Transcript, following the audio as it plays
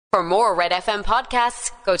For more Red FM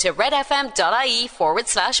podcasts, go to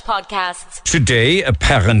redfm.ie/podcasts. Today,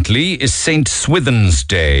 apparently, is St. Swithin's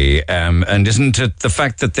Day. And isn't it the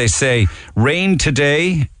fact that they say, rain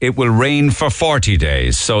today, it will rain for 40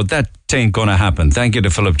 days. So that ain't going to happen. Thank you to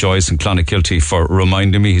Philip Joyce and Clonakilty for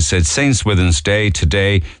reminding me. He said, St. Swithin's Day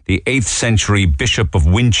today, the 8th century Bishop of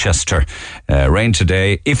Winchester. Rain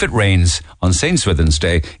today. If it rains on St. Swithin's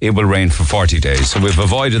Day, it will rain for 40 days. So we've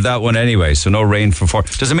avoided that one anyway. So no rain for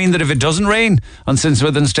 40. Does it mean that if it doesn't rain on St.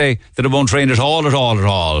 Swithin's Day, that it won't rain at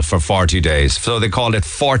all for 40 days? So they call it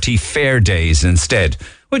 40 fair days instead,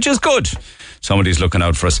 which is good. Somebody's looking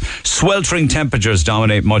out for us. Sweltering temperatures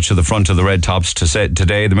dominate much of the front of the red tops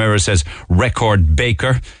today. The Mirror says record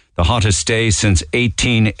baker. The hottest day since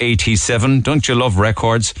 1887. Don't you love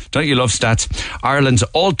records? Don't you love stats? Ireland's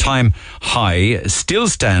all-time high still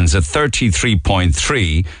stands at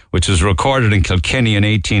 33.3, which was recorded in Kilkenny in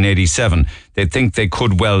 1887. They think they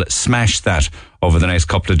could well smash that over the next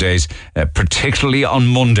couple of days, particularly on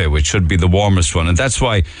Monday, which should be the warmest one. And that's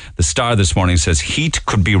why the Star this morning says heat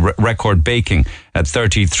could be record baking at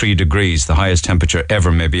 33 degrees, the highest temperature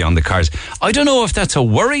ever maybe on the cards. I don't know if that's a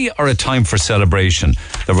worry or a time for celebration,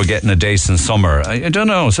 that we're getting a decent summer. I don't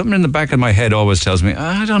know. Something in the back of my head always tells me,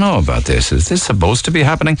 I don't know about this. Is this supposed to be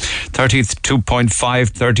happening? 32.5,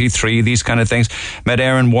 33, these kind of things. Met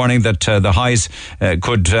Éireann warning that the highs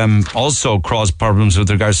could also cause problems with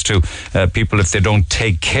regards to people if they don't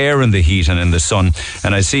take care in the heat and in the sun.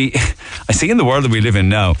 And I see in the world that we live in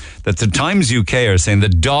now that the Times UK are saying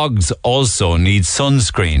that dogs also need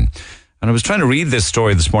sunscreen. And I was trying to read this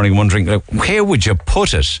story this morning wondering, where would you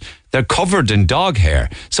put it? They're covered in dog hair.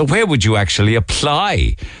 So where would you actually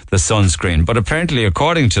apply the sunscreen? But apparently,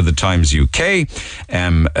 according to the Times UK,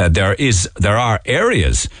 there are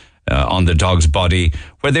areas on the dog's body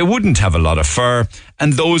where they wouldn't have a lot of fur,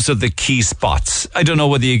 and those are the key spots. I don't know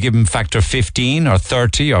whether you give them factor 15 or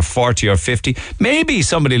 30 or 40 or 50. Maybe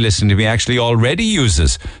somebody listening to me actually already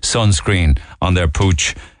uses sunscreen on their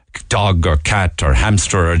pooch, dog or cat or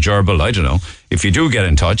hamster or gerbil. I don't know. If you do get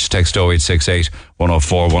in touch, text 0868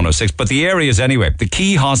 104 106. But the areas anyway, the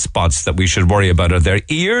key hotspots that we should worry about are their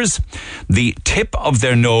ears, the tip of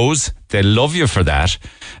their nose. They love you for that.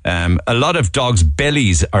 A lot of dogs'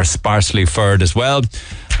 bellies are sparsely furred as well.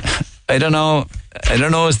 I don't know,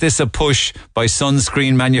 is this a push by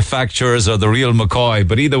sunscreen manufacturers or the real McCoy?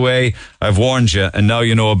 But either way, I've warned you, and now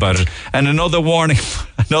you know about it. And another warning.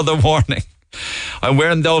 I'm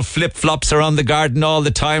wearing the old flip-flops around the garden all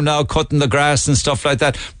the time now, cutting the grass and stuff like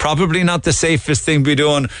that. Probably not the safest thing to be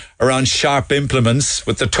doing around sharp implements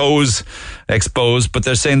with the toes exposed, but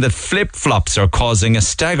they're saying that flip-flops are causing a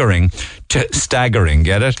staggering,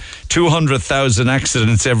 get it? 200,000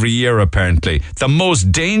 accidents every year, apparently. The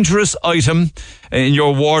most dangerous item in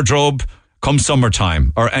your wardrobe come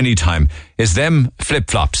summertime or any time is them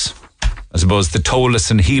flip-flops. I suppose the toeless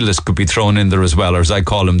and heelless could be thrown in there as well, or as I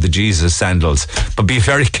call them, the Jesus sandals. But be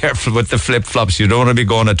very careful with the flip-flops. You don't want to be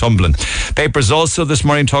going a tumbling. Papers also this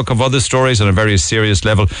morning talk of other stories on a very serious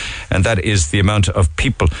level, and that is the amount of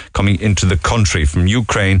people coming into the country from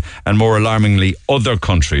Ukraine and, more alarmingly, other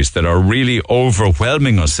countries that are really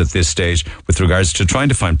overwhelming us at this stage with regards to trying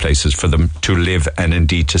to find places for them to live and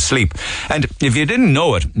indeed to sleep. And if you didn't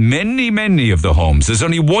know it, many of the homes, there's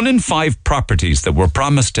only 1 in 5 properties that were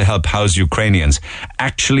promised to help house Ukrainians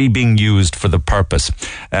actually being used for the purpose.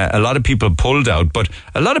 A lot of people pulled out, but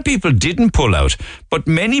a lot of people didn't pull out. But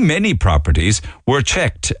many properties were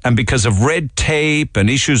checked, and because of red tape and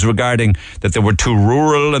issues regarding that they were too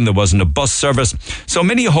rural and there wasn't a bus service, so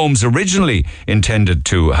many homes originally intended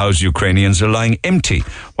to house Ukrainians are lying empty,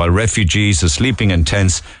 while refugees are sleeping in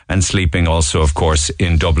tents and sleeping also, of course,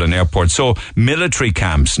 in Dublin Airport. So military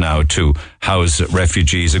camps now to house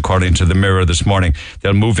refugees, according to the Mirror this morning.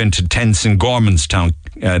 They'll move into tents in Gormanstown,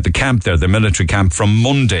 the camp there, the military camp, from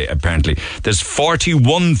Monday, apparently. There's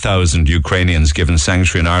 41,000 Ukrainians given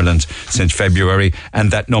sanctuary in Ireland since February,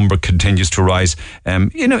 and that number continues to rise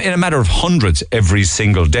in a matter of hundreds every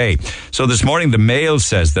single day. So this morning, the Mail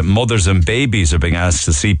says that mothers and babies are being asked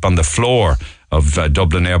to sleep on the floor of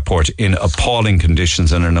Dublin Airport in appalling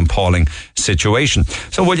conditions and an appalling situation.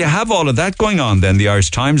 So while you have all of that going on, then the Irish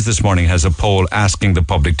Times this morning has a poll asking the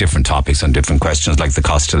public different topics and different questions like the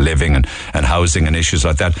cost of living and housing and issues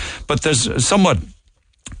like that. But there's somewhat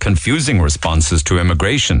confusing responses to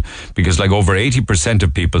immigration, because like over 80%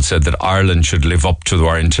 of people said that Ireland should live up to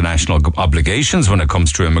our international obligations when it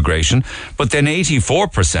comes to immigration, but then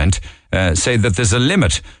 84% say that there's a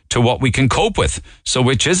limit to what we can cope with. So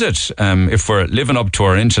which is it? If we're living up to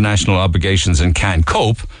our international obligations and can't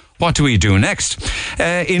cope, what do we do next?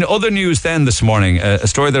 In other news then this morning, a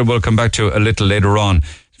story that we'll come back to a little later on.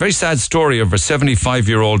 very sad story of a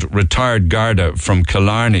 75-year-old retired Garda from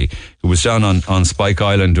Killarney who was down on Spike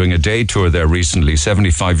Island doing a day tour there recently.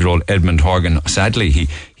 75-year-old Edmund Horgan. Sadly, he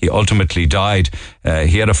ultimately died.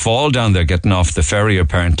 He had a fall down there getting off the ferry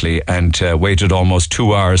apparently, and waited almost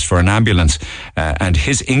 2 hours for an ambulance. And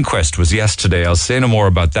his inquest was yesterday. I'll say no more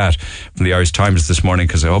about that from the Irish Times this morning,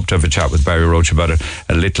 because I hope to have a chat with Barry Roach about it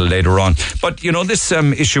a little later on. But, you know, this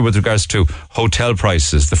issue with regards to hotel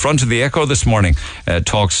prices. The front of the Echo this morning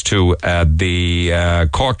talks to the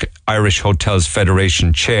Cork Irish Hotels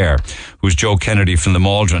Federation chair, who's Joe Kennedy from the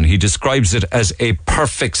Maldron. He describes it as a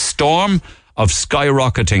perfect storm of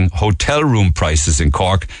skyrocketing hotel room prices in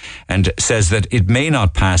Cork, and says that it may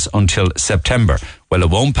not pass until September. Well, it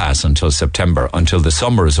won't pass until September, until the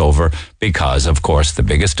summer is over, because, of course, the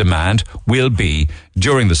biggest demand will be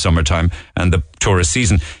during the summertime and the tourist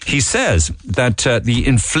season. He says that the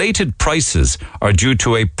inflated prices are due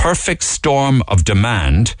to a perfect storm of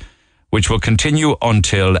demand, which will continue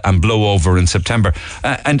until and blow over in September.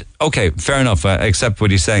 And okay, fair enough, I accept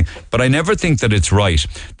what he's saying, but I never think that it's right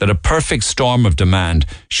that a perfect storm of demand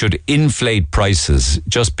should inflate prices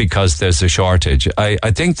just because there's a shortage.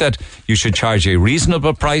 I think that you should charge a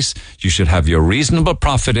reasonable price. You should have your reasonable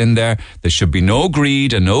profit in there. There should be no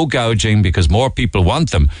greed and no gouging, because more people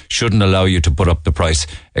want them shouldn't allow you to put up the price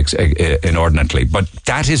inordinately. But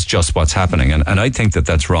that is just what's happening, and I think that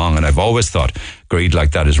that's wrong, and I've always thought greed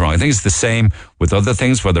like that is wrong. I think it's the same with other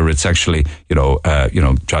things, whether it's actually,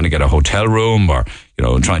 trying to get a hotel room, or,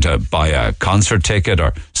 trying to buy a concert ticket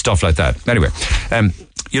or stuff like that. Anyway,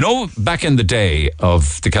 back in the day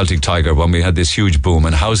of the Celtic Tiger, when we had this huge boom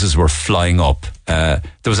and houses were flying up, there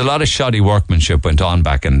was a lot of shoddy workmanship went on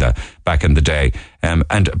back in the day.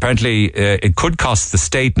 And apparently it could cost the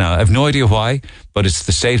state now. I have no idea why, but it's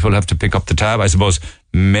the state will have to pick up the tab. I suppose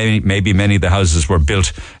maybe many of the houses were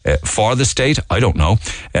built for the state. I don't know.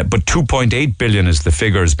 But 2.8 billion is the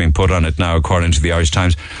figure has been put on it now, according to the Irish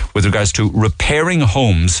Times, with regards to repairing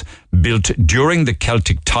homes built during the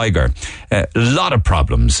Celtic Tiger. A lot of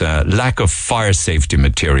problems. Lack of fire safety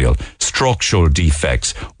material, structural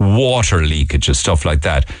defects, water leakages, stuff like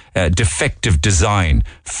that. Defective design,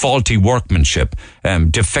 faulty workmanship,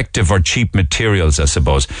 defective or cheap materials, I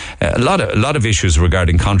suppose. A lot of issues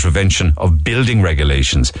regarding contravention of building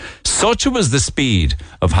regulations. Such was the speed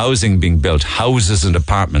of housing being built, houses and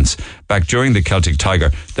apartments, back during the Celtic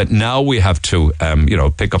Tiger, that now we have to,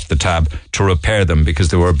 pick up the tab to repair them because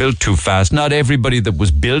they were built too fast. Not everybody that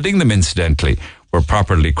was building them, incidentally, were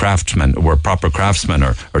proper craftsmen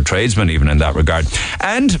or tradesmen even in that regard.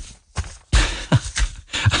 And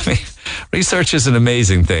I mean, research is an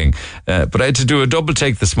amazing thing, but I had to do a double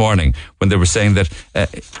take this morning when they were saying that,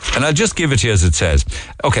 and I'll just give it to you as it says.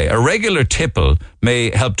 Okay, a regular tipple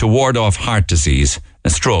may help to ward off heart disease,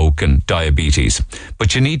 a stroke and diabetes,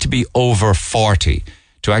 but you need to be over 40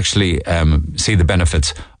 to actually see the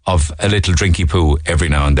benefits of a little drinky poo every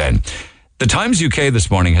now and then. The Times UK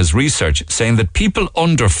this morning has research saying that people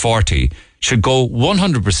under 40 should go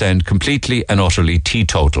 100% completely and utterly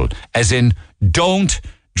teetotal, as in don't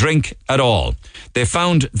drink at all. They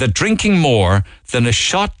found that drinking more than a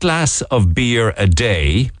shot glass of beer a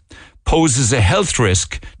day poses a health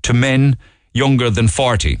risk to men younger than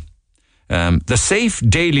 40. The safe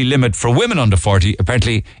daily limit for women under 40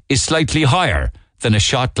 apparently is slightly higher than a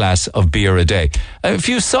shot glass of beer a day. If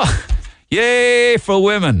you saw... Yay for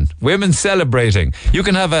women celebrating. You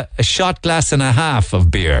can have a shot glass and a half of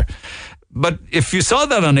beer. But if you saw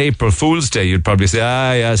that on April Fool's Day, you'd probably say,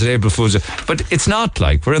 yeah, it's April Fool's Day. But it's not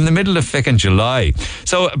like. We're in the middle of fucking July.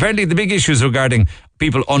 So apparently the big issues regarding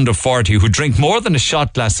people under 40 who drink more than a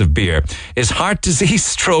shot glass of beer is heart disease,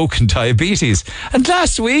 stroke and diabetes. And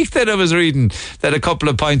last week then I was reading that a couple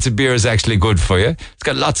of pints of beer is actually good for you. It's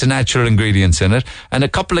got lots of natural ingredients in it. And a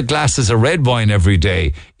couple of glasses of red wine every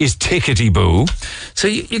day is tickety-boo. So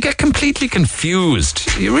you get completely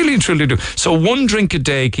confused. You really and truly do. So one drink a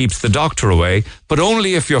day keeps the doctor away, but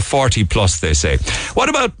only if you're 40 plus, they say. What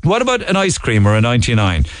about an ice cream or a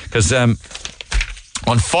 99? Because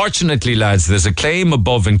unfortunately, lads, there's a claim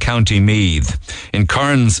above in County Meath, in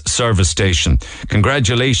Kearns service station.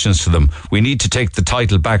 Congratulations to them. We need to take the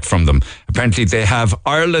title back from them. Apparently, they have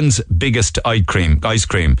Ireland's biggest ice cream,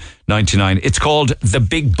 99. It's called the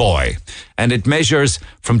Big Boy, and it measures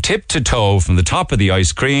from tip to toe, from the top of the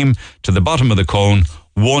ice cream to the bottom of the cone,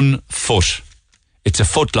 1 foot. It's a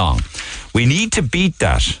foot long. We need to beat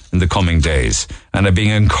that in the coming days, and I've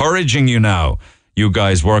been encouraging you now, you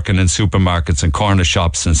guys working in supermarkets and corner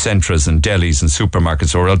shops and centras and delis and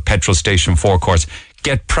supermarkets or at petrol station forecourts,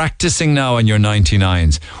 Get practicing now on your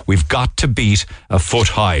 99s. We've got to beat a foot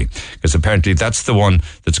high, because apparently that's the one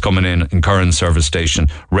that's coming in Curran Service Station,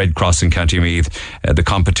 Red Cross in County Meath, the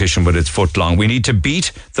competition with its foot long. We need to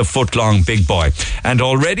beat the foot long big boy. And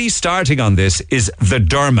already starting on this is the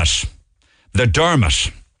Dermot. The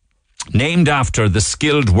Dermot, named after the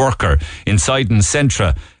skilled worker inside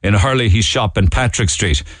Centra in Hurley's shop in Patrick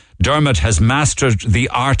Street. Dermot has mastered the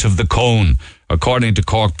art of the cone, according to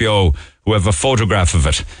Cork Bio, who have a photograph of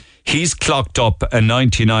it. He's clocked up a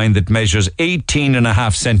 99 that measures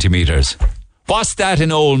 18.5 centimetres. What's that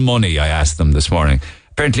in old money, I asked them this morning.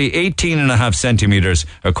 Apparently 18.5 centimetres,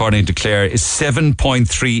 according to Claire, is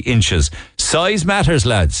 7.3 inches. Size matters,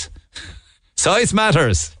 lads. Size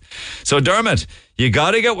matters. So Dermot, you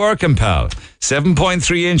got to get working, pal.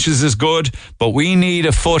 7.3 inches is good, but we need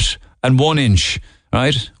a foot and 1 inch,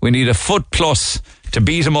 right? We need a foot plus to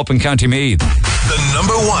beat him up in County Meath. The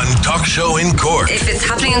number one talk show in Cork. If it's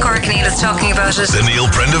happening in Cork, Neil is talking about it. The Neil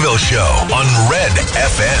Prendeville Show on Red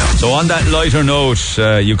FM. So on that lighter note,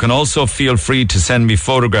 you can also feel free to send me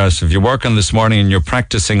photographs. If you're working this morning and you're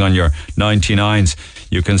practicing on your 99s,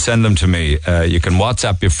 you can send them to me. You can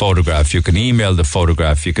WhatsApp your photograph. You can email the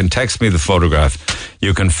photograph. You can text me the photograph.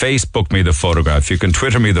 You can Facebook me the photograph. You can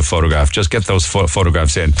Twitter me the photograph. Just get those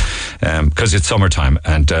photographs in, because it's summertime.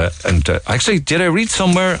 And actually, did I read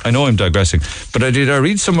somewhere? I know I'm digressing, but did I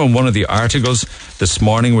read somewhere in one of the articles this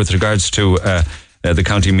morning with regards to the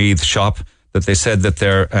County Meath shop that they said that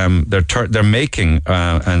they're making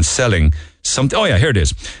and selling something. Oh yeah, here it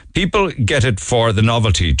is. People get it for the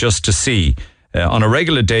novelty, just to see. On a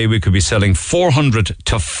regular day, we could be selling 400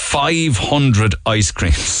 to 500 ice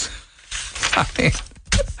creams.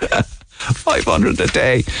 500 a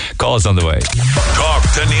day. Calls on the way. Talk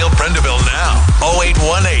to Neil Prendeville now.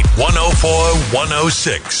 0818 104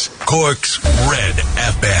 106. Cork's Red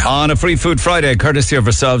FM. On a Free Food Friday, courtesy of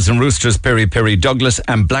ourselves and Roosters, Piri Piri, Douglas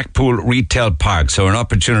and Blackpool Retail Park. So an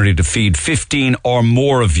opportunity to feed 15 or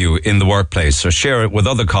more of you in the workplace. So share it with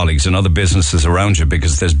other colleagues and other businesses around you,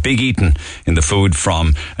 because there's big eating in the food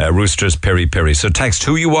from Roosters, Piri Piri. So text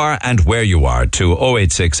who you are and where you are to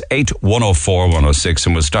 086 8104 106,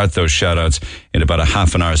 and we'll start those shout-outs in about a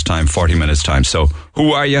half an hour's time, 40 minutes time. So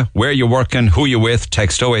who are you? Where are you working? Who are you with?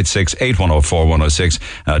 Text 086 8104 106.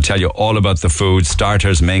 I'll tell you all about the food,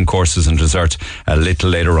 starters, main courses and desserts a little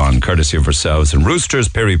later on, courtesy of ourselves and Roosters,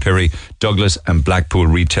 Piri Piri, Douglas and Blackpool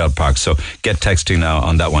Retail Park. So get texting now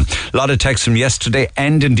on that one. A lot of texts from yesterday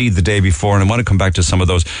and indeed the day before, and I want to come back to some of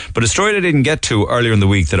those. But a story that I didn't get to earlier in the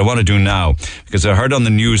week that I want to do now, because I heard on the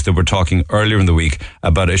news that we're talking earlier in the week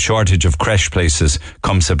about a shortage of creche places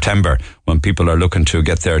come September, when people are looking to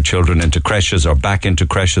get their children into creches or back into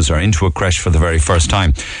creches or into a creche for the very first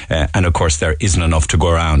time. And of course there isn't enough to go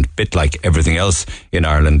around, bit like everything else in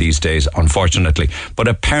Ireland these days, unfortunately. But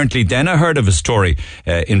apparently then I heard of a story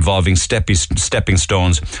involving stepping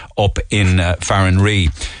stones up in Farranree,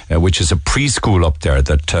 which is a preschool up there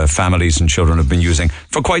that families and children have been using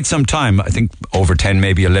for quite some time, I think over 10,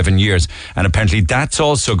 maybe 11 years. And apparently that's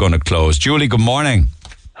also going to close. Julie, good morning.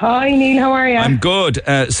 Hi Neil, how are you? I'm good.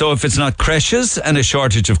 So if it's not creches and a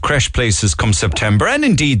shortage of creche places come September, and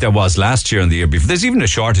indeed there was last year and the year before, there's even a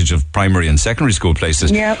shortage of primary and secondary school places.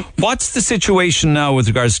 Yeah. What's the situation now with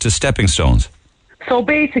regards to stepping stones? So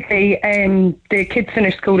basically, the kids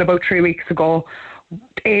finished school about 3 weeks ago.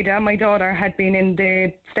 Ada, my daughter, had been in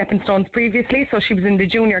the stepping stones previously, so she was in the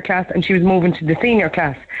junior class and she was moving to the senior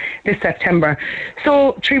class this September.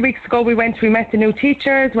 So 3 weeks ago we met the new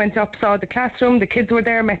teachers, went up, saw the classroom, the kids were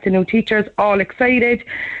there, met the new teachers, all excited.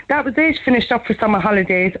 That was it, finished up for summer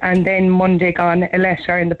holidays, and then Monday gone a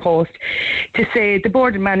letter in the post to say the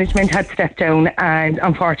board of management had stepped down and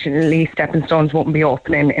unfortunately stepping stones won't be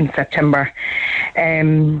opening in September.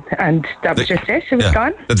 And that was just it, was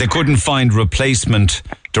gone. That they couldn't find replacement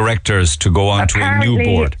directors to go on to a new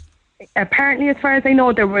board. Apparently, as far as I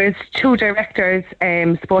know, there was 2 directors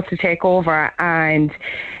supposed to take over, and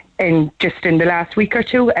just in the last week or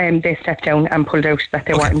two, they stepped down and pulled out that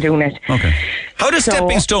they weren't doing it. Okay. How does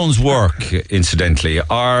stepping stones work, incidentally?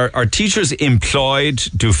 Are teachers employed?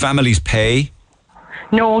 Do families pay?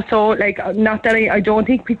 No, so not that I don't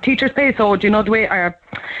think teachers pay. So do you know the way our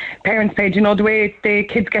parents pay? Do you know the way the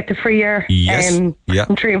kids get the free year? Yes.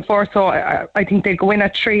 From 3 and 4. So I think they go in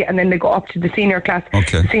at 3 and then they go up to the senior class.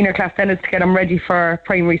 Okay. The senior class then is to get them ready for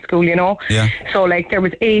primary school, you know. Yeah. So there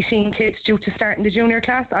was 18 kids due to start in the junior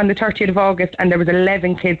class on the 30th of August, and there was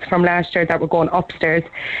 11 kids from last year that were going upstairs.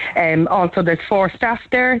 Also, there's 4 staff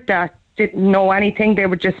there that didn't know anything. They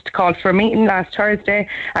were just called for a meeting last Thursday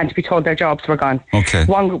and to be told their jobs were gone. Okay.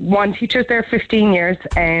 One teacher's there 15 years,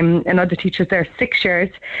 another teacher's there 6 years.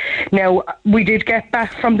 Now, we did get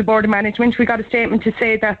back from the Board of Management. We got a statement to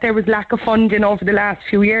say that there was lack of funding over the last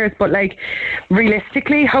few years, but like,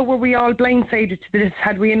 realistically, how were we all blindsided to this?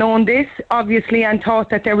 Had we known this, obviously, and thought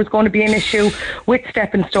that there was going to be an issue with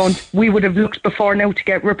stepping stones, we would have looked before now to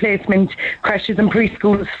get replacement creches and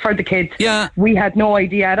preschools for the kids. Yeah. We had no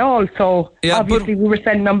idea at all, so obviously we were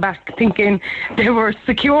sending them back thinking they were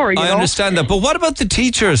secure, you know? I understand that, but what about the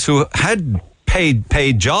teachers who had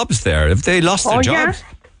paid jobs there? Have they lost their jobs?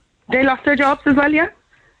 Yeah. They lost their jobs as well, yeah.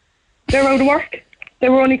 They're out of work. They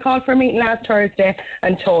were only called for a meeting last Thursday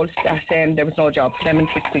and told that there was no job for them in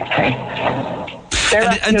 6 weeks' time.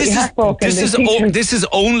 And this is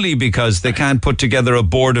only because they can't put together a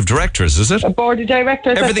board of directors, is it? A board of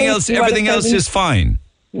directors. Everything else is fine.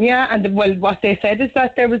 Yeah, and what they said is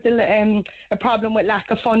that there was a problem with lack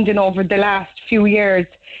of funding over the last few years,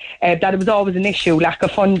 that it was always an issue, lack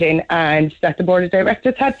of funding, and that the board of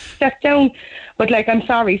directors had stepped down. But like, I'm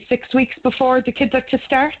sorry, 6 weeks before the kids are to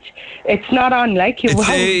start, it's not on. Like,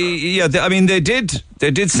 they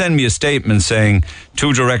did send me a statement saying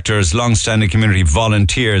 2 directors, long-standing community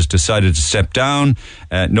volunteers, decided to step down.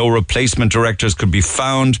 No replacement directors could be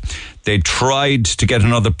found. They tried to get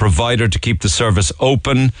another provider to keep the service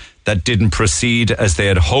open. That didn't proceed as they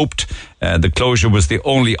had hoped. The closure was the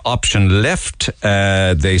only option left.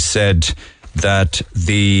 They said that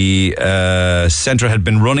the centre had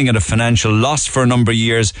been running at a financial loss for a number of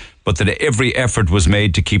years, but that every effort was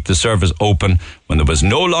made to keep the service open. When there was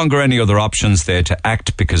no longer any other options, they had to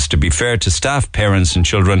act because, to be fair to staff, parents and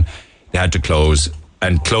children, they had to close.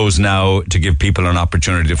 And close now to give people an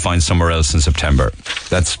opportunity to find somewhere else in September.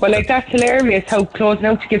 That's hilarious how close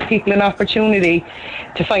now to give people an opportunity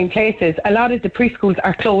to find places. A lot of the preschools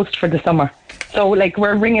are closed for the summer. So, like,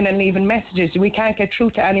 we're ringing and leaving messages. We can't get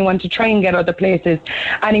through to anyone to try and get other places.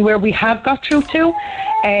 Anywhere we have got through to,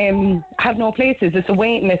 have no places. It's a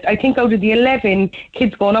waiting list. I think out of the 11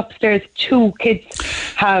 kids going upstairs, 2 kids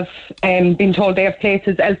have been told they have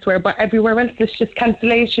places elsewhere. But everywhere else, it's just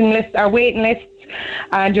cancellation lists or waiting lists.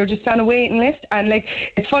 And you're just on a waiting list. And like,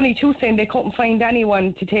 it's funny too, saying they couldn't find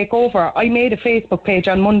anyone to take over. I made a Facebook page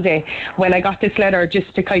on Monday when I got this letter,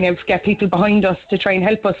 just to kind of get people behind us to try and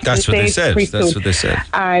help us. That's what they said. That's what they said.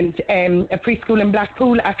 And a preschool in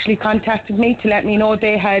Blackpool actually contacted me to let me know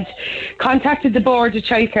they had contacted the board of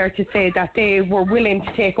childcare to say that they were willing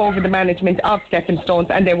to take over the management of Stepping Stones,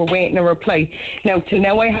 and they were waiting a reply. Now, till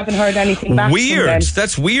now, I haven't heard anything back. Weird.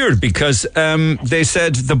 That's weird, because they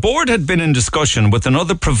said the board had been in discussion with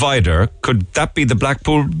another provider. Could that be the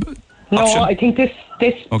Blackpool option? No, I think this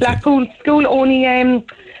Blackpool school only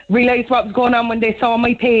realised what was going on when they saw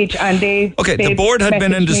my page, and they the board had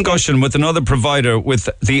been in discussion with another provider with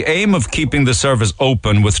the aim of keeping the service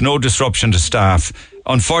open with no disruption to staff.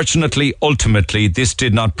 Unfortunately, ultimately, this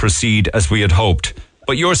did not proceed as we had hoped.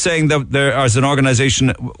 But you're saying that there as an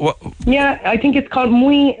organisation... Yeah, I think it's called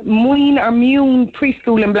Mune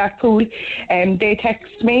Preschool in Blackpool. They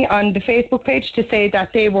texted me on the Facebook page to say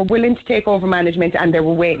that they were willing to take over management and they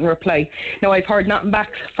were waiting a reply. Now, I've heard nothing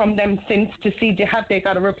back from them since to see have they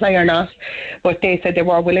got a reply or not. But they said they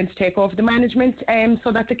were willing to take over the management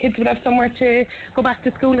so that the kids would have somewhere to go back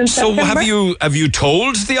to school in September. So have you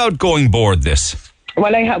told the outgoing board this?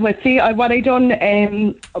 Well, what I done,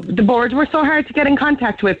 the board were so hard to get in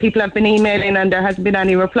contact with. People have been emailing and there hasn't been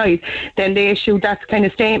any replies. Then they issued that kind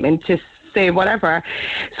of statement to say whatever.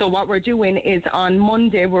 So what we're doing is on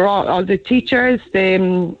Monday, we're all the teachers,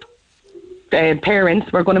 the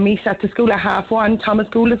parents, we're going to meet at the school at 1:30. Thomas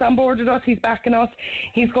Gould is on board with us. He's backing us.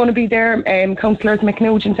 He's going to be there. Councillors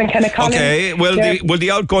McNugent and Kenneth Collins. Okay, will the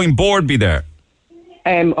outgoing board be there?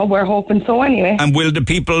 We're hoping so anyway. And will the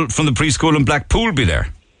people from the preschool in Blackpool be there?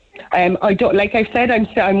 I don't. Like I said,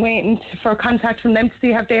 I'm waiting for contact from them to see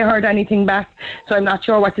have they heard anything back. So I'm not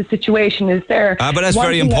sure what the situation is there. But that's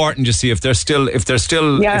very important. You see, if they're still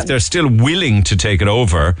willing to take it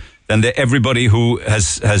over, then everybody who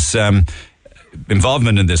has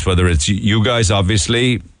involvement in this, whether it's you guys,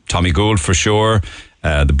 obviously, Tommy Gould for sure,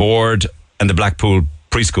 the board, and the Blackpool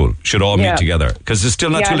preschool should all meet together, because it's still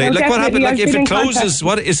not too late. Like, what happens? Like, if it closes,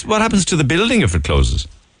 what happens to the building if it closes?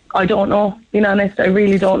 I don't know, being honest. I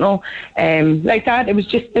really don't know. Like that, it was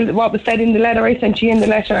just what was said in the letter. I sent you in the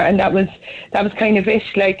letter, and that was kind of it.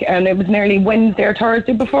 Like, and it was nearly Wednesday or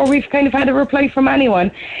Thursday before we've kind of had a reply from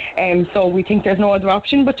anyone. So we think there's no other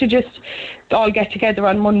option but to just all get together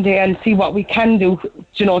on Monday and see what we can do,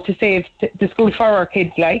 to save the school for our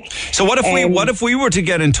kids. Like, so what if we were to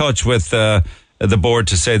get in touch with the board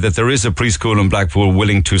to say that there is a preschool in Blackpool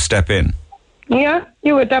willing to step in? Yeah,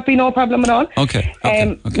 that'd be no problem at all. Okay.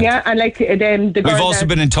 Yeah, and like the girl. We've also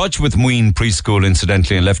been in touch with Muine Preschool,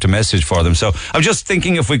 incidentally, and left a message for them. So I'm just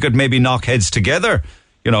thinking if we could maybe knock heads together,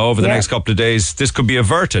 over the next couple of days, this could be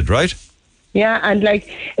averted, right? Yeah, and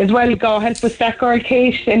like as well, go help with that girl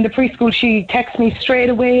Kate in the preschool. She texted me straight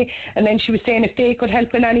away, and then she was saying if they could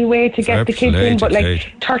help in any way to get the kids in, but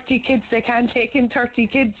like 30 kids, they can't take in 30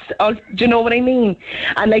 kids. Do you know what I mean?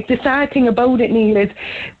 And like the sad thing about it, Neil, is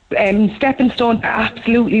Stepping Stones are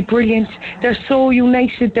absolutely brilliant. They're so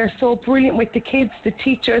united. They're so brilliant with the kids, the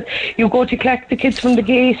teachers. You go to collect the kids from the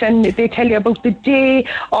gate and they tell you about the day.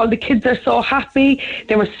 All the kids are so happy.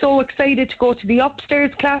 They were so excited to go to the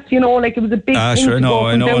upstairs class, like it was a big thing. Sure, no,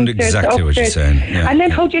 I know exactly what you're saying. Yeah, and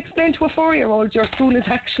then how do you explain to a 4-year-old your school is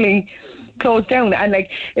actually closed down? And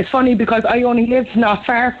like it's funny because I only live not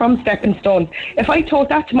far from Stepping Stones. If I told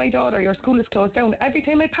that to my daughter, your school is closed down, every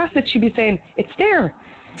time I pass it she'd be saying it's there.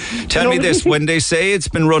 Tell me this, when they say it's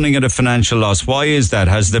been running at a financial loss, why is that?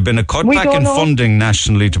 Has there been a cutback in funding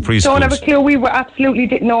nationally to preschools? Don't have a clue. We absolutely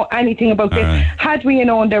didn't know anything about this. Right. Had we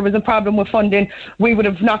known there was a problem with funding, we would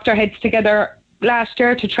have knocked our heads together last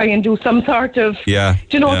year to try and do some sort of,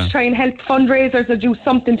 to try and help fundraisers or do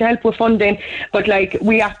something to help with funding. But like,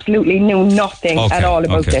 we absolutely knew nothing at all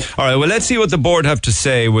about this. All right, well, let's see what the board have to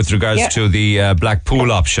say with regards to the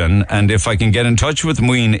Blackpool option. And if I can get in touch with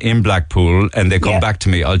Muine in Blackpool and they come back to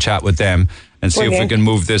me, I'll chat with them and see if we can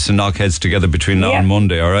move this and knock heads together between now and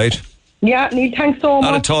Monday, all right? Yeah, Neil, thanks so much.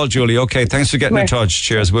 Not at all, Julie. Okay, thanks for getting in touch.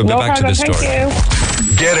 Cheers. We'll be back to this story. Thank you.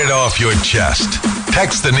 Get it off your chest.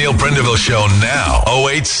 Text the Neil Prendeville Show now.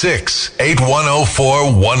 086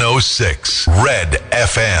 8104 106. Red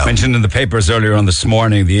FM. Mentioned in the papers earlier on this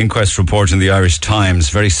morning, the inquest report in the Irish Times.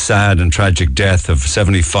 Very sad and tragic death of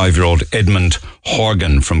 75-year-old Edmund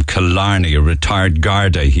Horgan from Killarney, a retired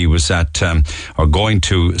Garda. He was going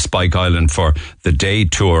to Spike Island for the day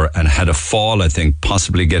tour and had a fall, I think,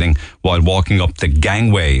 possibly while walking up the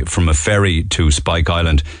gangway from a ferry to Spike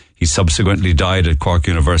Island. He subsequently died at Cork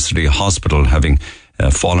University Hospital, having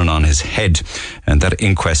fallen on his head. And that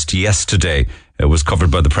inquest yesterday was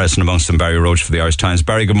covered by the press, and amongst them Barry Roach for the Irish Times.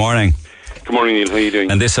 Barry, good morning. Good morning, Neil. How are you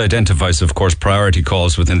doing? And this identifies, of course, priority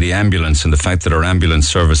calls within the ambulance, and the fact that our ambulance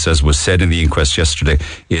service, as was said in the inquest yesterday,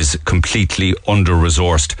 is completely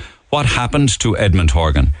under-resourced. What happened to Edmund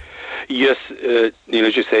Horgan? Yes, Neil,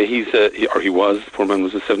 as you say, the poor man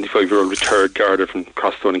was a 75-year-old retired Garda from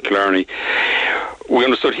Crosstone in Killarney. We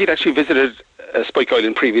understood he'd actually visited Spike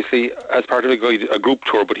Island previously as part of a group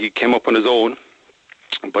tour, but he came up on his own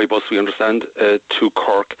by bus, we understand, to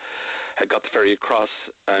Cork, had got the ferry across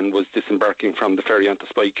and was disembarking from the ferry onto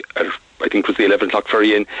Spike at, I think it was the 11 o'clock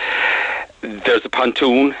ferry in. There's a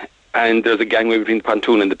pontoon and there's a gangway between the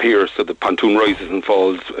pontoon and the pier, so the pontoon rises and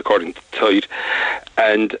falls according to tide.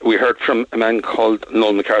 And we heard from a man called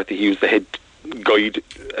Noel McCarthy. He was the head guide,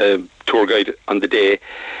 tour guide on the day,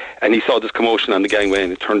 and he saw this commotion on the gangway,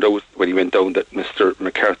 and it turned out when he went down that Mr.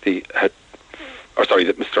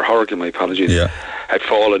 Horgan, my apologies, had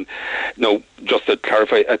fallen. Now, just to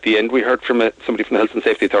clarify, at the end we heard from somebody from the Health and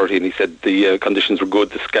Safety Authority, and he said the conditions were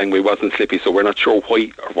good, this gangway wasn't slippy, so we're not sure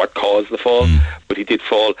why or what caused the fall, but he did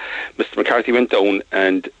fall. Mr. McCarthy went down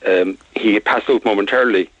and he passed out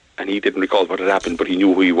momentarily, and he didn't recall what had happened, but he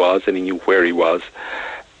knew who he was and he knew where he was.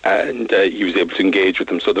 And he was able to engage with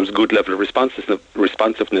them, so there was a good level of responsiveness.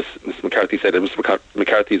 Mr. McCarthy said, and Mr.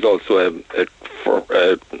 McCarthy is also a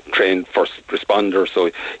trained first responder, so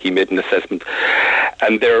he made an assessment.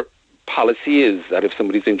 And their policy is that if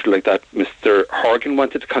somebody's injured like that, Mr. Horgan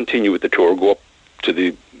wanted to continue with the tour, go up to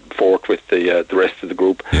the fort with the rest of the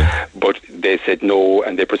group, but they said no,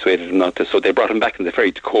 and they persuaded him not to. So they brought him back in the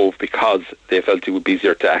ferry to Cove because they felt it would be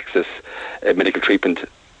easier to access medical treatment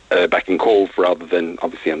back in Cove rather than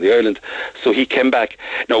obviously on the island. So he came back.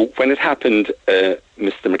 Now, when it happened,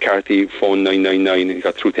 Mr. McCarthy phoned 999 and he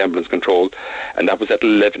got through to ambulance control, and that was at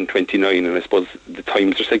 11:29. And I suppose the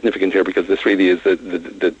times are significant here because this really is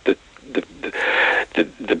the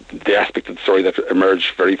aspect of the story that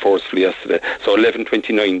emerged very forcefully yesterday. So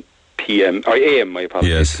 11:29 p.m. or a.m. My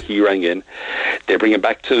apologies. He rang in. They bring him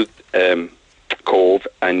back to Cove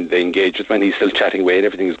and they engage with him, and he's still chatting away and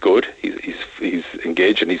everything is good. He's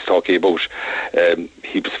engaged and he's talking about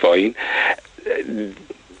he was fine.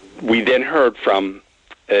 We then heard from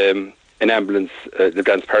an ambulance, the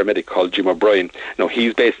ambulance paramedic called Jim O'Brien. Now,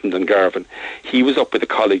 he's based in Dungarvan. He was up with a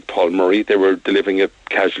colleague, Paul Murray. They were delivering a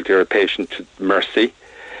casualty or a patient to Mercy,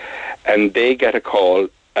 and they get a call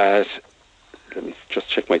at, let me just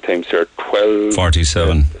check my times here,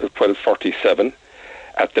 12:47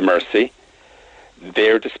 at the Mercy.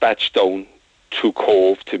 They're dispatched down to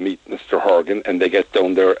Cove to meet Mr. Horgan, and they get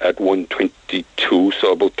down there at 1:22,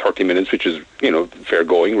 so about 30 minutes, which is, fair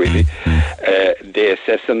going, really. They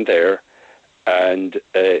assess him there, and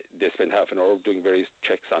they spend half an hour doing various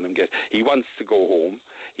checks on him. He wants to go home.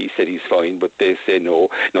 He said he's fine, but they say no.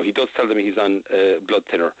 No, he does tell them he's on blood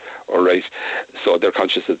thinner, all right, so they're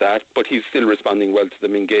conscious of that, but he's still responding well to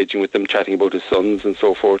them, engaging with them, chatting about his sons and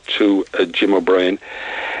so forth to Jim O'Brien.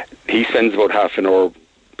 He spends about half an hour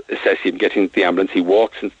assessing him, getting the ambulance. He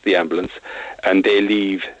walks into the ambulance, and they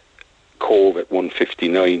leave Cove at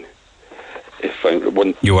 1:59.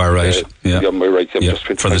 You are right. Yeah, I'm right. Yeah. Just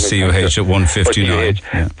for the CUH at 1:59.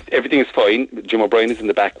 Yeah. Everything is fine. Jim O'Brien is in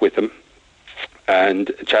the back with him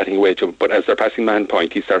and chatting away to him. But as they're passing Man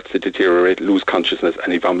Point, he starts to deteriorate, lose consciousness,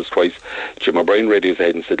 and he vomits twice. Jim O'Brien radios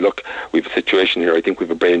ahead and said, "Look, we have a situation here. I think we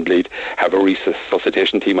have a brain bleed. Have a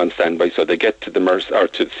resuscitation team on standby." So they get to the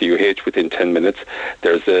to CUH within 10 minutes.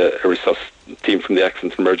 There's a resus team from the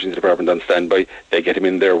Accident and Emergency Department on standby. They get him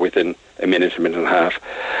in there within a minute and a half.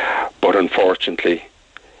 But unfortunately,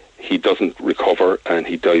 he doesn't recover and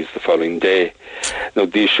he dies the following day. Now,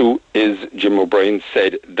 the issue is, Jim O'Brien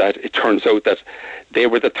said that it turns out that they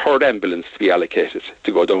were the third ambulance to be allocated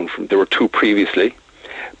to go down from. There were two previously,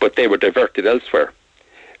 but they were diverted elsewhere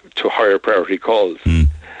to higher priority calls.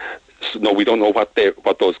 So, no, we don't know what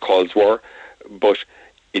those calls were, but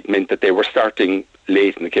it meant that they were starting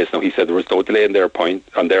late in the case. Now, he said there was no delay on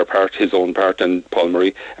their part, his own part and Paul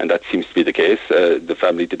Murray, and that seems to be the case. The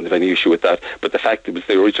family didn't have any issue with that, but the fact it was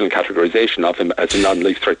the original categorisation of him as a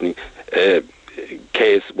non-life-threatening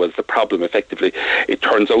case was the problem, effectively. It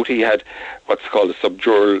turns out he had what's called a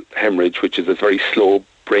subdural hemorrhage, which is a very slow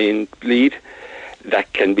brain bleed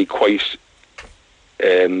that can be quite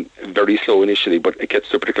very slow initially, but it gets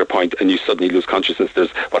to a particular point and you suddenly lose consciousness. There's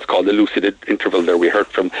what's called a lucid interval there. We heard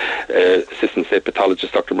from Assistant State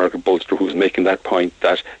Pathologist Dr. Margaret Bolster, who was making that point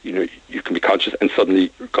that you can be conscious and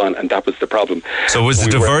suddenly gone, and that was the problem. So was the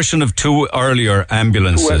diversion of two earlier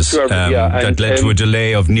ambulances that led to a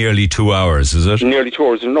delay of nearly 2 hours, is it? Nearly 2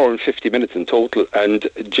 hours, an hour and 50 minutes in total, and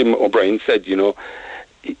Jim O'Brien said,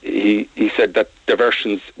 he said that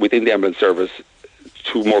diversions within the ambulance service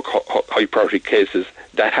to more high priority cases,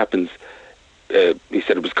 that happens. He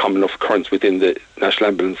said it was common enough occurrence within the National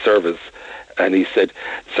Ambulance Service, and he said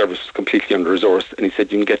the service was completely under-resourced, and he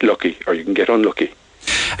said you can get lucky or you can get unlucky.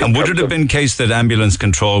 And would it have been case that ambulance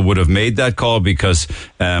control would have made that call because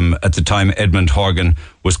at the time Edmund Horgan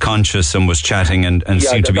was conscious and was chatting and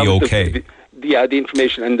seemed to be okay? The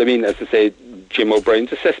information, and I mean, as I say, Jim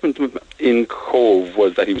O'Brien's assessment in Cove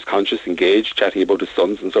was that he was conscious, engaged, chatting about his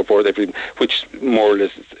sons and so forth, everything, which more or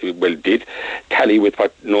less, did tally with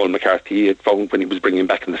what Noel McCarthy had found when he was bringing him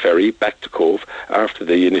back in the ferry, back to Cove, after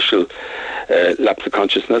the initial lapse of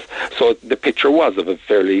consciousness. So the picture was of a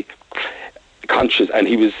fairly conscious, and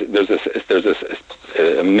there's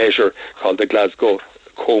a measure called the Glasgow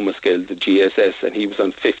Coma Scale, the GSS, and he was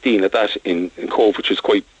on 15 at that in Cove, which is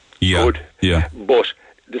quite good. Yeah. But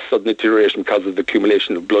the sudden deterioration because of the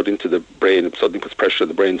accumulation of blood into the brain, it suddenly puts pressure on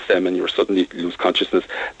the brain stem and you suddenly lose consciousness.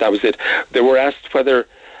 That was it. They were asked whether,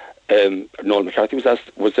 Noel McCarthy was asked,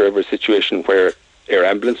 was there ever a situation where air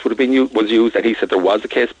ambulance would have been was used, and he said there was a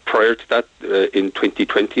case prior to that in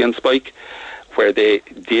 2020 on Spike where they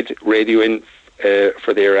did radio in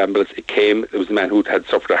for the air ambulance. It was a man who had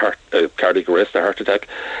suffered a cardiac arrest, a heart attack.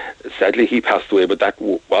 Sadly, he passed away, but that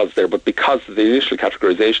was there. But because of the initial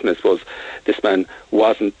categorisation, I suppose, this man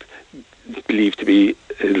wasn't believed to be,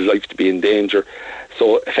 his life to be in danger.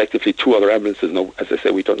 So effectively, two other ambulances, as I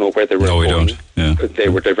say, we don't know where they were going. No, we don't. Yeah. They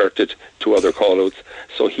were diverted to other call-outs.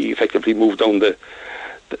 So he effectively moved down the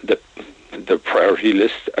priority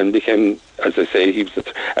list and became, as I say, he was,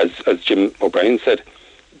 as Jim O'Brien said,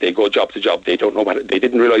 they go job to job. They don't know they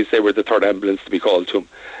didn't realise they were the third ambulance to be called to them.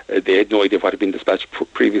 They had no idea what had been dispatched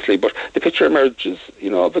previously. But the picture emerges,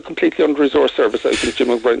 of a completely under-resourced service. I think Jim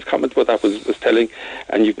O'Brien's comment about that was telling.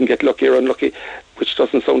 And you can get lucky or unlucky, which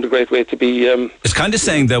doesn't sound a great way to be. It's kind of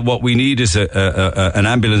saying that what we need is an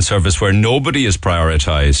ambulance service where nobody is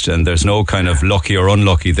prioritised and there's no kind of lucky or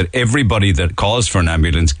unlucky, that everybody that calls for an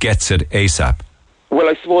ambulance gets it ASAP. Well,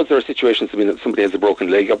 I suppose there are situations. I mean, if somebody has a broken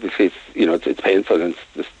leg, obviously it's painful and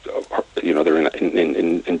it's they're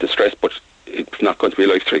in distress, but it's not going to be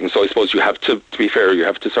life-threatening. So I suppose you have to be fair, you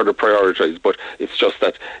have to sort of prioritise. But it's just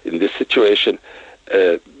that in this situation,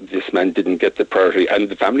 this man didn't get the priority, and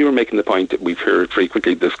the family were making the point that we've heard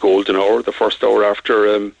frequently, this golden hour, the first hour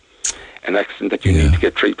after an accident, that you need to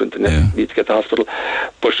get treatment and need to get to the hospital.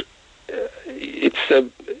 But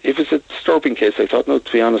it was a disturbing case, I thought,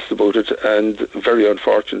 to be honest about it, and very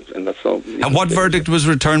unfortunate, and that's all. And what verdict was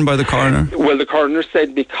returned by the coroner? Well, the coroner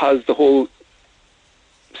said because the whole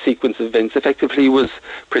sequence of events effectively was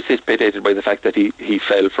precipitated by the fact that he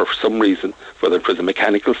fell for some reason, whether it was a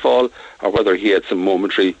mechanical fall or whether he had some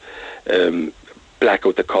momentary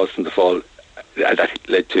blackout that caused him to fall. That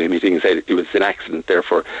led to him hitting his head. It was an accident,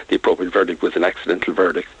 therefore the appropriate verdict was an accidental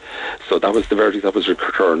verdict. So that was the verdict that was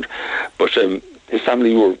returned. But his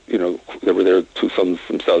family were, there were their two sons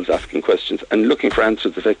themselves asking questions and looking for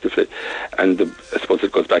answers effectively. And I suppose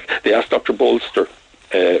it goes back. They asked Dr. Bolster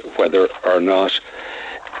whether or not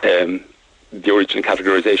the original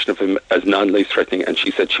categorisation of him as non-life-threatening, and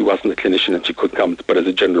she said she wasn't a clinician and she couldn't comment, but as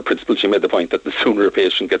a general principle she made the point that the sooner a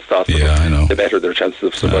patient gets to hospital, the better their chances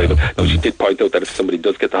of survival. Now, she did point out that if somebody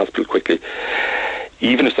does get to hospital quickly,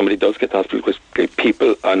 even if somebody does get to hospital quickly,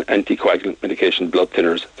 people on anticoagulant medication, blood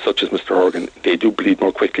thinners, such as Mr. Horgan, they do bleed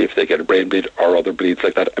more quickly if they get a brain bleed or other bleeds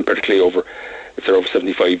like that, and particularly if they're over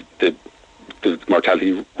 75, the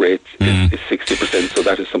mortality rate is 60%, so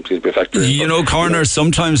that is something to be factored in. Coroners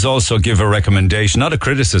sometimes also give a recommendation, not a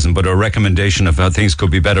criticism, but a recommendation of how things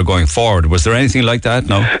could be better going forward. Was there anything like that?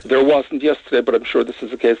 No? There wasn't yesterday, but I'm sure this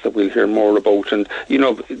is a case that we'll hear more about. And,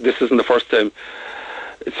 this isn't the first time.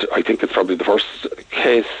 I think it's probably the first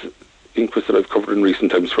case inquest that I've covered in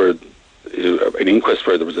recent times where an inquest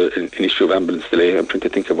where there was an issue of ambulance delay. I'm trying to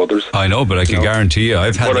think of others. I know, but I can guarantee you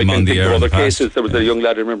I've had them on the air in the past. Cases, there was a young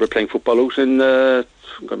lad I remember playing football out in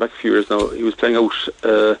going back a few years now. He was playing out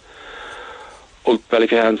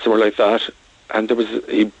Ballycahan, somewhere like that, and there was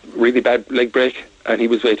a really bad leg break, and he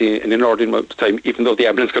was waiting an inordinate amount of time, even though the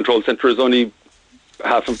ambulance control centre is only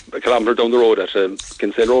half a kilometre down the road at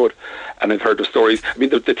Kinsale Road. And I've heard of stories. I mean,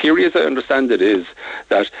 the theory, as I understand it, is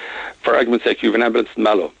that, for argument's sake, you have an ambulance in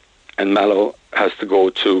Mallow, and Mallow has to go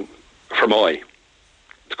to Fermoy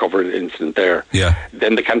to cover an incident there. Yeah.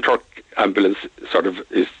 Then the Kanturk ambulance sort of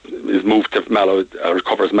is moved to Mallow, or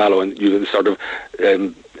covers Mallow, and you sort of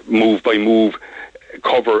move by move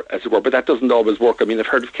cover, as it were. But that doesn't always work. I mean, I've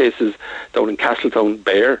heard of cases down in Castletown,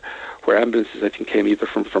 Bear, where ambulances, I think, came either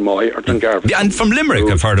from Fermoy or Dungarvan. Yeah, and from Limerick,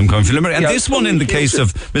 I've heard them coming from Limerick. And this one, in the case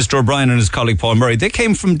of Mr. O'Brien and his colleague Paul Murray, they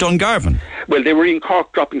came from Dungarvan. Well, they were in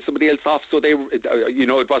Cork dropping somebody else off, so they were,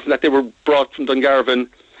 it wasn't that they were brought from Dungarvan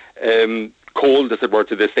cold, as it were,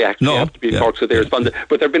 to this. They actually have to be in Cork, so they responded.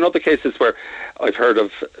 But there have been other cases where I've heard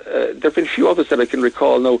of, there have been a few others that I can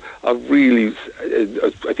recall now, of really,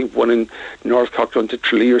 I think one in North Cork down to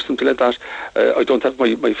Tralee or something like that. I don't have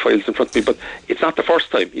my files in front of me, but it's not the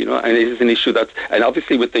first time, and it is an issue that, and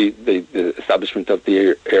obviously with the establishment of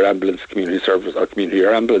the air ambulance community service, or community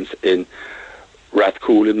air ambulance in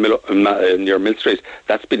Rathcoole near Mill Street,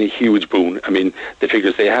 that's been a huge boon. I mean, the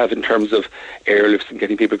figures they have in terms of airlifts and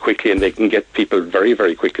getting people quickly, and they can get people very,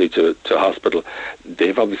 very quickly to hospital.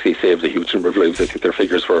 They've obviously saved a huge number of lives. I think their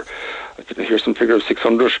figures were, I think I hear some figure of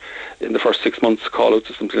 600 in the first 6 months call-outs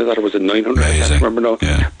or something like that, or was it 900? I can't remember now.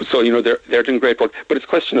 Yeah. So, they're doing great work. But it's a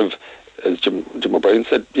question of, as Jim O'Brien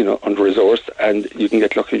said, under-resourced, and you can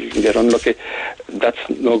get lucky, you can get unlucky. That's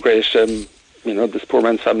no great, this poor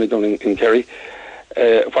man's family down in Kerry.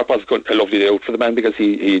 What was a lovely day out for the man, because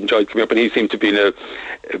he enjoyed coming up, and he seemed to be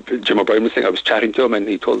Jim O'Brien was saying, I was chatting to him and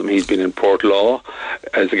he told him he'd been in Port Law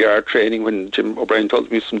as a guard training when Jim O'Brien told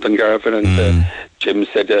him he was from Dungarvan, and Jim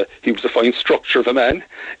said he was a fine structure of a man.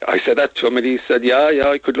 I said that to him and he said, yeah,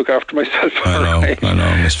 I could look after myself. I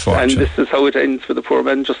know, misfortune. And this is how it ends for the poor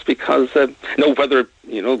man, just because, whether,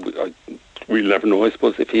 we'll never know, I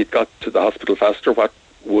suppose, if he'd got to the hospital faster, what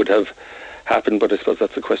would have happened. But I suppose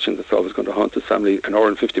that's a question that's always going to haunt his family. An hour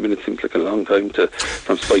and 50 minutes seems like a long time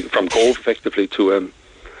from Cove effectively to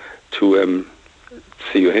CUH.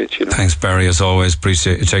 Thanks, Barry, as always.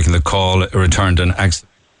 Appreciate you taking the call. It returned an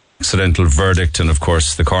accidental verdict, and of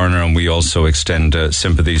course the coroner, and we also extend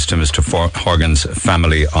sympathies to Mr. Horgan's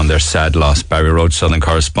family on their sad loss. Barry Roach, Southern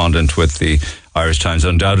correspondent with the Irish Times,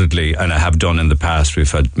 undoubtedly, and I have done in the past. We've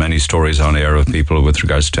had many stories on air of people with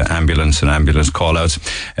regards to ambulance and ambulance call-outs.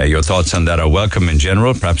 Your thoughts on that are welcome in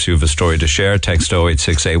general. Perhaps you have a story to share. Text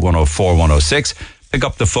 0868 104 106. Pick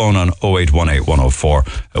up the phone on 0818 104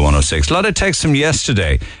 106. A lot of texts from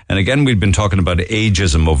yesterday. And again, we've been talking about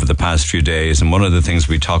ageism over the past few days. And one of the things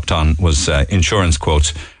we talked on was insurance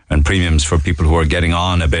quotes and premiums for people who are getting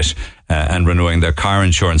on a bit and renewing their car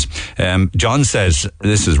insurance. John says,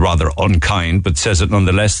 this is rather unkind, but says it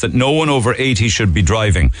nonetheless, that no one over 80 should be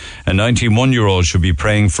driving. A 91-year-old should be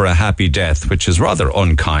praying for a happy death, which is rather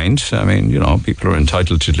unkind. I mean, people are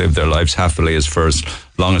entitled to live their lives happily for as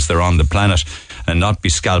long as they're on the planet, and not be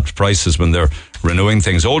scalped prices when they're renewing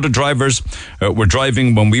things. Older drivers were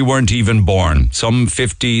driving when we weren't even born. Some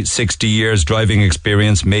 50, 60 years driving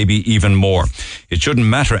experience, maybe even more. It shouldn't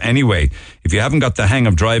matter anyway. If you haven't got the hang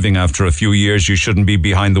of driving after a few years, you shouldn't be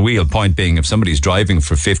behind the wheel. Point being, if somebody's driving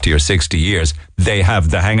for 50 or 60 years, they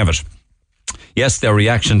have the hang of it. Yes, their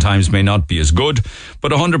reaction times may not be as good,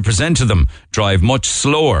 but 100% of them drive much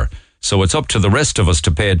slower. So it's up to the rest of us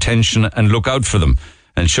to pay attention and look out for them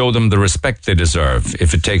and show them the respect they deserve.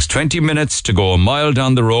 If it takes 20 minutes to go a mile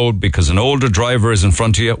down the road because an older driver is in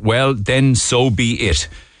front of you, well, then so be it.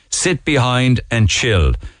 Sit behind and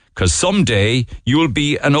chill, because someday you'll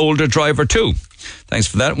be an older driver too. Thanks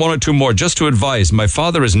for that. One or two more. Just to advise, my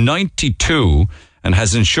father is 92 and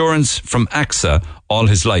has insurance from AXA all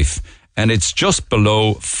his life. And it's just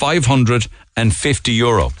below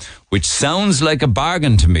 €550, which sounds like a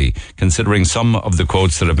bargain to me, considering some of the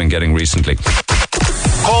quotes that I've been getting recently.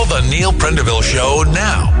 Call the Neil Prendeville Show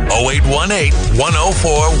now. 0818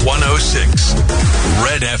 104 106.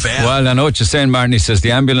 Red FM. Well, I know what you're saying, Martin. He says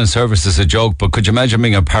the ambulance service is a joke, but could you imagine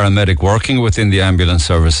being a paramedic working within the ambulance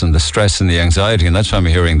service and the stress and the anxiety? And that's why I'm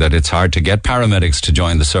hearing that it's hard to get paramedics to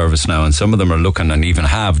join the service now. And some of them are looking and even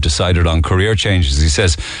have decided on career changes. He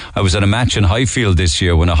says, I was at a match in Highfield this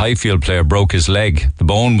year when a Highfield player broke his leg. The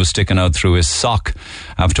bone was sticking out through his sock.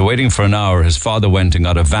 After waiting for an hour, his father went and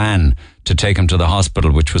got a van to take him to the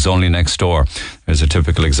hospital, which was only next door. There's a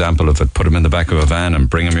typical example of it. Put him in the back of a van and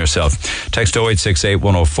bring him yourself. Text 0868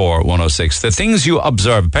 104 106. The things you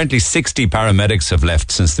observe. Apparently 60 paramedics have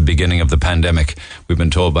left since the beginning of the pandemic. We've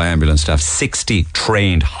been told by ambulance staff 60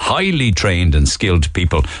 trained, highly trained and skilled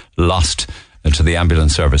people lost to the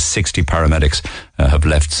ambulance service. 60 paramedics have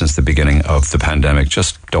left since the beginning of the pandemic.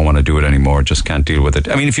 Just don't want to do it anymore. Just can't deal with it.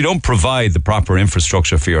 I mean, if you don't provide the proper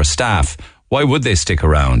infrastructure for your staff, why would they stick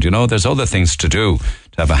around? You know, there's other things to do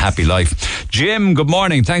to have a happy life. Jim, good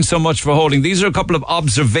morning. Thanks so much for holding. These are a couple of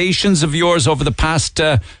observations of yours over the past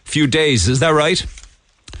few days. Is that right?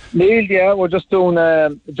 Neil, yeah, we're just doing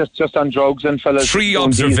just on drugs and fellas. 3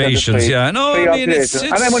 observations, yeah. No, I mean, it's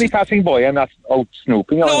and I'm only passing by. I'm not out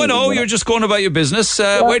snooping. No, you're just going about your business.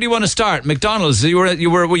 Where do you want to start? McDonald's. Were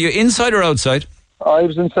you inside or outside? I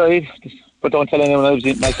was inside. But don't tell anyone I was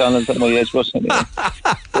eating McDonald's at my age. But anyway.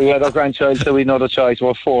 We had our grandchild, so we know the choice.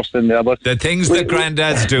 We're forced in there. But the things that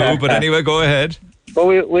granddads do. But anyway, go ahead. But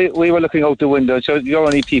we were looking out the window. So you're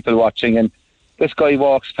only people watching, and this guy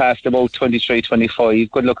walks past about 23, 25,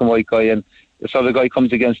 good-looking white guy, and this other guy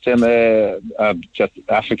comes against him, just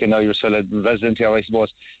African-Irish fella, resident here, I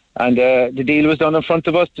suppose. And the deal was done in front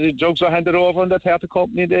of us. The drugs were handed over, and the type of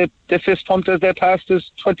company, they fist pumped as they passed this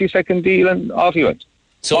 20-second deal, and off he went.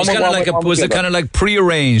 So it was kind of like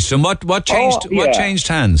pre-arranged. And what changed? What changed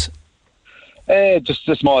hands? Just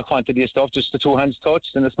a small quantity of stuff. Just the 2 hands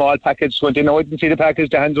touched, and a small package went in. I didn't see the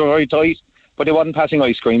package. The hands were very tight, but they wasn't passing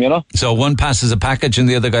ice cream. You know. So one passes a package, and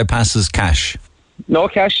the other guy passes cash. No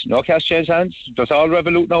cash changed hands. Just all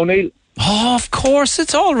Revolut now, Neil. Oh, of course,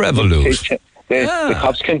 it's all Revolut. The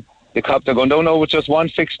cops can. The cops are going down now with just one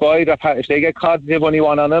fixed buy. If they get caught, they have only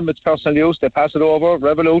one on them. It's personal use. They pass it over.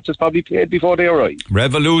 Revolut is probably paid before they arrive.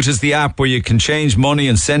 Revolut is the app where you can change money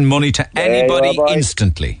and send money to anybody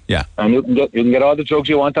instantly. Yeah. And you can get all the drugs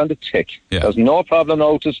you want on the tick. Yeah. There's no problem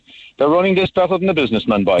now. They're running this stuff up in the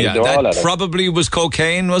businessman buy. Yeah, that probably was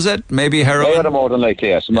cocaine, was it? Maybe heroin? Yeah, more than likely,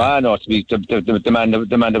 yes. Yeah. No, the man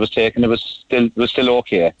that was taken, it was still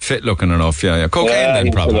okay. Fit looking enough, yeah. Cocaine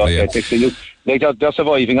then probably, yeah. They're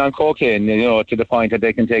surviving on cocaine, you know, to the point that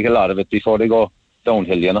they can take a lot of it before they go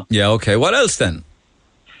downhill, you know. Yeah, okay. What else then?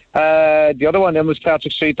 The other one then was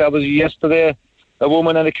Patrick Street. That was yesterday. A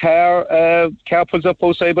woman in a car pulls up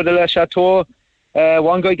outside by the Le Chateau.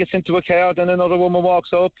 One guy gets into a car, then another woman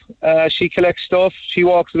walks up. She collects stuff. She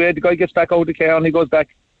walks away. The guy gets back out of the car and he goes back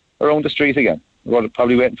around the street again. We're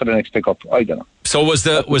probably waiting for the next pickup. I don't know. So was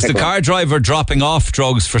the car driver dropping off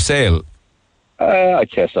drugs for sale? I'd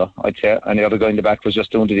say so. And the other guy in the back was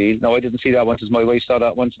just doing the deal. No, I didn't see that one. Because my wife saw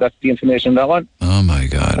that one. So that's the information on that one. Oh my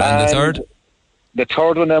God! And the third? The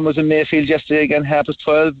third one then was in Mayfield yesterday again,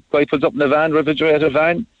 12:30. Guy pulls up in a van, refrigerator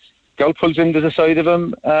van. Girl pulls into the side of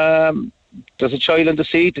him. There's a child in the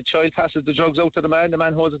seat. The child passes the drugs out to the man. The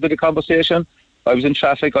man holds a bit of conversation. I was in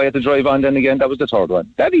traffic. I had to drive on. Then again, that was the third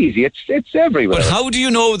one. That easy. It's everywhere. But how do you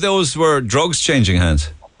know those were drugs changing hands?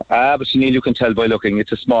 But Neil, you can tell by looking.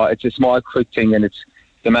 It's a small, quick thing, and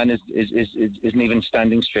the man isn't even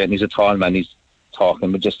standing straight. And he's a tall man. He's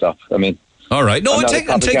talking, but just stop. I mean, all right. No,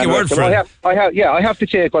 I'll take your word for it. I have to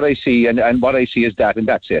take what I see, and what I see is that, and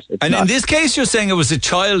that's it. And in this case, you're saying it was a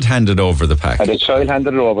child handed over the pack. And the child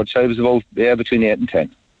handed it over. The child was about between 8 and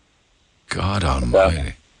 10. God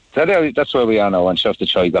almighty. So that's where we are now, and sure, if the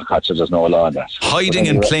child got caught, so there's no law on that. Hiding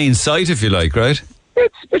in plain sight, if you like, right?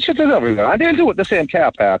 It's everywhere. And they'll do it in the same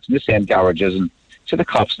car parks and the same garages, and so the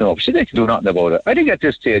cops know. So they can do nothing about it. I think at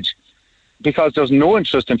this stage, because there's no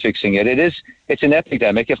interest in fixing it, it's an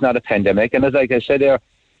epidemic, if not a pandemic. And as like I said there,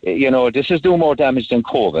 this is doing more damage than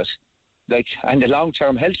COVID. And the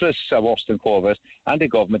long-term health risks are worse than COVID, and the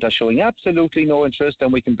government are showing absolutely no interest,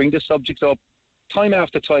 and we can bring the subject up time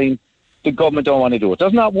after time. The government don't want to do it.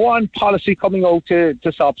 There's not one policy coming out to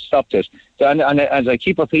stop this. And as I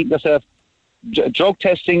keep repeating myself, drug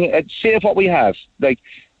testing, save what we have.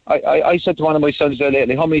 I said to one of my sons there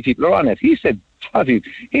lately, how many people are on it? He said, 40,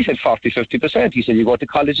 50%. He said, you go to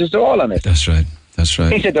colleges, they're all on it. That's right.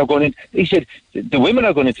 He said, the women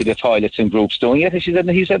are going into the toilets in groups doing it.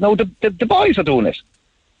 He said, no, the boys are doing it.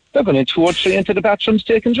 They're going in 2 or 3 into the bathrooms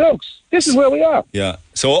taking drugs. This is where we are. Yeah.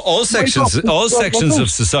 So all sections of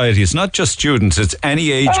society. It's not just students. It's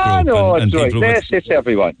any age group. No, and it's people right. It's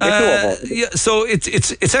everyone. So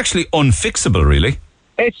it's actually unfixable, really.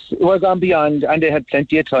 We're gone beyond, and they had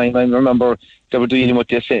plenty of time. I remember they were dealing with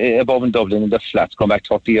this above in Dublin in the flats going back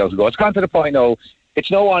 30 years ago. It's gone to the point now.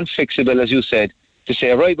 It's no unfixable, as you said, to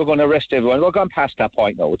say, right, we're going to arrest everyone. We're gone past that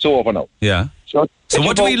point now. It's over now. Yeah. So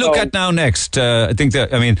what do we look at now next? I think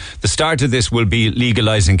the start of this will be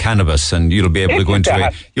legalising cannabis, and you'll be able to go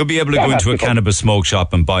into a cannabis smoke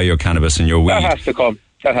shop and buy your cannabis and your weed. That has to come.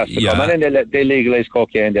 And then they legalise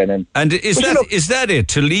cocaine then. And is that it,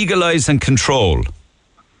 to legalise and control?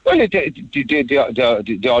 Well,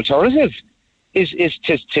 the alternative is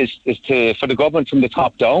to for the government from the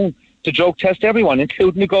top down to drug test everyone,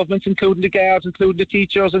 including the governments, including the guards, including the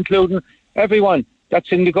teachers, including everyone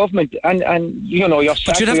that's in the government. And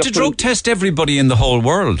but you'd have to drug test everybody in the whole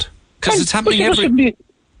world, because it's happening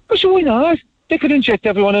But why not? They could inject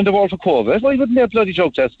everyone in the world for COVID. Why wouldn't they have bloody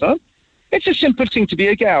drug test done? It's a simple thing to be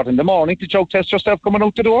a guard in the morning to drug test yourself coming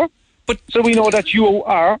out the door. So we know that you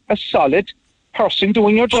are a solid person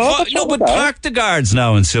doing your job. But park the guards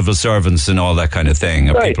now and civil servants and all that kind of thing.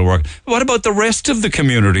 Right. People work. What about the rest of the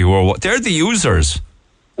community who are? They're the users.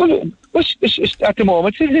 Well, at the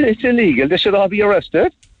moment, it's illegal. They should all be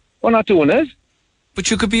arrested. We're not doing it. But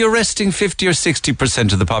you could be arresting 50 or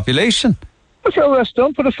 60% of the population. If you arrest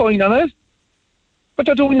them, put a fine on it. But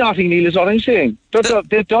they're doing nothing, Neil, is what I'm saying.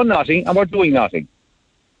 They've done nothing, and we're doing nothing.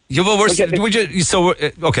 Yeah, well,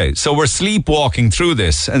 so we're sleepwalking through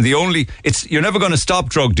this, and you're never going to stop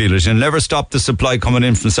drug dealers. You'll never stop the supply coming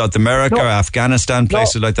in from South America, Afghanistan,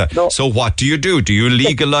 places like that. No. So what do you do? Do you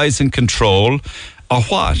legalise and control, or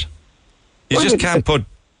what? You just can't put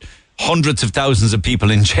hundreds of thousands of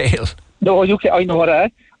people in jail. No, you can. I know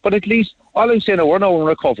that, but at least all I'm saying is we're now in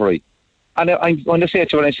recovery. And I'm going to say it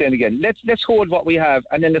to you when I'm saying again, let's hold what we have,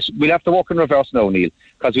 and then we'll have to walk in reverse now, Neil,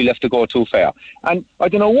 because we'll have to go too far. And I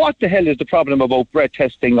don't know what the hell is the problem about breath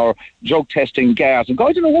testing or drug testing, gas, and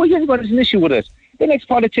I don't know why anybody's an issue with it. The next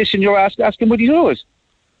politician you're asking what he does.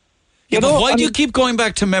 But why do you keep going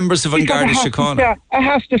back to members of Garda Síochána? It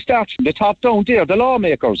has to start from the top down there, the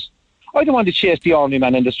lawmakers. I don't want to chase the army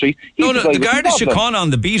man in the street. No, the Garda Síochána on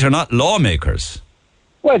the beat are not lawmakers.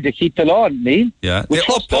 Well, they keep the law, Neil. Yeah, they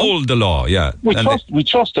uphold the law, yeah. We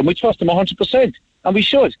trust them 100%, and we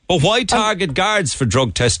should. But why target guards for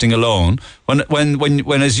drug testing alone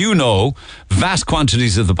when, as you know, vast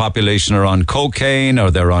quantities of the population are on cocaine,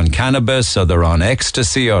 or they're on cannabis, or they're on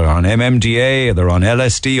ecstasy, or on MMDA, or they're on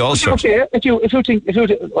LSD, all sorts. Okay, if you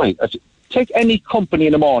take any company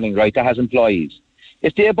in the morning, right, that has employees.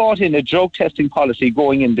 If they brought in a drug testing policy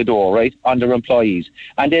going in the door, right, on their employees,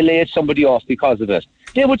 and they laid somebody off because of it,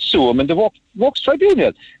 they would sue them in the works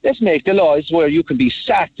tribunal. Let's make the laws where you can be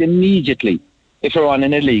sacked immediately if you're on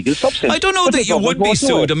an illegal substance. I don't know that you would be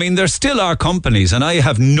sued. I mean, there still are companies, and I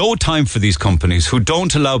have no time for these companies who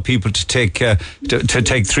don't allow people to take to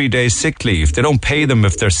take 3 days sick leave. They don't pay them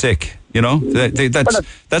if they're sick. You know,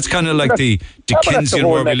 that's kind of like the Dickensian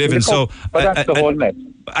where we live in. So, but that's the whole mess.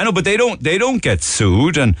 I know, but they don't get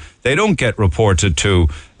sued, and they don't get reported to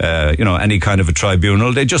any kind of a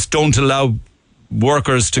tribunal. They just don't allow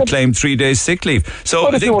workers to claim 3 days sick leave.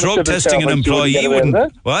 So I think drug testing an employee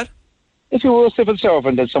wouldn't. What? If you were a civil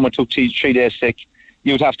servant and someone took 3 days sick,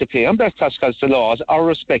 you'd have to pay them. That's because the laws are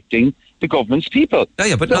respecting the government's people.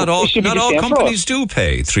 Yeah, but not all companies do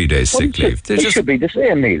pay 3 days sick leave. It should be the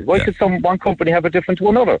same, Neil. Why could one company have a different to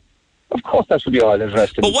another? Of course, that should be all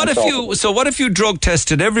interesting. But what if you drug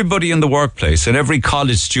tested everybody in the workplace and every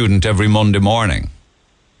college student every Monday morning?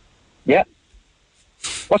 Yeah.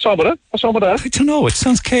 What's wrong with it? I don't know. It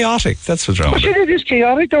sounds chaotic. That's what's wrong with it. It is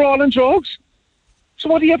chaotic. They're all on drugs. So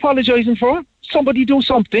what are you apologising for? Somebody do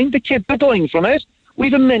something. The kids are dying from it. We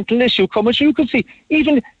have a mental issue coming. So you can see,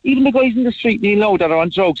 even the guys in the street, Neil, now that are on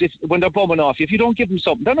drugs, when they're bumming off you, if you don't give them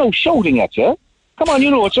something, they're now shouting at you. Come on,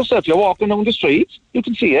 you know it yourself. You're walking down the street, you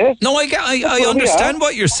can see it. No, I understand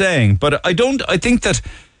what you're saying, but I think that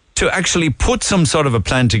to actually put some sort of a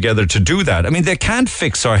plan together to do that. I mean, they can't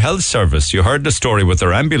fix our health service. You heard the story with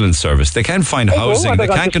their ambulance service. They can't find housing. They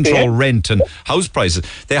can't control rent and house prices.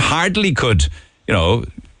 They hardly could,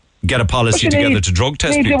 get a policy together to drug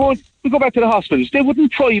test people. We go back to the hospitals. They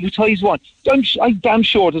wouldn't privatise one. I'm damn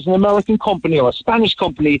sure there's an American company or a Spanish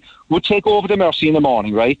company would take over the Mercy in the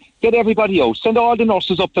morning, right? Get everybody out. Send all the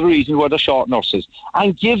nurses up to the region where they're short nurses.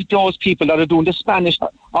 And give those people that are doing the Spanish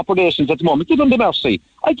operations at the moment, give them the Mercy.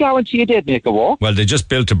 I guarantee you they'd make a walk. Well, they just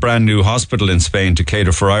built a brand new hospital in Spain to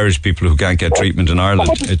cater for Irish people who can't get treatment in Ireland.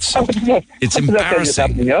 It's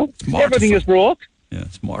embarrassing. Everything is broke. Yeah,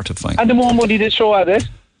 it's mortifying. And the more money they throw at it,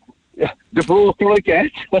 the broker I get.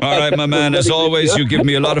 All right, my man, as always, you give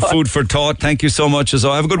me a lot of food for thought. Thank you so much.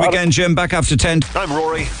 Have a good weekend, Jim. Back after 10. I'm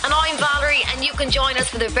Rory. And I'm Valerie, and you can join us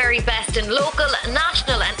for the very best in local,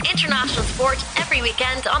 national and international sport every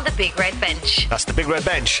weekend on the Big Red Bench. That's the Big Red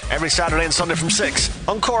Bench, every Saturday and Sunday from 6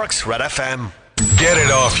 on Cork's Red FM. Get it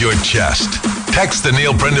off your chest. Text the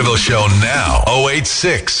Neil Prendeville Show now.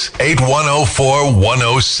 086 8104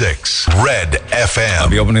 106. Red FM. I'll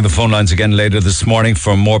be opening the phone lines again later this morning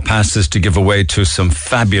for more passes to give away to some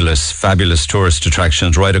fabulous tourist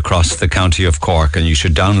attractions right across the county of Cork. And you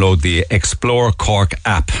should download the Explore Cork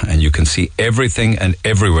app, and you can see everything and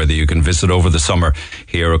everywhere that you can visit over the summer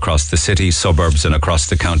here across the city, suburbs, and across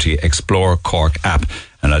the county. Explore Cork app.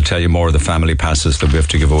 And I'll tell you more of the family passes that we have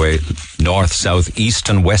to give away north, south, east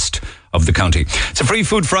and west of the county. It's a free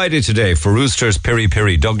Food Friday today for Roosters, Piri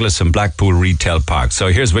Piri, Douglas and Blackpool Retail Park. So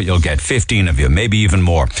here's what you'll get. 15 of you, maybe even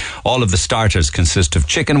more. All of the starters consist of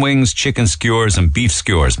chicken wings, chicken skewers and beef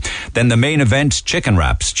skewers. Then the main event, chicken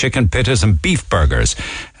wraps, chicken pittas and beef burgers.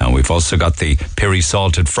 And we've also got the Piri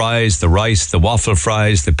salted fries, the rice, the waffle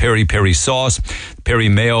fries, the Piri Piri sauce, Piri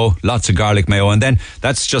mayo, lots of garlic mayo. And then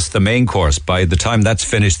that's just the main course. By the time that's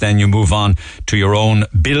finished, then you move on to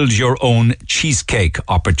build your own cheesecake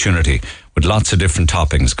opportunity with lots of different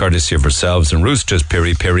toppings, courtesy of ourselves and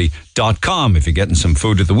roosterspiripiri.com. If you're getting some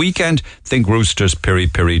food at the weekend, think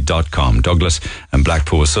roosterspiripiri.com. Douglas and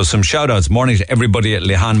Blackpool. So some shout outs. Morning to everybody at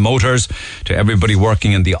Lehan Motors, to everybody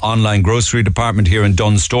working in the online grocery department here in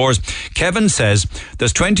Dunn Stores. Kevin says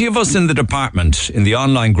there's 20 of us in the department, in the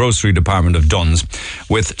online grocery department of Dunn's,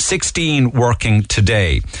 with 16 working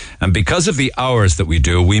today. And because of the hours that we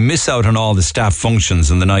do, we miss out on all the staff functions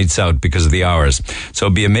and the nights out because of the hours. So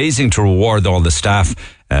it'd be amazing to reward all the staff.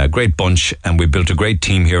 Great bunch, and we built a great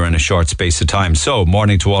team here in a short space of time. So,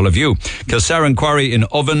 morning to all of you. Kilsaran Quarry in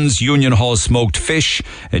ovens, Union Hall smoked fish,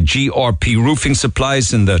 GRP roofing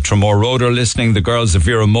supplies in the Tremor Road are listening. The girls of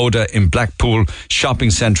Vera Moda in Blackpool Shopping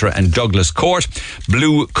Centre and Douglas Court.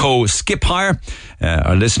 Blue Co Skip Hire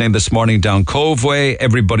are listening this morning down Cove Way.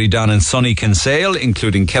 Everybody down in sunny Kinsale,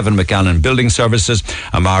 including Kevin McAllen Building Services,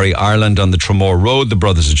 Amari Ireland on the Tremor Road, the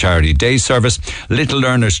Brothers of Charity Day Service, Little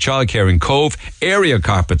Learners Childcare in Cove, Area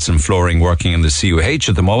Carpets and Flooring working in the CUH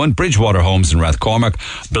at the moment, Bridgewater Homes in Rathcormac,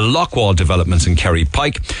 Blockwall Developments in Kerry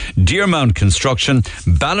Pike, Deermount Construction,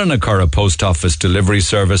 Ballinacurra Post Office Delivery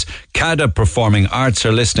Service, CADA Performing Arts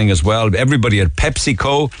are listening as well. Everybody at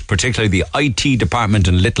PepsiCo, particularly the IT department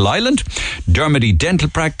in Little Island, Dermody Dental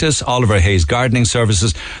Practice, Oliver Hayes Gardening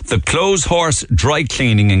Services, the Clothes Horse Dry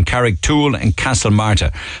Cleaning in Carricktool and Castle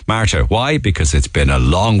Martyr. Why? Because it's been a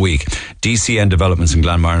long week. DCN Developments in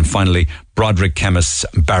Glanmire, and finally Broderick Chemists,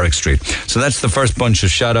 Barrack Street. So that's the first bunch of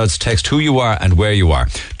shout-outs. Text who you are and where you are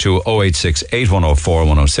to 086 8104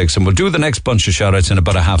 106, and we'll do the next bunch of shout-outs in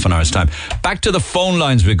about a half an hour's time. Back to the phone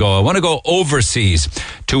lines we go. I want to go overseas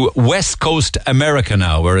to West Coast America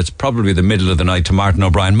now, where it's probably the middle of the night, to Martin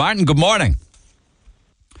O'Brien. Martin, good morning.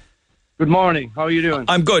 Good morning. How are you doing?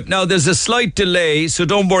 I'm good. Now, there's a slight delay, so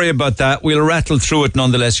don't worry about that. We'll rattle through it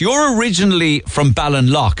nonetheless. You're originally from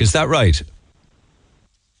Ballinlough, is that right?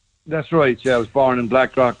 That's right, yeah. I was born in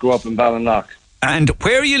Blackrock, grew up in Ballinlough. And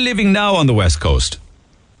where are you living now on the West Coast?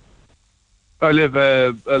 I live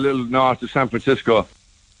a little north of San Francisco.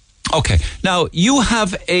 Okay. Now, you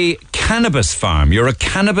have a cannabis farm. You're a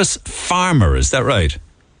cannabis farmer, is that right?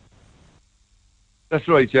 That's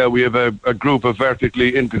right, yeah. We have a group of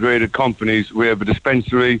vertically integrated companies. We have a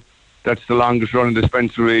dispensary. That's the longest running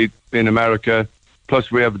dispensary in America. Plus,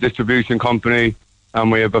 we have a distribution company.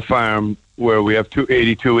 and we have a farm where we have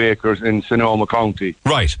 82 acres in Sonoma County.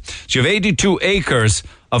 Right. So you have 82 acres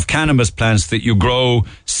of cannabis plants that you grow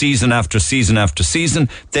season after season after season.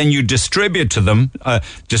 Then you distribute them. I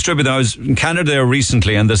was in Canada there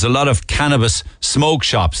recently, and there's a lot of cannabis smoke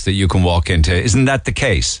shops that you can walk into. Isn't that the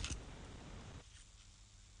case?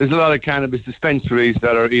 There's a lot of cannabis dispensaries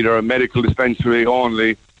that are either a medical dispensary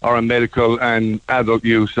only or a medical and adult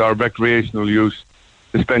use or recreational use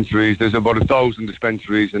dispensaries. There's about 1,000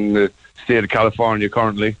 dispensaries in the state of California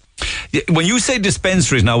currently. When you say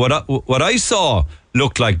dispensaries now, what I saw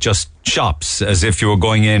looked like just shops, as if you were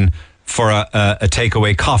going in for a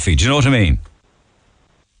takeaway coffee. Do you know what I mean?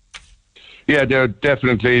 Yeah, they're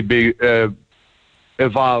definitely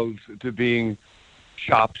evolved to being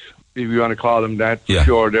shops, if you want to call them that. For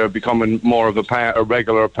sure, they're becoming more of a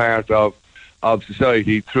regular part of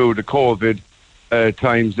society. Through the COVID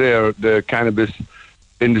times there, the cannabis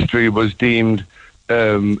industry was deemed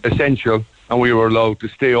essential, and we were allowed to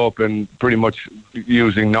stay open pretty much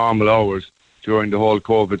using normal hours during the whole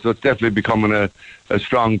COVID. So it's definitely becoming a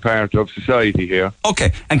strong part of society here.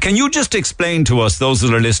 Okay, and can you just explain to us, those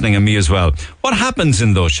that are listening and me as well, what happens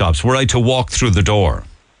in those shops were I to walk through the door?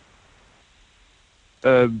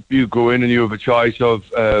 You go in and you have a choice of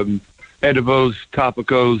edibles,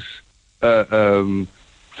 topicals,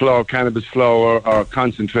 cannabis flower or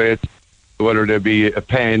concentrate, whether they be a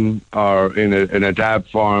pen or in a dab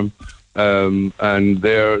form. And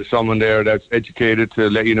there's someone there that's educated to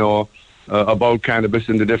let you know about cannabis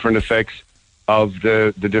and the different effects of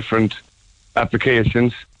the different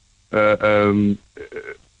applications.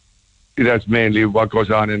 That's mainly what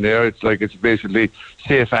goes on in there. It's basically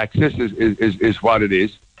safe access is what it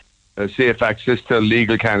is. Safe access to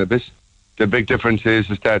legal cannabis. The big difference is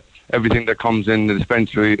that everything that comes in the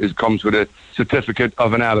dispensary comes with a certificate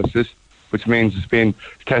of analysis, which means it's been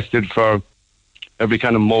tested for every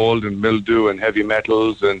kind of mold and mildew and heavy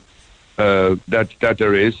metals and that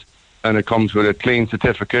there is. And it comes with a clean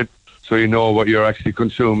certificate, so you know what you're actually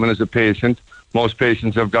consuming as a patient. Most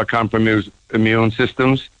patients have got compromised immune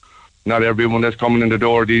systems. Not everyone that's coming in the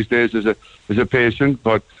door these days is a patient,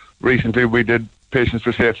 but recently we did Patients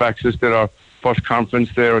for Safe Access, did our first conference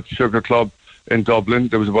there at the Sugar Club in Dublin.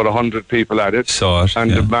 There was about 100 people at it. And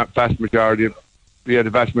the vast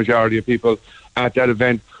majority of people at that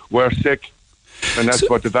event were sick. And that's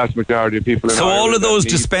what the vast majority of people in So Ireland all of those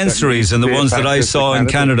dispensaries and the ones that I saw in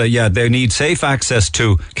Canada, they need safe access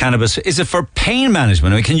to cannabis. Is it for pain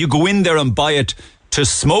management? I mean, can you go in there and buy it to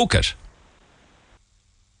smoke it?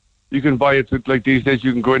 You can buy it, like these days,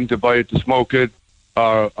 you can go in to buy it to smoke it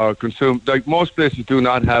or consume. Like most places do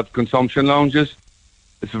not have consumption lounges.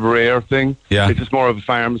 It's a rare thing. Yeah. It's just more of a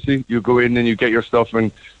pharmacy. You go in and you get your stuff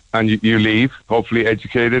and you leave, hopefully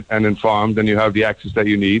educated and informed, and you have the access that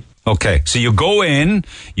you need. Okay, so you go in,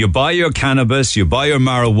 you buy your cannabis, you buy your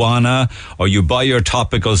marijuana, or you buy your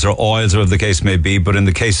topicals or oils, or whatever the case may be, but in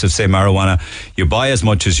the case of, say, marijuana, you buy as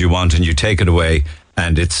much as you want and you take it away,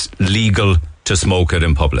 and it's legal to smoke it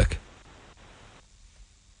in public.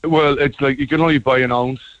 Well, it's like you can only buy an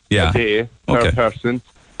ounce a day per person,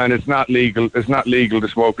 and it's not legal. It's not legal to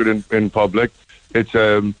smoke it in public. It's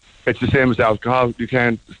the same as alcohol. You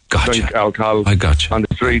can't drink alcohol on the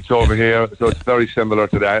streets over here, so it's very similar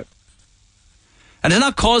to that. And it's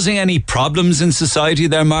not causing any problems in society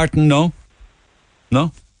there, Martin, no?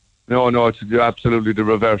 No? No, it's absolutely the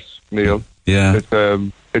reverse, Neil. Yeah.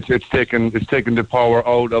 It's taken the power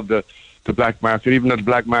out of the black market, even though the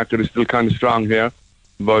black market is still kind of strong here,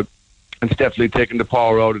 but it's definitely taken the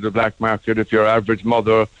power out of the black market. If your average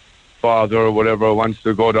mother, father or whatever wants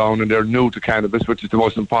to go down and they're new to cannabis, which is the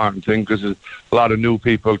most important thing, because there's a lot of new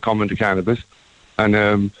people coming to cannabis, and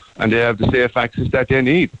they have the safe access that they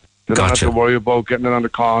need. They don't have to worry about getting it on the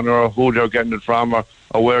corner or who they're getting it from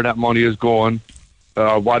or where that money is going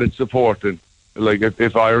or what it's supporting. Like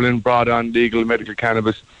if Ireland brought on legal medical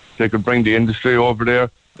cannabis, they could bring the industry over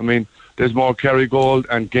there. I mean, there's more Kerrygold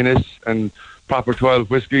and Guinness and Proper 12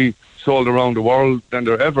 whiskey sold around the world than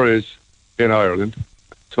there ever is in Ireland.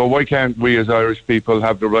 So why can't we as Irish people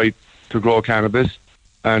have the right to grow cannabis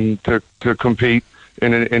and to compete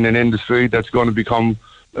in an industry that's going to become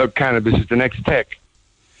cannabis is the next tech?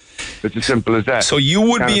 It's as simple as that. So you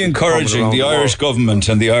would be encouraging the Irish government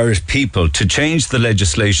and the Irish people to change the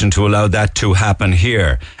legislation to allow that to happen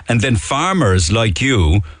here, and then farmers like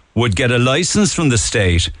you would get a license from the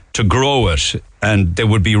state to grow it, and they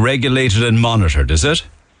would be regulated and monitored, is it?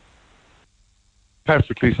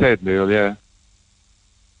 Perfectly said, Neil, yeah.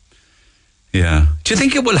 Yeah. Do you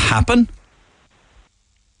think it will happen?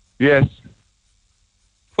 Yes.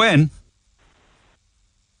 When?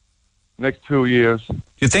 Next 2 years.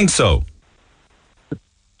 You think so?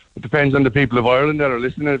 it depends on the people of Ireland that are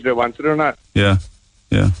listening if they want it or not. Yeah.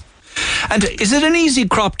 And is it an easy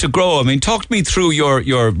crop to grow? I mean, talk me through your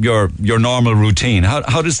normal routine.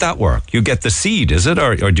 How does that work? You get the seed, is it,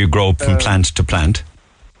 or do you grow from plant to plant?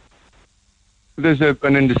 There's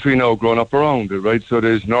an industry now growing up around it, right? So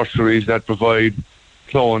there's nurseries that provide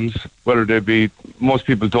clones, whether they be, most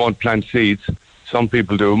people don't plant seeds. Some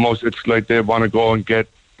people do. It's like they want to go and get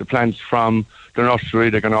the plants from the nursery.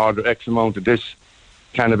 They can order X amount of this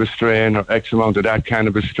cannabis strain or X amount of that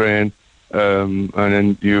cannabis strain. And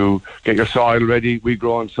then you get your soil ready. We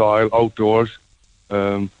grow on soil outdoors.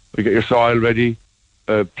 We get your soil ready,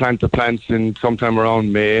 plant the plants in sometime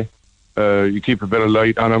around May. You keep a bit of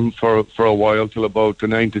light on them for a while till about the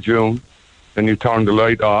 9th of June. Then you turn the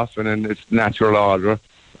light off, and then it's natural order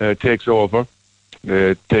takes over.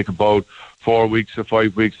 Take about 4 weeks or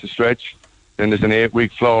 5 weeks to stretch. Then there's an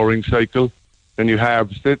 8-week flowering cycle. Then you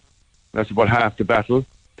harvest it. That's about half the battle.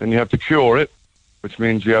 Then you have to cure it, which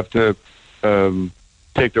means you have to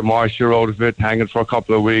take the moisture out of it, hang it for a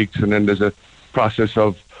couple of weeks, and then there's a process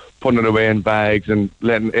of putting it away in bags and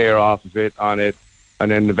letting air off of it on it. And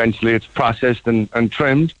then eventually it's processed and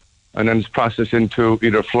trimmed, and then it's processed into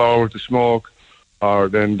either flour to smoke, or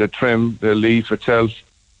then the trim, the leaf itself,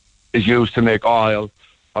 is used to make oil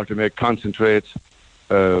or to make concentrates.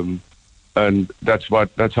 And that's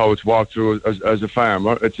how it's walked through as a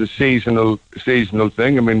farmer. It's a seasonal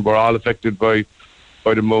thing. I mean, we're all affected by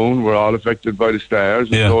the moon. We're all affected by the stars.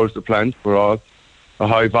 And so is the plant. We're all a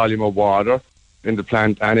high volume of water in the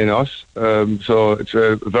plant and in us. So it's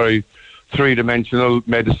a very three-dimensional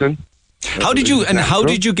medicine. How did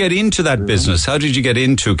you get into that business? How did you get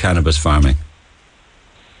into cannabis farming?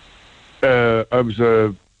 I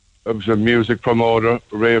was a music promoter,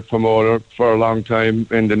 rave promoter for a long time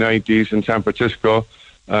in the 90s in San Francisco.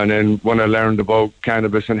 And then when I learned about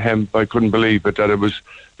cannabis and hemp, I couldn't believe it, that it was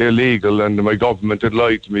illegal. And my government had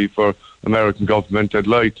lied to me, American government had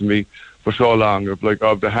lied to me for so long of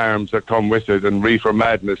the harms that come with it and reefer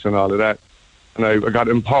madness and all of that. And I got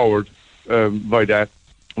empowered by that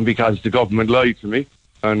because the government lied to me.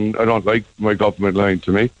 And I don't like my government lying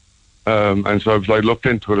to me. And so I looked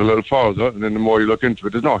into it a little further, and then the more you look into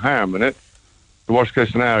it, there's no harm in it. The worst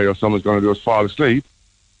case scenario someone's going to do is fall asleep.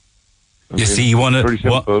 You see, one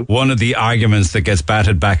of the arguments that gets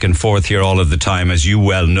batted back and forth here all of the time, as you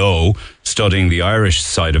well know, studying the Irish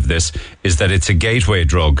side of this, is that it's a gateway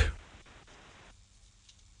drug.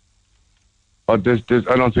 I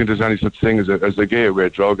don't think there's any such thing as a gateway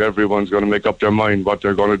drug. Everyone's going to make up their mind what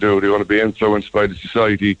they're going to do. They're going to be influenced by the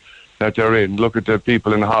society that they're in. Look at the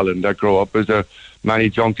people in Holland that grow up. Is there many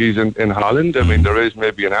junkies in Holland? I mean, there is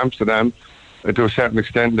maybe in Amsterdam. To a certain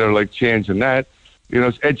extent, they're changing that.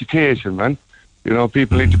 It's education, man.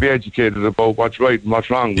 People need to be educated about what's right and what's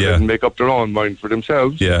wrong and make up their own mind for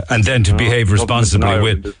themselves. Yeah, and then to behave responsibly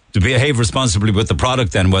with the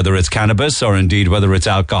product then, whether it's cannabis or indeed whether it's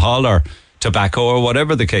alcohol or tobacco or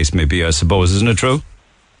whatever the case may be, I suppose. Isn't it true?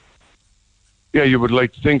 Yeah, you would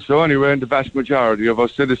like to think so anyway, and the vast majority of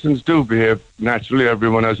us citizens do behave naturally.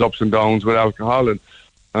 Everyone has ups and downs with alcohol, and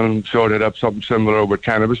I'm sure they'd have something similar with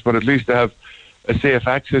cannabis, but at least they have a safe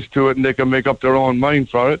access to it and they can make up their own mind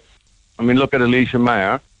for it. I mean, look at Alicia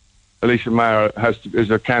Maher. Alicia Maher is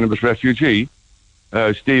a cannabis refugee.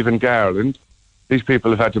 Stephen Garland. These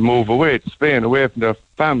people have had to move away to Spain, away from their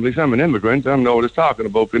families. I'm an immigrant. I know what it's talking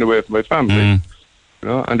about, being away from my family.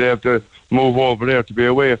 And they have to move over there to be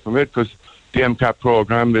away from it because the MCAP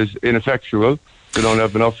program is ineffectual. They don't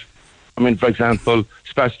have enough. I mean, for example,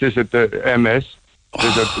 spasticity, MS,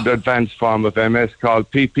 there's an advanced form of MS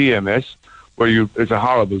called PPMS, where it's a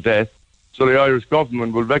horrible death. So the Irish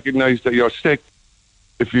government will recognise that you're sick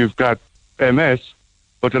if you've got MS,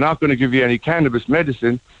 but they're not going to give you any cannabis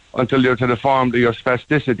medicine until you're to the form of your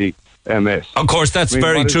spasticity MS. Of course, that's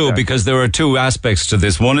very true, because there are two aspects to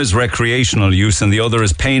this. One is recreational use and the other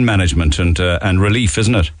is pain management and relief,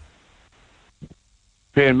 isn't it?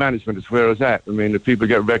 Pain management is where it's at. I mean, if people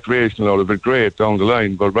get recreational out of it, great, down the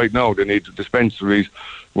line. But right now, they need dispensaries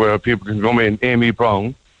where people can come in. Amy Brown.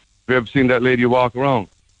 Have you ever seen that lady walk around?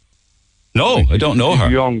 No, I don't know her. She's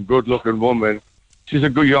a young, good-looking woman. She's a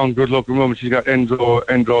young, good-looking woman. She's got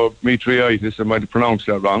endometriitis. I might have pronounced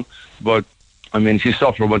that wrong. But, I mean, she's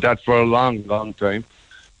suffering with that for a long, long time.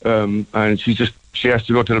 And she has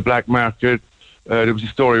to go to the black market. There was a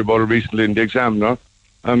story about her recently in the Examiner.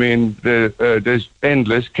 I mean, there's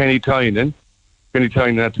endless. Kenny Tynan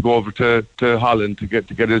had to go over to Holland to get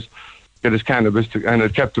his cannabis, and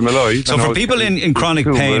it kept him alive. So for people in chronic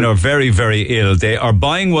pain or very, very ill, they are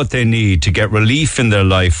buying what they need to get relief in their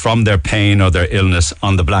life from their pain or their illness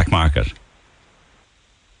on the black market.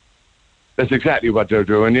 That's exactly what they're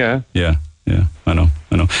doing, yeah. Yeah, I know.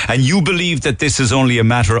 And you believe that this is only a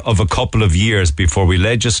matter of a couple of years before we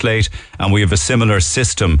legislate and we have a similar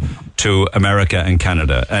system to America and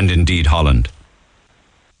Canada and indeed Holland?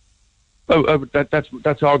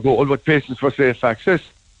 That's our goal with Patients for Safe Access.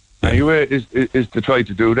 Anyway, is to try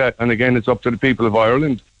to do that. And again, it's up to the people of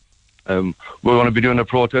Ireland. We're going to be doing a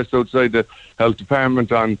protest outside the Health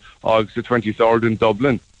Department on August the 23rd in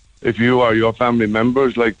Dublin. If you or your family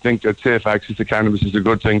members think that safe access to cannabis is a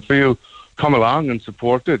good thing for you, come along and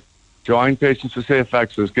support it. Join Patients for Safe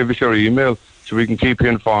Access. Give us your email so we can keep you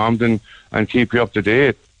informed and keep you up to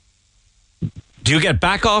date. Do you get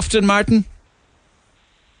back often, Martin?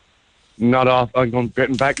 Not often. I'm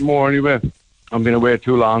getting back more anyway. I've been away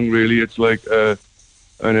too long, really. It's like an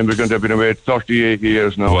immigrant. I've been away 38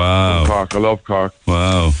 years now. Wow. Cork. I love Cork.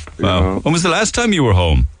 Wow. When was the last time you were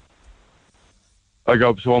home? I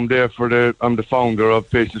got home there I'm the founder of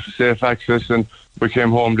Patients for Safe Access, and we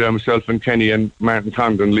came home there, myself and Kenny and Martin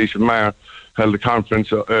Condon, Lisa Maher, held a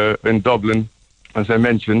conference in Dublin, as I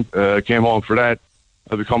mentioned. Came home for that.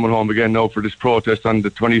 I'll be coming home again now for this protest on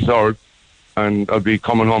the 23rd, and I'll be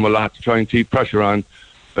coming home a lot to try and keep pressure on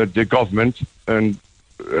the government, and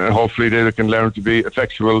hopefully they can learn to be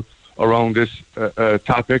effectual around this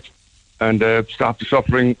topic and stop the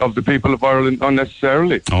suffering of the people of Ireland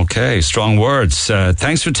unnecessarily. Okay, strong words.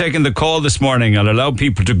 Thanks for taking the call this morning. I'll allow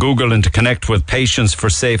people to Google and to connect with Patients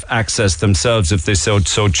for Safe Access themselves if they so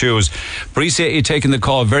choose. Appreciate you taking the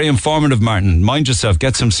call. Very informative, Martin. Mind yourself.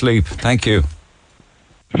 Get some sleep. Thank you.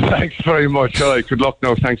 Thanks very much. All right, good luck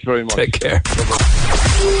now. Thanks very much. Take care.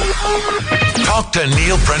 Talk to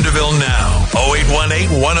Neil Prendeville now.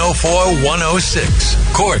 0818 104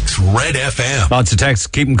 106. Cork's Red FM. Lots of texts.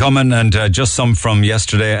 Keep them coming, and just some from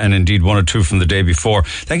yesterday and indeed one or two from the day before.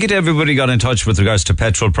 Thank you to everybody who got in touch with regards to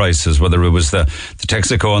petrol prices, whether it was the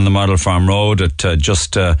Texaco on the Model Farm Road at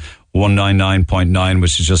just 199.9,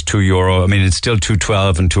 which is just €2. I mean, it's still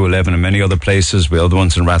 212 and 211 in many other places. We have other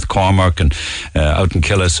ones in Rathcormac and out in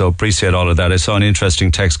Killa, so appreciate all of that. I saw an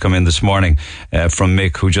interesting text come in this morning from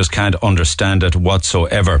Mick, who just can't understand it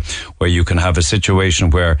whatsoever, where you can have a situation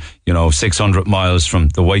where, 600 miles from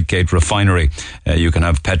the Whitegate refinery, you can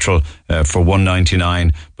have petrol for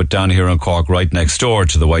 €1.99, but down here in Cork, right next door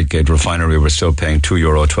to the Whitegate refinery, we're still paying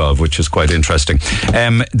 €2.12, which is quite interesting.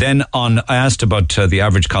 Then I asked about the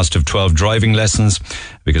average cost of 12 driving lessons,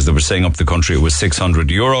 because they were saying up the country it was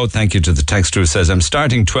 €600. Thank you to the texter who says, I'm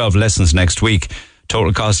starting 12 lessons next week.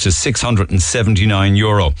 Total cost is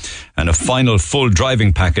 €679 and a final full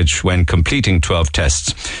driving package when completing 12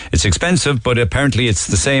 tests. It's expensive, but apparently it's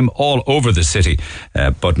the same all over the city.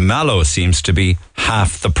 But Mallow seems to be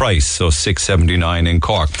half the price, so $679 in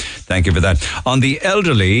Cork. Thank you for that. On the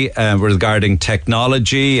elderly, regarding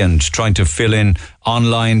technology and trying to fill in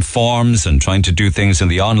online forms and trying to do things in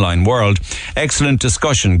the online world, excellent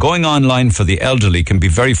discussion. Going online for the elderly can be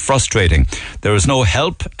very frustrating. There is no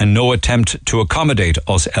help and no attempt to accommodate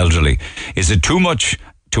us elderly. Is it too much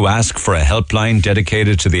to ask for a helpline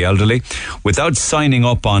dedicated to the elderly? Without signing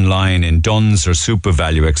up online in Duns or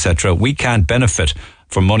SuperValue, etc., we can't benefit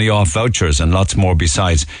for money off vouchers and lots more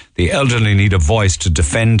besides. The elderly need a voice to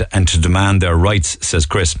defend and to demand their rights, says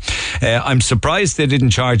Chris. I'm surprised they didn't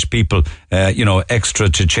charge people, extra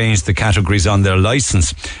to change the categories on their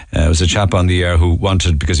licence. There was a chap on the air who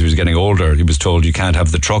wanted, because he was getting older, he was told you can't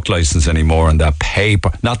have the truck licence anymore, and that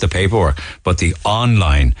not the paperwork, but the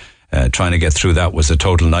online trying to get through that was a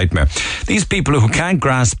total nightmare. These people who can't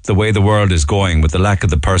grasp the way the world is going with the lack of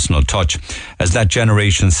the personal touch, as that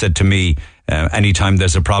generation said to me, anytime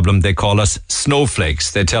there's a problem, they call us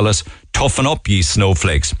snowflakes. They tell us, toughen up, ye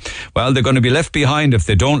snowflakes. Well, they're going to be left behind if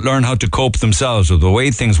they don't learn how to cope themselves with the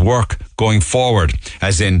way things work going forward,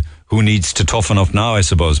 as in, who needs to toughen up now, I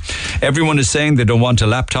suppose. Everyone is saying they don't want a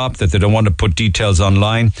laptop, that they don't want to put details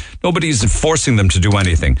online. Nobody is forcing them to do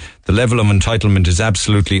anything. The level of entitlement is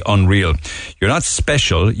absolutely unreal. You're not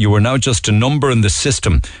special. You are now just a number in the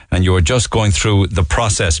system, and you are just going through the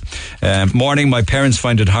process. Morning, my parents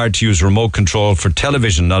find it hard to use remote control for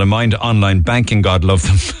television. Not a mind online banking, God love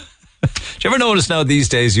them. Do you ever notice now these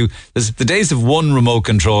days, the days of one remote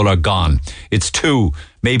control are gone. It's two,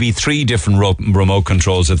 maybe three different remote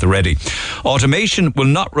controls at the ready. Automation will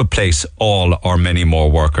not replace all or many more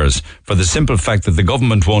workers, for the simple fact that the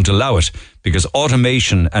government won't allow it, because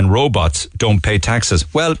automation and robots don't pay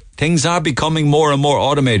taxes. Well, things are becoming more and more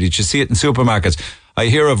automated. You see it in supermarkets. I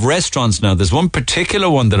hear of restaurants now. There's one particular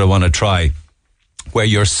one that I want to try, where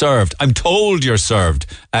you're served, I'm told you're served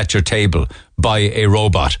at your table by a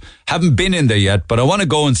robot. Haven't been in there yet, but I want to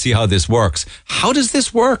go and see how this works. How does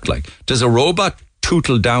this work? Does a robot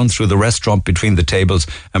tootle down through the restaurant between the tables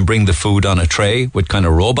and bring the food on a tray with kind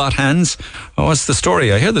of robot hands? Oh, what's the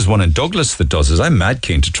story? I hear there's one in Douglas that does this. I'm mad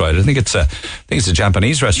keen to try it. I think it's a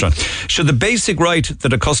Japanese restaurant. Should the basic right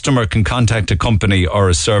that a customer can contact a company or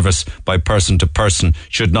a service by person to person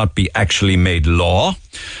should not be actually made law?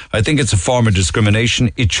 I think it's a form of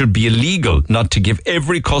discrimination. It should be illegal not to give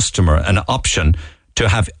every customer an option to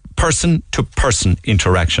have person-to-person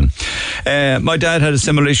interaction. My dad had a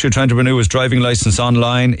similar issue trying to renew his driving license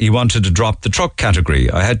online. He wanted to drop the truck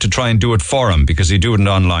category. I had to try and do it for him because he'd do it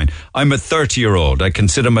online. I'm a 30-year-old. I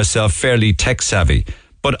consider myself fairly tech-savvy.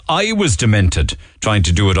 But I was demented trying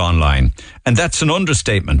to do it online. And that's an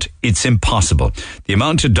understatement. It's impossible. The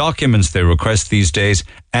amount of documents they request these days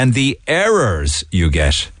and the errors you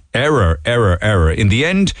get. Error. In the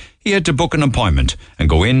end, he had to book an appointment and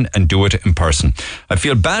go in and do it in person. I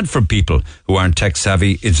feel bad for people who aren't tech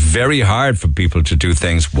savvy. It's very hard for people to do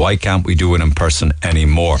things. Why can't we do it in person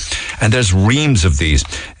anymore? And there's reams of these.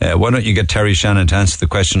 Why don't you get Terry Shannon to answer the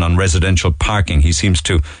question on residential parking? He seems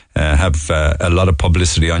to have a lot of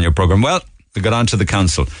publicity on your program. Well, we got on to the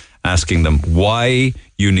council asking them why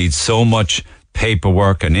you need so much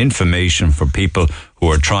paperwork and information for people who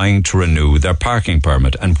are trying to renew their parking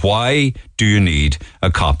permit, and why do you need a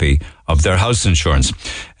copy of their house insurance?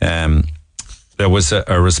 There was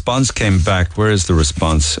a response came back. Where is the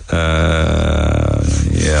response? I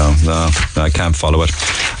can't follow it.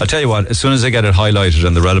 I'll tell you what, as soon as I get it highlighted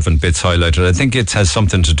and the relevant bits highlighted, I think it has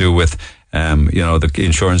something to do with the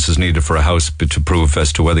insurance is needed for a house to prove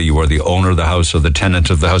as to whether you are the owner of the house or the tenant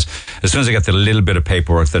of the house. As soon as I get the little bit of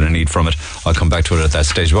paperwork that I need from it, I'll come back to it at that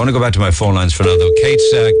stage. I want to go back to my phone lines for now, though. Kate's,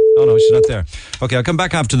 oh no, she's not there. Okay, I'll come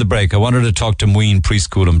back after the break. I wanted to talk to Muine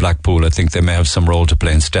Preschool in Blackpool. I think they may have some role to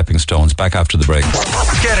play in stepping stones. Back after the break.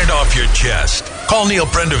 Get it off your chest. Call Neil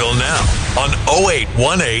Prendeville now on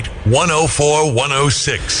 0818 104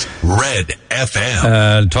 106 Red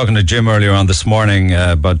FM. Talking to Jim earlier on this morning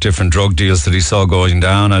about different drug deals that he saw going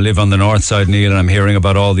down. I live on the north side, Neil, and I'm hearing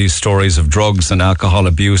about all these stories of drugs and alcohol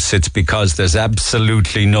abuse. It's because there's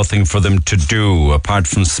absolutely nothing for them to do. Apart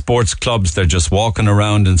from sports clubs, they're just walking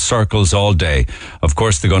around in circles all day. Of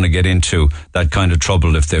course, they're going to get into that kind of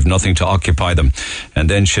trouble if they've nothing to occupy them. And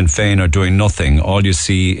then Sinn Féin are doing nothing. All you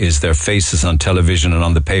see is their faces on television and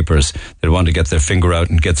on the papers. They want to get their finger out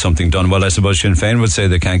and get something done. Well, I suppose Sinn Féin would say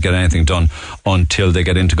they can't get anything done until they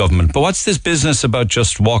get into government. But what's this business about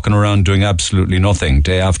just walking around doing absolutely nothing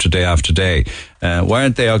day after day after day? Why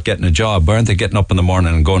aren't they out getting a job? Why aren't they getting up in the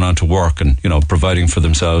morning and going on to work and, providing for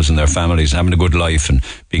themselves and their families and having a good life and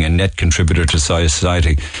being a net contributor to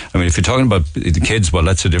society? I mean, if you're talking about the kids, well,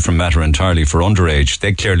 that's a different matter entirely. For underage,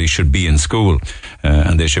 they clearly should be in school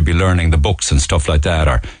and they should be learning the books and stuff like that.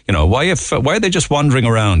 Or, why are they just wandering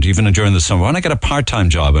around even during the summer? Why not get a part-time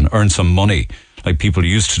job and earn some money like people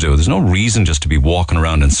used to do? There's no reason just to be walking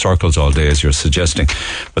around in circles all day, as you're suggesting.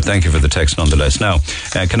 But thank you for the text nonetheless. Now,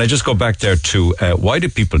 can I just go back there to why do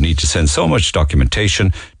people need to send so much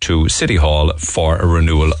documentation to City Hall for a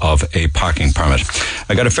renewal of a parking permit?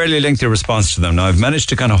 I got a fairly lengthy response to them. Now, I've managed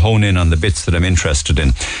to kind of hone in on the bits that I'm interested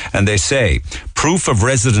in. And they say, proof of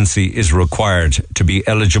residency is required to be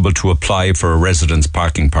eligible to apply for a residence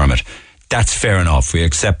parking permit. That's fair enough. We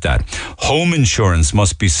accept that. Home insurance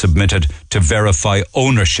must be submitted to verify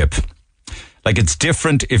ownership. Like, it's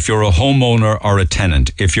different if you're a homeowner or a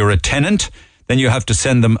tenant. If you're a tenant, then you have to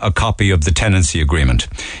send them a copy of the tenancy agreement.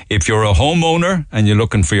 If you're a homeowner and you're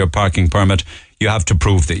looking for your parking permit, you have to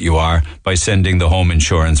prove that you are by sending the home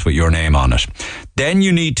insurance with your name on it. Then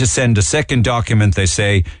you need to send a second document, they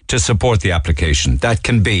say, to support the application. That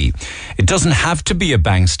can be, it doesn't have to be a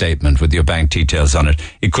bank statement with your bank details on it.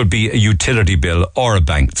 It could be a utility bill or a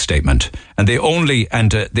bank statement. And only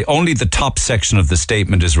the top section of the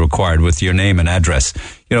statement is required with your name and address.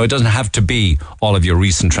 It doesn't have to be all of your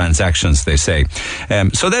recent transactions, they say.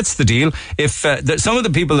 So that's the deal. If some of the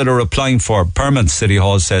people that are applying for permits, City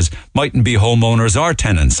Hall says, mightn't be homeowners or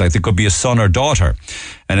tenants, like they could be a son or daughter.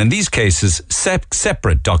 And in these cases,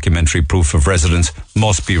 separate documentary proof of residence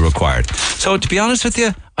must be required. So to be honest with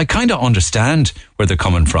you, I kind of understand where they're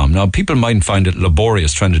coming from. Now, people mightn't find it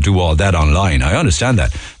laborious trying to do all that online. I understand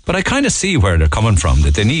that. But I kind of see where they're coming from,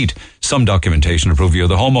 that they need some documentation to prove you're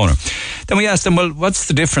the homeowner. Then we asked them, well, what's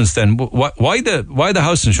the difference then? Why the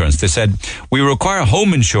house insurance? They said, we require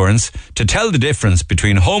home insurance to tell the difference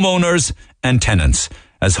between homeowners and tenants,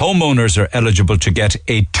 as homeowners are eligible to get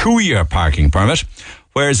a 2-year parking permit,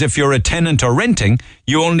 whereas if you're a tenant or renting,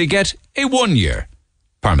 you only get a 1-year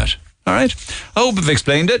permit. All right. I hope I've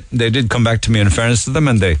explained it. They did come back to me in fairness to them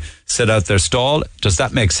and they set out their stall. Does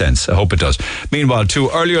that make sense? I hope it does. Meanwhile, too,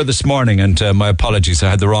 earlier this morning, and my apologies, I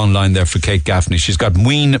had the wrong line there for Kate Gaffney. She's got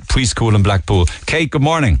Ween Preschool in Blackpool. Kate, good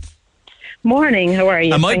morning. Morning, how are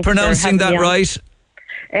you? Am I pronouncing that right?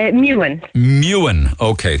 Mewan. Mewan.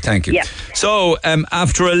 Okay, thank you. Yeah. So,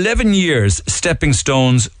 after 11 years, Stepping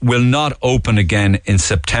Stones will not open again in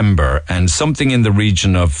September, and something in the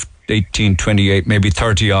region of 18, 28, maybe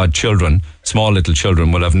 30 odd children, small little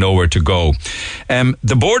children, will have nowhere to go.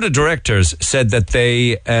 The board of directors said that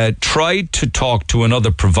they tried to talk to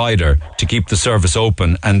another provider to keep the service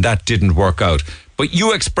open, and that didn't work out. But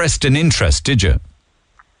you expressed an interest, did you?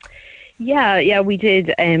 Yeah, we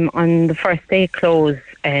did. On the first day close,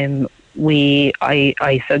 I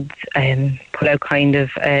said put out kind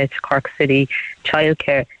of to Cork City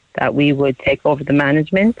Childcare that we would take over the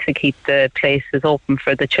management to keep the places open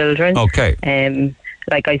for the children. Okay.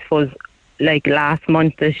 I suppose, last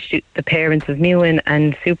month, the parents of Mewan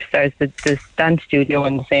and Superstars, the dance studio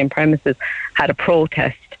on the same premises, had a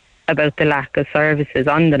protest about the lack of services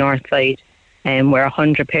on the north side, where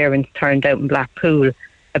 100 parents turned out in Blackpool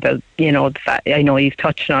about, the fact, I know you've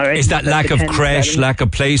touched on already. Is that lack of creche, lack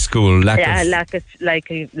of play school, lack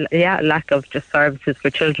of just services for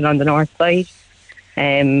children on the north side?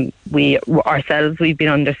 We've been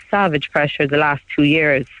under savage pressure the last 2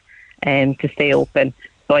 years to stay open.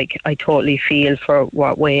 So I totally feel for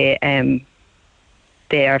what way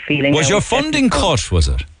they are feeling. Was your funding cut, was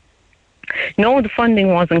it? No, the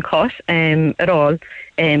funding wasn't cut at all.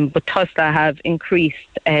 But TUSLA have increased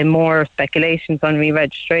more speculations on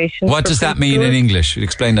re-registration. What does that mean in English?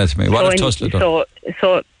 Explain that to me. What has TUSLA done?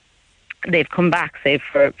 So they've come back, say,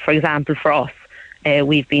 for example, for us,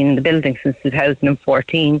 we've been in the building since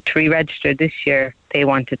 2014. To re-register this year, they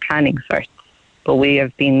wanted planning certs. But we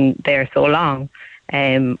have been there so long,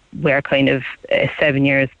 we're kind of 7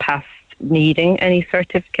 years past needing any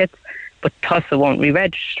certificates. But TUSLA won't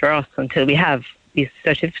re-register us until we have these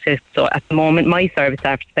certificates. So at the moment, my service,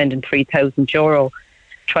 after spending €3,000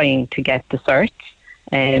 trying to get the certs,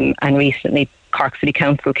 and recently Cork City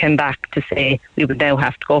Council came back to say we would now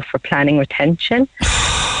have to go for planning retention.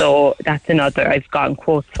 So that's another. I've gotten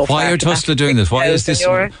quotes so far. Why are TUSLA doing this? Why is this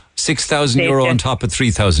 €6,000 on top of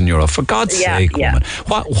 €3,000? For God's sake, woman.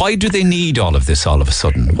 Why do they need all of this all of a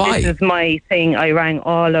sudden? Why? This is my thing. I rang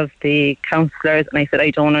all of the councillors and I said, I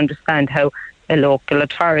don't understand how a local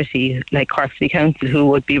authority like Cork City Council, who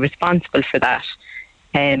would be responsible for that,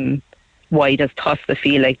 why does TUSLA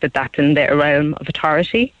feel like that's in their realm of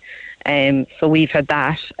authority? So we've had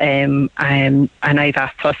that, and I've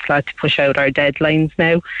asked TUSLA to push out our deadlines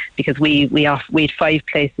now, because we had 5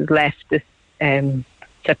 places left this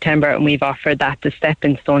September, and we've offered that to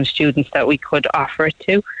Stepping Stone students that we could offer it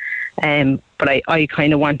to. But I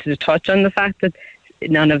kind of wanted to touch on the fact that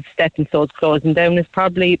none of Stepping Stone's closing down is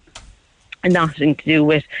probably nothing to do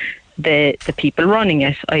with the people running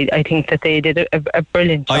it. I think that they did a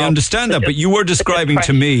brilliant job. I understand that, but you were describing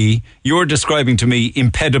to me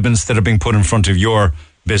impediments that are being put in front of your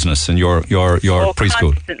business and your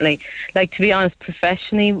preschool. Constantly. To be honest,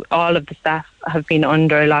 professionally, all of the staff have been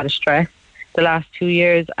under a lot of stress the last 2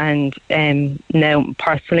 years, and now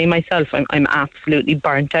personally myself, I'm absolutely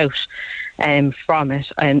burnt out from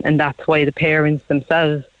it, and that's why the parents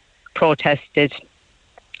themselves protested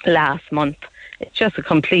last month. It's just a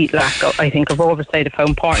complete lack, of oversight of how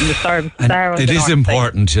important the services are. It is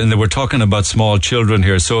important, and we're talking about small children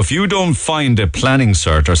here. So if you don't find a planning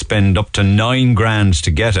cert or spend up to $9,000 to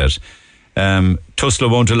get it, TUSLA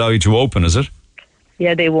won't allow you to open, is it?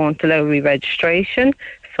 Yeah, they won't allow re-registration.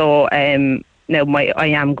 So now I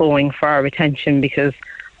am going for our retention, because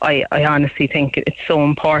I honestly think it's so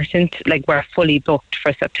important. We're fully booked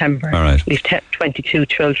for September. All right. We've 22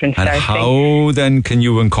 children starting. And how then can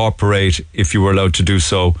you incorporate, if you were allowed to do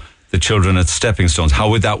so, the children at Stepping Stones? How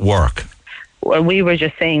would that work? Well, we were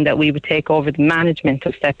just saying that we would take over the management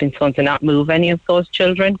of Stepping Stones and not move any of those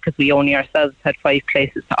children, because we only ourselves had 5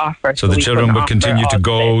 places to offer. So the children will continue to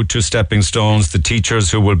go to Stepping Stones. The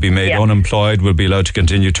teachers who will be made unemployed will be allowed to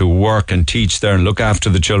continue to work and teach there and look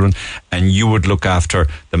after the children, and you would look after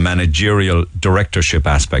the managerial directorship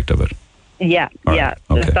aspect of it. Yeah, right.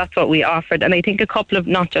 Okay. That's what we offered. And I think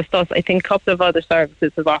not just us, I think a couple of other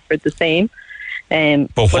services have offered the same.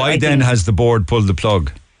 But why then has the board pulled the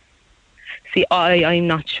plug? See, I'm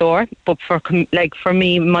not sure, but for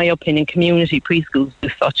me, my opinion, community preschools do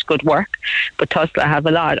such good work, but TUSLA have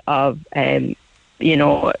a lot of,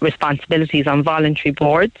 responsibilities on voluntary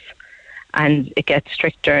boards, and it gets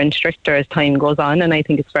stricter and stricter as time goes on, and I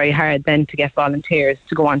think it's very hard then to get volunteers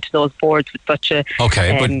to go onto those boards with such a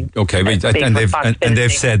and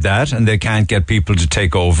they've said that, and they can't get people to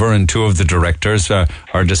take over, and two of the directors are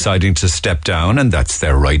deciding to step down, and that's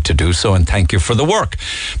their right to do so, and thank you for the work.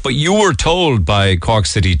 But you were told by Cork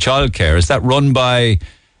City Childcare, is that run by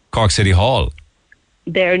Cork City Hall?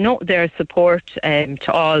 Their support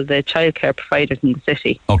to all the childcare providers in the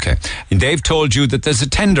city. Okay. And they've told you that there's a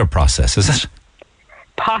tender process, is it?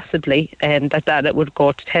 Possibly, that it would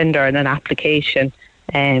go to tender and an application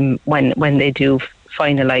when they do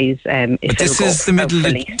finalise. But this is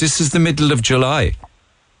the middle of July.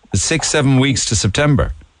 It's 6-7 weeks to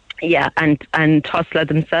September. Yeah, and TUSLA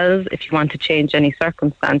themselves, if you want to change any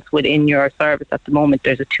circumstance within your service at the moment,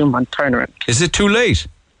 there's a 2-month turnaround. Is it too late?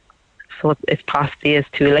 So it possibly is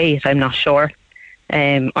too late, I'm not sure,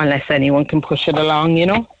 unless anyone can push it along, you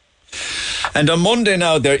know. And on Monday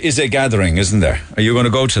now there is a gathering, isn't there? Are you going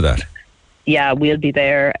to go to that? Yeah, we'll be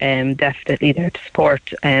there, definitely there to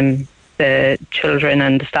support the children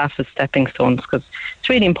and the staff as stepping stones, because it's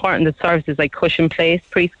really important that services like Cushion Place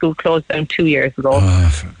preschool closed down 2 years ago.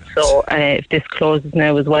 So if this closes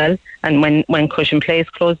now as well, and when Cushion Place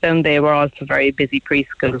closed down, they were also very busy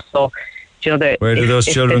preschool. So, you know, where do those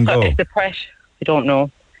children go? If the pressure, I don't know,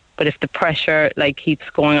 but if the pressure keeps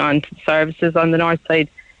going on to services on the north side,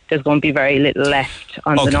 there's going to be very little left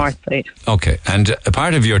on the north side. Okay, and a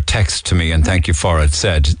part of your text to me, and thank you for it,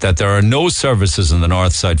 said that there are no services on the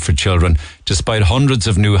north side for children, despite hundreds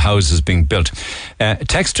of new houses being built.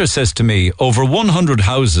 Texter says to me, over 100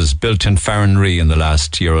 houses built in Farranree in the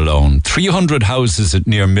last year alone, 300 houses at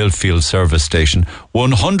near Millfield service station,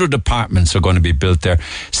 100 apartments are going to be built there,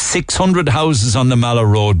 600 houses on the Mallow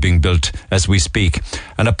Road being built as we speak,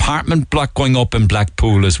 an apartment block going up in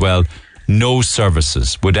Blackpool as well. No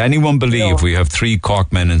services. Would anyone believe we have 3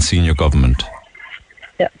 Cork men in senior government?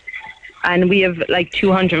 Yeah. And we have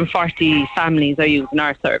 240 families are using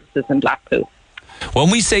our services in Blackpool.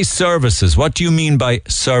 When we say services, what do you mean by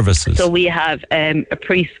services? So we have a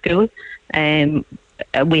preschool,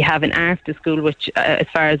 we have an after school, which as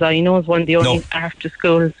far as I know is one of the only after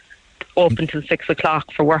schools open till 6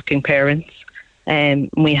 o'clock for working parents.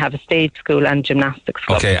 We have a stage school and gymnastics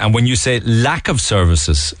club. Okay, and when you say lack of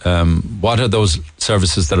services, what are those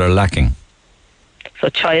services that are lacking? So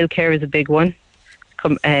childcare is a big one.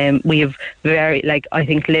 We have I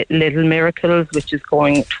think Little Miracles, which is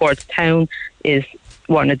going towards town, is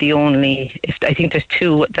one of the only, I think there's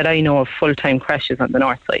 2 that I know of full-time creches on the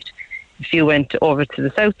north side. If you went over to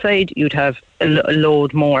the south side, you'd have a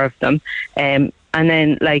load more of them. And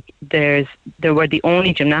then, there were the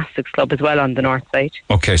only gymnastics club as well on the north side.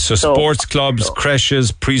 Okay, so sports clubs,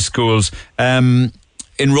 creches, preschools.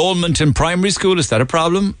 Enrollment in primary school, is that a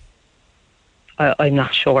problem? I'm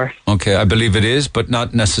not sure. Okay, I believe it is, but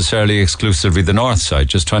not necessarily exclusively the north side,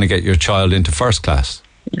 just trying to get your child into first class.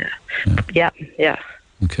 Yeah.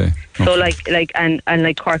 Okay. So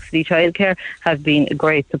and Cork City Childcare have been a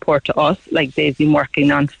great support to us. They've been working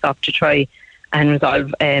non-stop to try and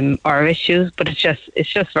resolve our issues, but it's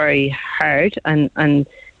just very hard, and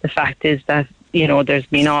the fact is that there's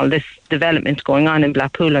been all this development going on in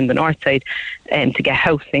Blackpool on the north side to get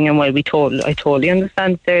housing, and while I totally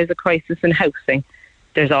understand there is a crisis in housing,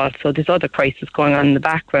 there's also this other crisis going on in the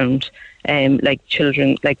background,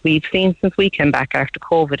 children, we've seen since we came back after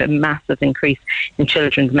COVID, a massive increase in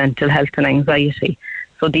children's mental health and anxiety.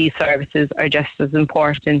 So these services are just as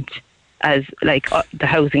important as the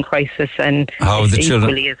housing crisis, and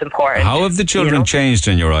equally as important. How have the children changed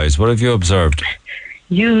in your eyes? What have you observed?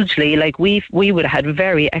 Hugely. We would have had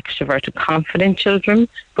very extroverted, confident children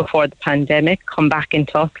before the pandemic come back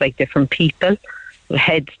into us like different people,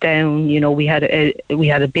 heads down. We had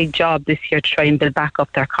a big job this year to try and build back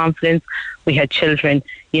up their confidence. We had children,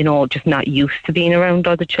 just not used to being around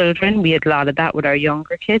other children. We had a lot of that with our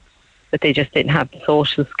younger kids, that they just didn't have the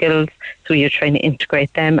social skills, so we were trying to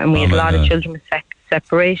integrate them, and we had a lot of children with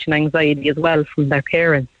separation anxiety as well from their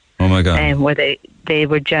parents. Oh my God! Where they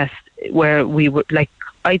were just, where we were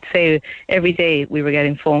I'd say every day we were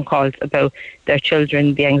getting phone calls about their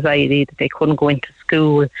children, the anxiety that they couldn't go into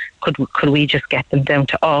school. Could we just get them down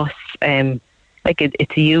to us? It's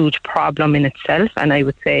a huge problem in itself, and I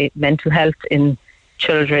would say mental health in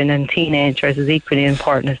children and teenagers is equally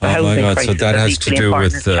important as the housing crisis. So that has to do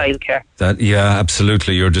with childcare. Yeah,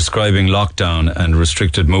 absolutely. You're describing lockdown and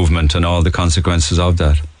restricted movement and all the consequences of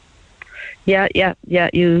that. Yeah,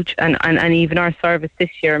 huge. And even our service this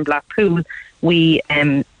year in Blackpool, we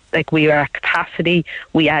like we were at capacity.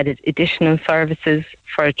 We added additional services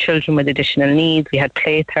for children with additional needs. We had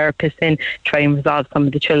play therapists in, try and resolve some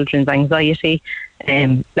of the children's anxiety.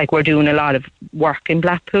 Like we're doing a lot of work in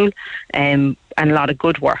Blackpool, and a lot of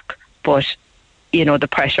good work. But, you know, the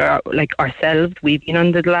pressure, like ourselves, we've been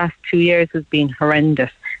under the last 2 years has been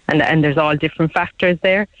horrendous. And there's all different factors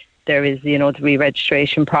there. There is, you know, the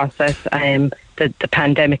re-registration process, the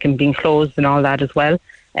pandemic and being closed and all that as well.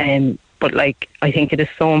 But like, I think it is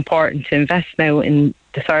so important to invest now in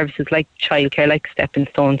the services like childcare, like Stepping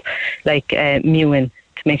Stones, like Mewin,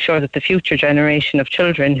 to make sure that the future generation of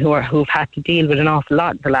children who've had to deal with an awful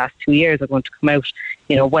lot in the last 2 years are going to come out,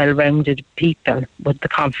 you know, well-rounded people with the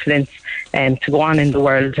confidence to go on in the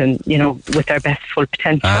world and, you know, with their best full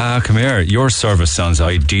potential. Come here. Your service sounds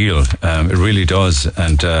ideal. It really does.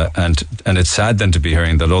 And it's sad then to be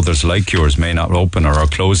hearing that others like yours may not open or are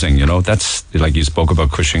closing. You know, that's like you spoke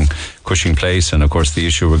about Cushing Place, and of course the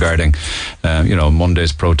issue regarding, you know,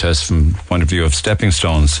 Monday's protest from the point of view of Stepping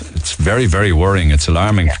Stones. It's very, very worrying. It's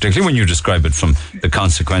alarming, particularly when you describe it from the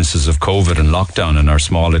consequences of COVID and lockdown and our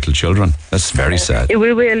small little children. That's very sad. It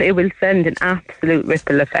will send an absolute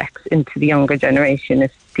ripple effect into the younger generation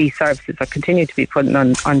if these services are continue to be put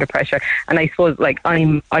under pressure. And I suppose, like,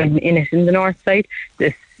 I'm in it in the north side.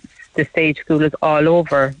 The stage school is all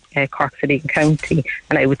over Cork City and County,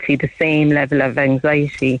 and I would see the same level of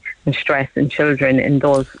anxiety and stress in children in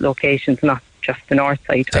those locations, not just the north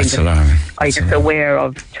side. That's alarming. I'm just aware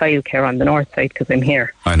of childcare on the north side because I'm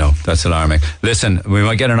here. I know, that's alarming. Listen, we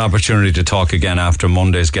might get an opportunity to talk again after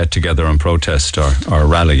Monday's get together and protest or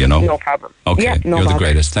rally, you know. No problem. Okay, yeah, no you're bother. The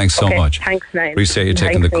greatest. Thanks so much. Thanks, Niall. Appreciate you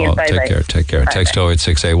taking the call. Take care. Bye. Text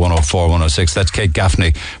 0868 104 106. That's Kate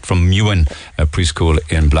Gaffney from Mewin Preschool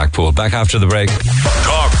in Blackpool. Back after the break.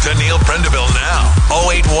 Talk to Neil Prendeville now.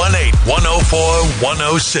 0818 104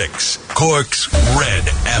 106. Cork's Red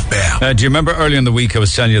FM. Do you remember earlier in the week I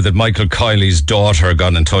was telling you that Michael Kiley's daughter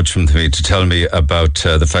got in touch with me to tell me about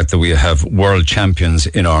the fact that we have world champions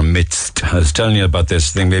in our midst? I was telling you about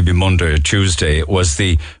this thing maybe Monday or Tuesday. It was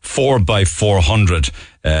the 4x400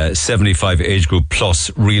 75 age group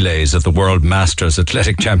plus relays at the World Masters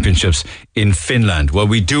Athletic Championships in Finland. Well,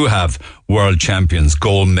 we do have world champions,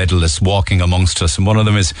 gold medalists walking amongst us, and one of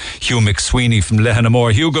them is Hugh McSweeney from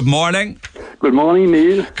Lehanamore. Hugh, good morning. Good morning,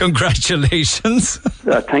 Neil. Congratulations.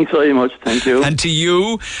 Thanks very much. Thank you. And to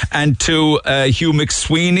you and to Hugh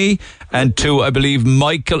McSweeney and to, I believe,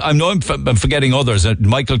 Michael. I know I'm forgetting others.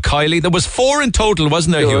 Michael Kiley. There was 4 in total,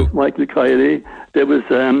 wasn't there, Hugh? Michael Kiley. There was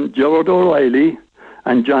Gerard O'Reilly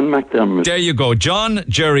and John McDermott. There you go. John,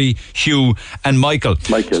 Jerry, Hugh and Michael.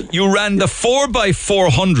 You ran the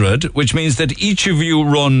 4x400, which means that each of you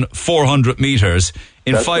run 400 metres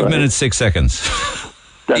in 5 minutes, 6 seconds.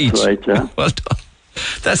 That's each. Right, yeah. Well done.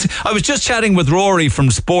 I was just chatting with Rory from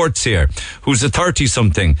Sports here, who's a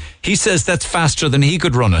 30-something. He says that's faster than he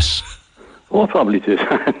could run it. Oh, probably it is.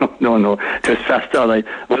 No. It was faster. Right?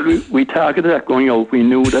 Well, we targeted that going out. We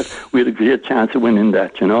knew that we had a great chance of winning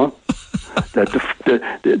that, you know. That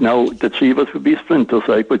now the 3 of us would be sprinters,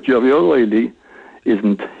 like, but Jerry O'Reilly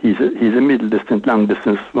isn't. He's a middle distance, long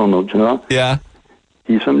distance runner, you know. Yeah.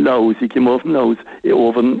 He's from Laos. He came over from Laos,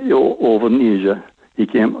 over in Asia. He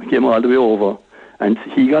came all the way over, and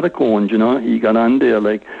he got a cone, you know. He got on there.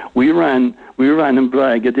 Like we ran in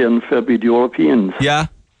Braga there in February, the Europeans. Yeah.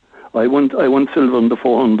 I won silver in the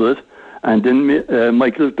 400, and then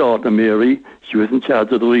Michael's daughter Mary, she was in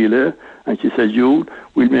charge of the relay, and she said, "We'll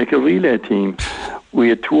make a relay team." We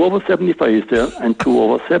had 2 over 75s there and 2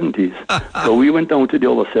 over 70s. So we went down to the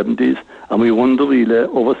over 70s, and we won the relay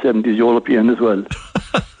over 70s European as well.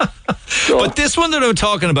 But this one that I'm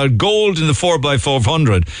talking about, gold in the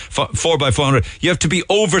 4x400, you have to be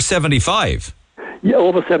over 75. Yeah,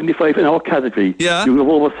 over 75 in our category. Yeah. You have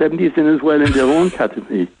over 70s in as well in their own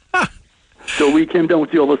category. So we came down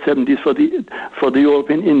to the over 70s for the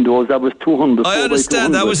European indoors. That was 200. I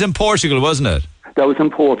understand. That was in Portugal, wasn't it? That was in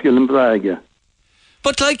Portugal, in Braga.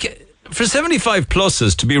 But like, for 75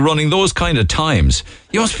 pluses to be running those kind of times,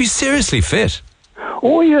 you must be seriously fit.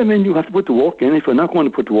 Oh yeah, I mean, you have to put the work in. If you're not going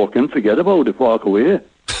to put the work in, forget about it. Walk away.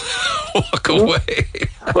 Walk away.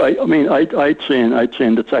 Right. I mean, I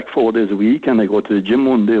train the track 4 days a week, and I go to the gym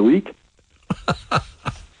 1 day a week.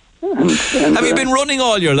 Have you been running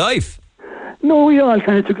all your life? No, we all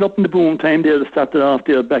kind of took it up in the boom time there. That started off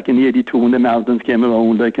there back in '82 when the marathons came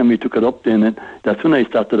around, like, and we took it up then, and that's when I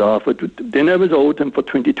started off. But then I was out and for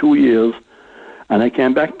 22 years, and I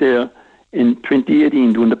came back there in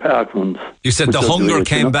 2018 doing the park runs. You said the hunger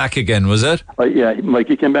came back again, was it? Yeah,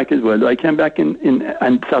 Mikey came back as well. I came back in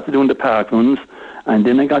and started doing the park runs, and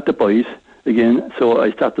then I got the bite, again. So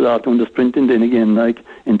I started out on the sprinting then again, like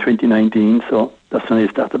in 2019. So that's when I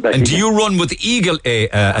started back. And again. do you run with Eagle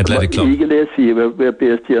Athletic Club? Eagle AC, we're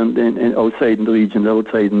based here in outside in the region,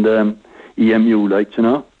 outside in the EMU, like, you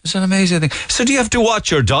know. It's an amazing thing. So do you have to watch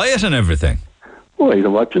your diet and everything? Oh, I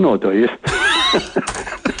don't watch no diet.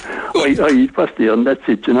 I eat pasty and that's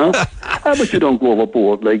it, you know. But you don't go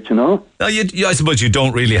overboard, like, you know. No, I suppose you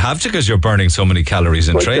don't really have to because you're burning so many calories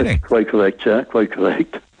in training. Quite correct, yeah, quite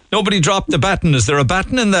correct. Nobody dropped the baton. Is there a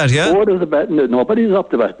baton in that, yeah? Oh, there's a baton. Nobody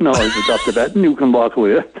dropped the baton. No, if you drop the baton, you can walk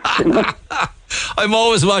away. You know? I'm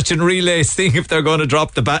always watching relays, seeing if they're going to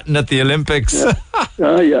drop the baton at the Olympics. You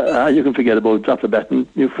can forget about it. Drop the baton.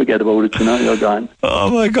 You forget about it, you know, you're gone. Oh,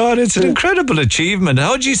 my God, it's an incredible achievement.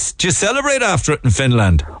 How do you celebrate after it in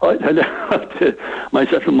Finland?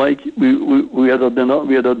 Myself and Mike, we had our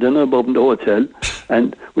dinner above in the hotel,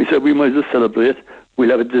 and we said we might as well celebrate. We'll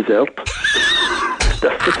have a dessert.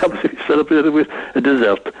 That's what we celebrated with, a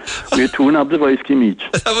dessert. We had 2 knobs of ice cream each.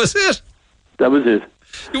 That was it? That was it.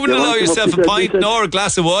 You wouldn't allow yourself a pint, or a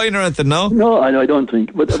glass of wine or anything, no? No, I don't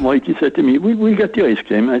drink. But Mikey said to me, we'll get the ice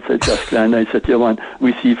cream. I said, that's grand. I said,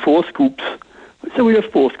 we see 4 scoops. I said, we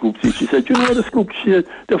have 4 scoops each. She said, you know what, the scoops? She said,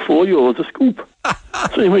 they're €4 a scoop.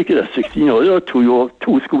 So you make it at 16 €, or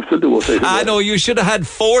 2 scoops will do it. I know, you should have had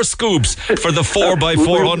 4 scoops for the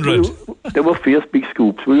 4x400. They were fierce big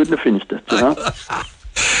scoops. We wouldn't have finished it, you know.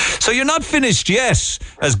 So you're not finished yet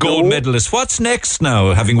as gold medalist. What's next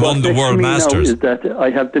now, having won the World Masters? Is that I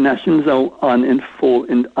have the Nationals now on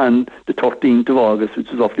the 13th of August, which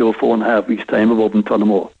is roughly over 4.5 weeks' time, above in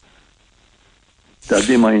Tullamore. That'll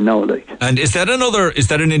be mine now, like. And is that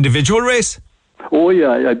an individual race? Oh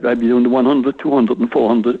yeah, I'd be doing the 100, 200 and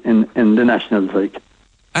 400 in the Nationals, like.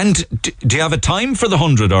 And do you have a time for the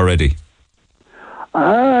 100 already?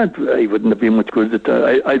 I wouldn't have been much good at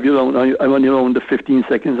that. I'd be around, I'm only around the 15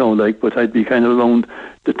 seconds now, like, but I'd be kind of around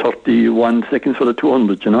the 31 seconds for the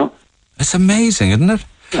 200, you know. It's amazing, isn't it?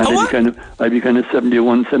 And I'd be kind of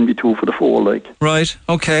 71, 72 for the 4, like. Right,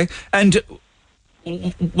 okay. And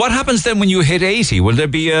what happens then when you hit 80? Will there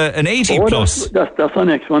be an 80 plus? That's our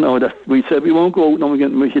next one. We said we won't go out now,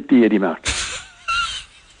 we hit the 80 mark.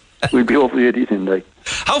 We'll be over the 80 then, like.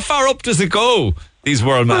 How far up does it go, these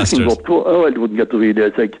World Masters? I wouldn't get the relay.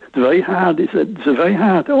 It's like, it's very hard. He said, it's very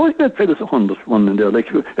hard. I bet there's 100 one in there,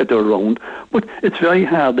 like, at their round. But it's very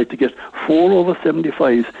hard, like, to get 4 over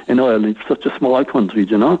 75s in Ireland, such a small country,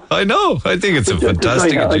 you know? I know. I think it's a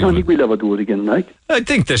fantastic achievement. I don't think we'll ever do it again, like. I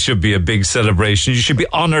think there should be a big celebration. You should be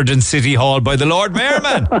honoured in City Hall by the Lord Mayor,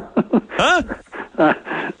 man. Huh?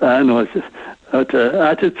 No, it's just...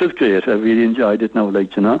 it was great. I really enjoyed it now,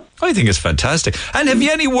 like, you know. I think it's fantastic. And have you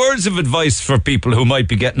any words of advice for people who might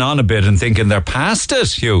be getting on a bit and thinking they're past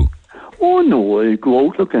it, Hugh? Oh, no. I go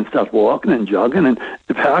out, look, and start walking and jogging. And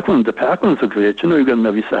the park ones are great, you know. You get them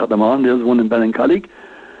every Saturday morning. There's one in Ballincollig.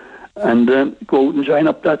 And go out and join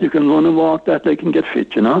up that. You can run and walk that, like, and get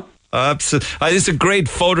fit, you know. Absolutely. It's a great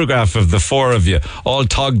photograph of the 4 of you, all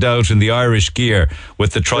togged out in the Irish gear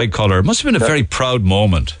with the tricolour. It must have been a very proud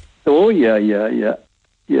moment. Oh, yeah.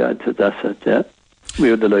 Yeah, that's it, yeah.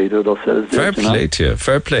 We were delighted ourselves. Fair play to you,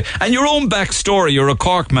 fair play. And your own backstory, you're a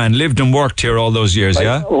Cork man, lived and worked here all those years,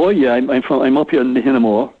 yeah? Oh, yeah, I'm up here in the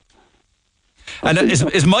Hinamore. And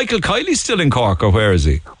is Michael Kiley still in Cork, or where is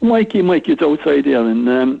he? Mikey's outside there in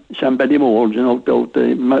Shamballymore, you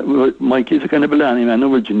know. Mikey's a kind of a Lanny man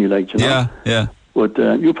originally, like, you know. Yeah. But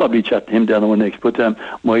you'll probably chat to him down the next. But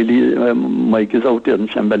Mike is out there in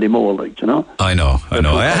Shamballymore, like, you know. I know.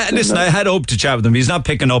 Listen, I had hoped to chat with him. He's not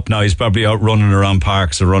picking up now. He's probably out running around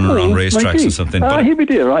parks or running around racetracks or something. But he'll be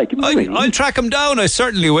there, right? I'll track him down. I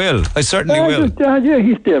certainly will. Yeah,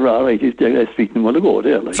 he's there, all right. He's there. I speak to him while I go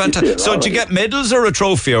there. Like, fantastic. So did you get medals or a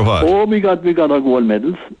trophy or what? Oh, we got our gold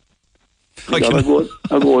medals. A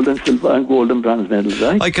gold and silver and gold and bronze medals,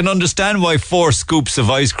 right? I can understand why 4 scoops of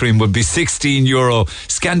ice cream would be €16.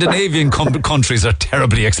 Scandinavian countries are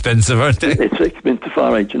terribly expensive, aren't they? It's expensive,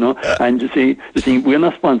 all right, you know. And you see, the thing, we're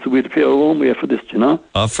not sponsored. We have to pay our own way for this, you know.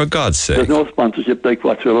 Oh, for God's sake. There's no sponsorship like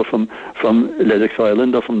whatsoever from Lennox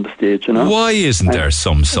Island or from the States, you know. Why isn't there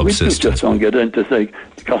some subsistence? We just don't get it. It's like,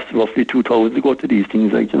 it costs roughly $2,000 to go to these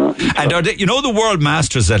things, like, you know. And are they, you know, the World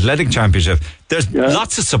Masters Athletic Championship, there's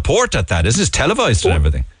lots of support at that. Isn't it televised and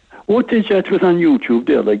everything? It was on YouTube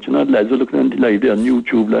there, like, you know, lads are looking at it live there on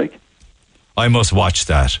YouTube, like. I must watch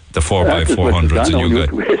that, the 4x400s and you guys.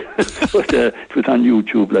 But it was on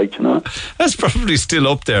YouTube, like, you know. That's probably still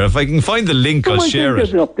up there. If I can find the link, I'll share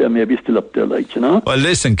it. Up there, maybe still up there, like, you know. Well,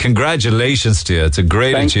 listen, congratulations to you. It's a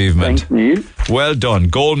great achievement. Thanks, Neil. Well done.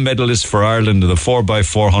 Gold medalist for Ireland in the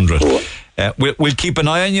 4x400. We'll keep an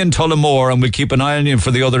eye on you in Tullamore, and we'll keep an eye on you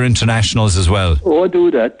for the other internationals as well. Oh, do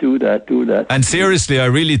that. And seriously, I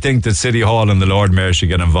really think that City Hall and the Lord Mayor should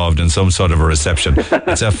get involved in some sort of a reception.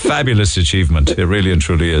 It's a fabulous achievement. It really and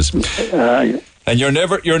truly is. Yeah. And you're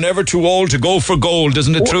never too old to go for gold,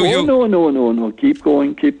 isn't it true, you? No. Keep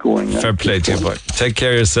going. Fair play to you, boy. Take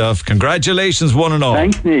care of yourself. Congratulations, one and all.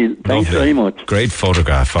 Thanks, Neil. Thanks very much. Great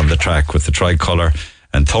photograph on the track with the tricolour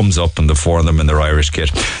and thumbs up and the four of them in their Irish kit.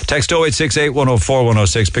 Text 0868 104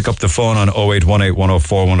 106. Pick up the phone on 0818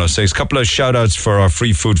 104 106. Couple of shout outs for our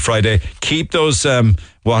Free Food Friday. Keep those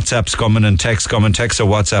WhatsApps coming and texts coming. Text or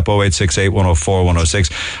WhatsApp 0868 104 106.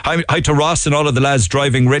 Hi to Ross and all of the lads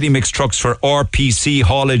driving ready mix trucks for RPC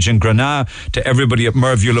haulage in Granada. To everybody at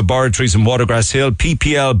Merview Laboratories in Watergrass Hill.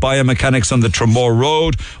 PPL Biomechanics on the Tremore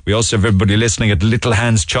Road. We also have everybody listening at Little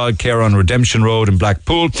Hands Childcare on Redemption Road in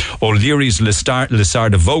Blackpool. O'Leary's Lissard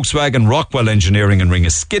of Volkswagen. Rockwell Engineering in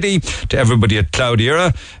Ringaskiddy. To everybody at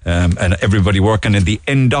Cloudiera and everybody working in the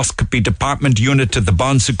endoscopy department unit at the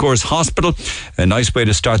Bon Secours Hospital. A nice way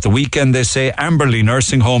to start the weekend, they say. Amberley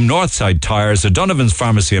Nursing Home, Northside Tyres, O'Donovan's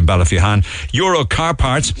Pharmacy in Ballyfihan, Euro Car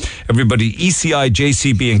Parts, everybody ECI,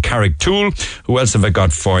 JCB and Carrick Tool. Who else have I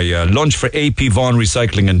got for you? Lunch for AP Vaughan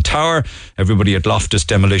Recycling and Tower, everybody at Loftus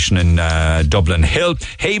Demolition in Dublin Hill,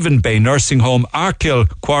 Haven Bay Nursing Home, Arkhill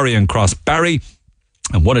Quarry and Cross Barry,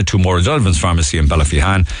 and one or two more, O'Donovan's Pharmacy in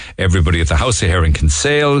Ballyfihan, everybody at the House of Hair in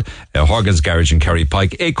Kinsale, Horgan's Garage in Kerry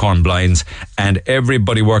Pike, Acorn Blinds, and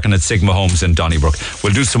everybody working at Sigma Homes in Donnybrook.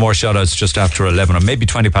 We'll do some more shout outs just after 11 or maybe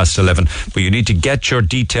 20 past 11, but you need to get your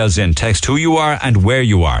details in. Text who you are and where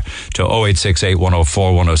you are to 0868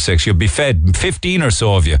 104 106. You'll be fed 15 or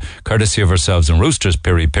so of you, courtesy of ourselves in Roosters,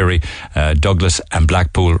 Piri Piri, Douglas and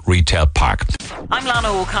Blackpool Retail Park. I'm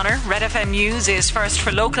Lana O'Connor. RedFM News is first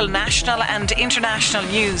for local, national and international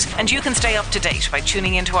news, and you can stay up to date by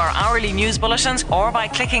tuning into our hourly news bulletins or by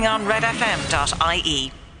clicking on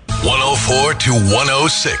redfm.ie. 104 to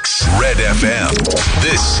 106 Red FM.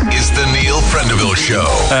 This is the Neil Prendeville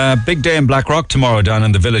Show. Big day in Blackrock tomorrow down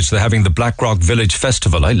in the village. They're having the Blackrock Village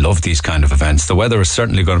Festival. I love these kind of events. The weather is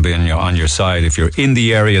certainly going to be on your side. If you're in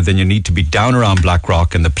the area, then you need to be down around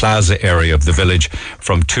Blackrock in the plaza area of the village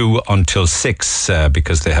from 2 until 6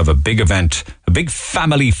 because they have a big event, a big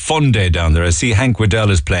family fun day down there. I see Hank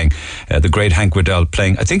Waddell is playing, the great Hank Waddell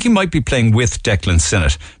playing. I think he might be playing with Declan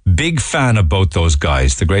Sinnott. Big fan of both those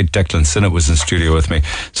guys. The great Declan Sinnott was in studio with me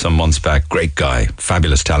some months back. Great guy,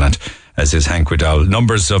 fabulous talent, as is Hank Waddell.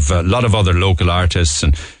 Numbers of a lot of other local artists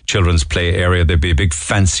and children's play area. There'll be a big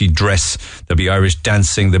fancy dress. There'll be Irish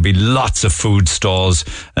dancing. There'll be lots of food stalls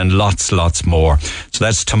and lots more. So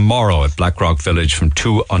that's tomorrow at Blackrock Village from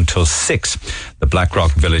 2 until 6. The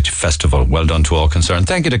Blackrock Village Festival. Well done to all concerned.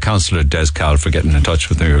 Thank you to Councillor Des Cal for getting in touch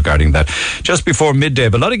with me regarding that. Just before midday,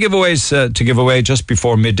 but a lot of giveaways to give away just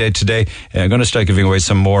before midday today. I'm going to start giving away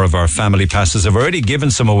some more of our family passes. I've already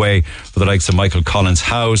given some away for the likes of Michael Collins'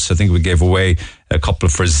 house. I think we gave away a couple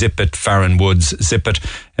for Zip It, Farron Woods, Zip It.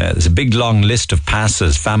 There's a big long list of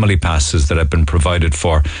passes, family passes that have been provided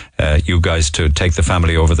for you guys to take the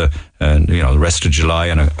family over the rest of July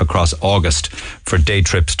and across August for day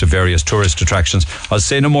trips to various tourist attractions. I'll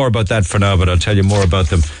say no more about that for now, but I'll tell you more about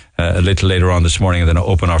them a little later on this morning, and then I'll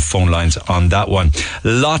open our phone lines on that one.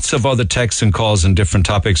 Lots of other texts and calls on different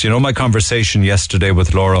topics. You know, my conversation yesterday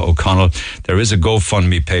with Laura O'Connell, there is a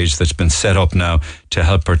GoFundMe page that's been set up now to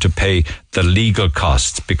help her to pay the legal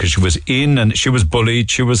costs because she was she was bullied,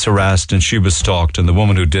 she was harassed and she was stalked, and the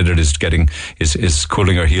woman who did it is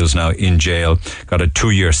cooling her heels now in jail, got a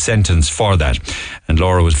 2-year sentence for that. And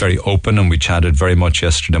Laura was very open, and we chatted very much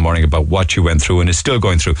yesterday morning about what she went through and is still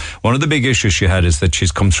going through. One of the big issues she had is that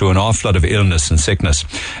she's come through an awful lot of illness and sickness,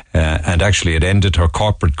 and actually it ended her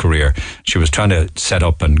corporate career. She was trying to set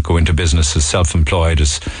up and go into business as self-employed,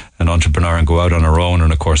 as an entrepreneur, and go out on her own,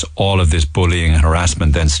 and of course all of this bullying and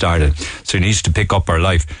harassment then started. So she needs to pick up her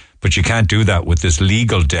life, but you can't do that with this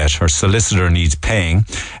legal debt. Her solicitor needs paying,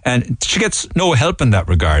 and she gets no help in that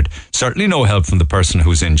regard. Certainly no help from the person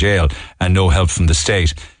who's in jail, and no help from the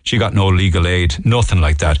state. She got no legal aid, nothing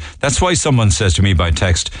like that. That's why someone says to me by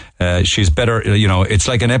text, she's better, it's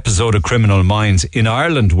like an episode of Criminal Minds. In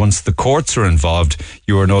Ireland, once the courts are involved,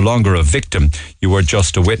 you are no longer a victim, you are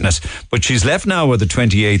just a witness. But she's left now with a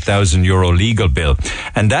 €28,000 legal bill,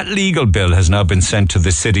 and that legal bill has now been sent to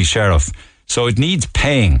the city sheriff. So it needs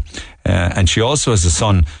paying. And she also has a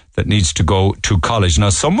son that needs to go to college. Now,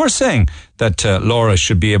 some were saying that Laura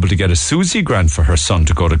should be able to get a SUSI grant for her son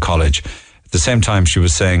to go to college. At the same time, she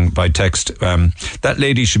was saying by text, that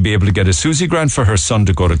lady should be able to get a SUSI grant for her son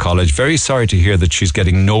to go to college. Very sorry to hear that she's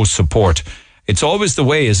getting no support It's always the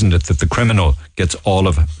way, isn't it, that the criminal gets all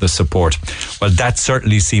of the support. Well, that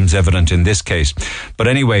certainly seems evident in this case. But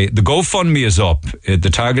anyway, the GoFundMe is up. The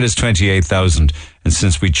target is 28,000. And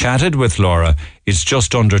since we chatted with Laura, it's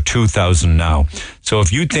just under 2,000 now. So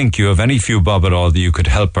if you think you have any few bob at all that you could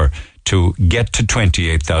help her to get to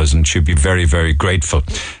 28,000, she'd be very, very grateful.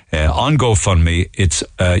 On GoFundMe, it's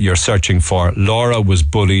you're searching for Laura was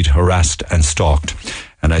bullied, harassed and stalked.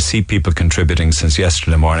 And I see people contributing since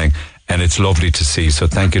yesterday morning, and it's lovely to see. So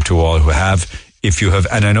thank you to all who have. If you have,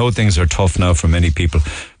 and I know things are tough now for many people,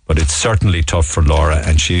 but it's certainly tough for Laura,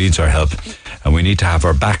 and she needs our help. And we need to have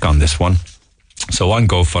her back on this one. So on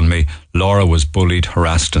GoFundMe, Laura was bullied,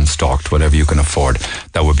 harassed and stalked, whatever you can afford.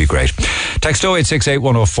 That would be great. Text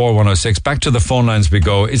 0868104106. Back to the phone lines we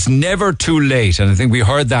go. It's never too late. And I think we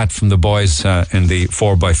heard that from the boys in the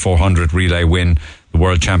 4x400 relay win, the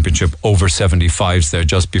World Championship over 75s there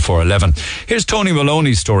just before 11. Here's Tony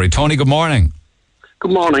Maloney's story. Tony, good morning.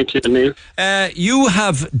 Good morning to you, Neil. You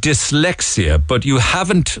have dyslexia, but you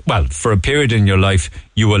haven't, well, for a period in your life,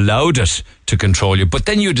 you allowed it to control you, but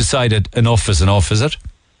then you decided enough is enough, is it?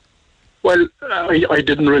 Well, I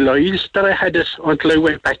didn't realise that I had it until I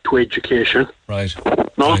went back to education. Right.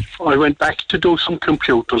 No, right. I went back to do some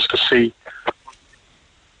computers to see.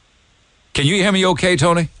 Can you hear me okay,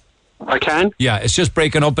 Tony? I can. Yeah, it's just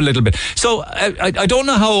breaking up a little bit. So I don't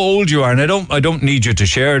know how old you are, and I don't need you to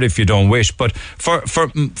share it if you don't wish. But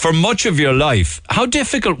for much of your life, how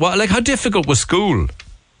difficult was school? It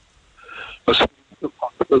was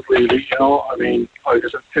impossible, really. You know, I mean, I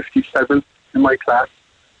was at 57 in my class,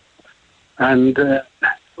 and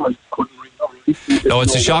I couldn't read or write. No,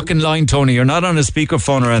 it's a shocking line, Tony. You're not on a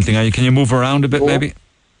speakerphone or anything, are you? Can you move around a bit, maybe?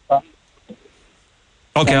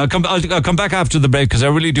 Okay, I'll come back after the break because I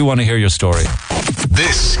really do want to hear your story.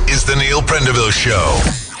 This is the Neil Prendeville Show.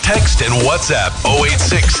 Text and WhatsApp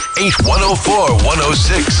 086 8104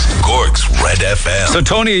 106. Cork's Red FM. So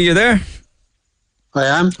Tony, are you there? I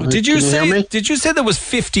am. Did you say there was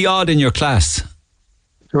 50 odd in your class?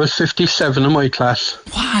 There was 57 in my class.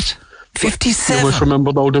 What? 57? I was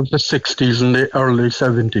remembered out of the 60s and the early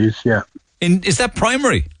 70s, yeah. Is that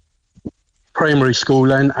primary? Primary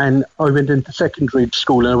school, and I went into secondary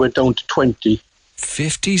school and I went down to 20.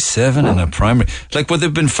 57 in a primary. Like, would there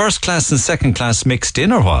have been first class and second class mixed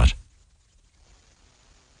in or what?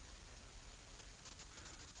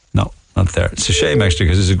 No, not there. It's a shame actually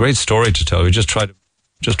because it's a great story to tell. We just tried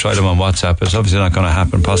them on WhatsApp. It's obviously not going to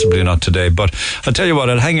happen, possibly not today. But I'll tell you what,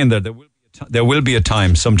 I'll hang in there. There will be a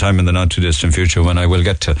time sometime in the not too distant future when I will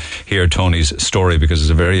get to hear Tony's story because it's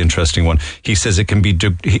a very interesting one. He says it can be,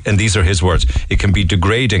 and these are his words, it can be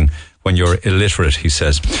degrading when you're illiterate, he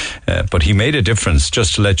says. But he made a difference,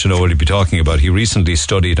 just to let you know what he'd be talking about. He recently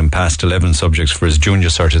studied and passed 11 subjects for his junior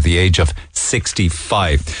cert at the age of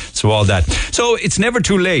 65. So all that. So it's never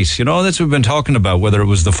too late. You know, that's what we've been talking about, whether it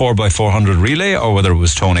was the 4x400 relay or whether it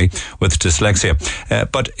was Tony with dyslexia.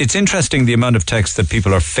 But it's interesting the amount of text that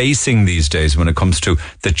people are facing these days when it comes to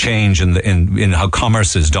the change in how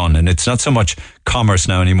commerce is done. And it's not so much commerce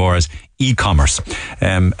now anymore as e-commerce.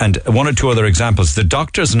 And one or two other examples. The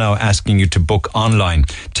doctor's now asking you to book online,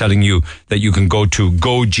 telling you that you can go to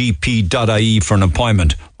gogp.ie for an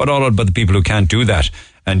appointment. What all about the people who can't do that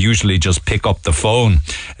and usually just pick up the phone?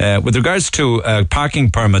 With regards to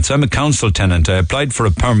parking permits, I'm a council tenant. I applied for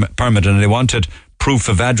a permit and they wanted proof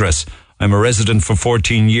of address. I'm a resident for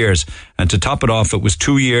 14 years. And to top it off, it was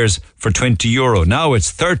 2 years for €20. Now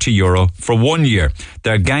it's €30 for 1 year.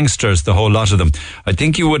 They're gangsters, the whole lot of them. I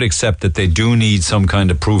think you would accept that they do need some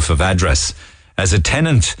kind of proof of address. As a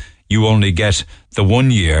tenant, you only get the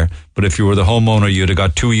 1 year. But if you were the homeowner, you'd have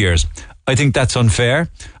got 2 years. I think that's unfair.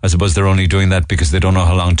 I suppose they're only doing that because they don't know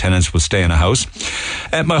how long tenants will stay in a house.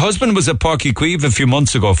 My husband was at Páirc Uí Chaoimh a few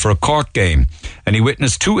months ago for a Cork game, and he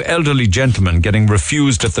witnessed two elderly gentlemen getting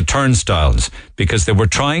refused at the turnstiles because they were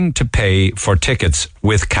trying to pay for tickets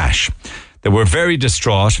with cash. They were very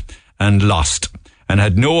distraught and lost and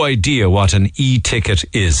had no idea what an e-ticket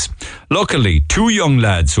is. Luckily, two young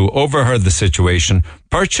lads who overheard the situation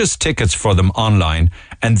purchased tickets for them online,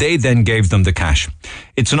 and they then gave them the cash.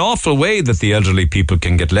 It's an awful way that the elderly people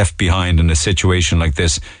can get left behind in a situation like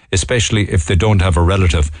this, especially if they don't have a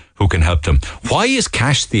relative who can help them. Why is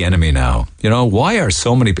cash the enemy now? You know, why are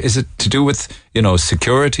so many... Is it to do with,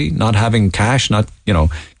 security, not having cash, not,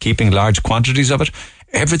 keeping large quantities of it?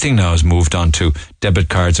 Everything now has moved on to debit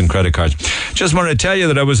cards and credit cards. Just wanted to tell you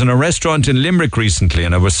that I was in a restaurant in Limerick recently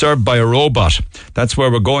and I was served by a robot. That's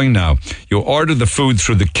where we're going now. You order the food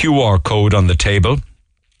through the QR code on the table.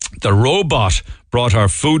 The robot brought our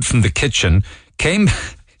food from the kitchen, came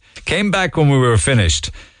back when we were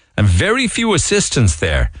finished, and very few assistants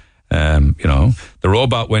there. The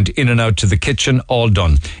robot went in and out to the kitchen, all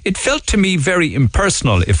done. It felt to me very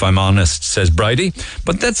impersonal, if I'm honest, says Bridie,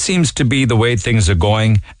 but that seems to be the way things are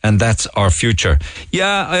going, and that's our future.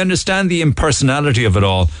 Yeah, I understand the impersonality of it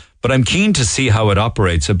all, but I'm keen to see how it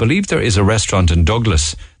operates. I believe there is a restaurant in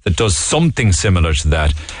Douglas that does something similar to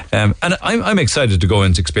that. And I'm excited to go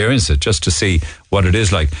and experience it just to see what it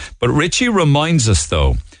is like. But Richie reminds us,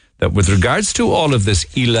 though, that with regards to all of this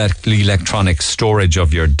electronic storage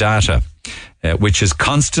of your data, which is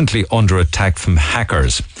constantly under attack from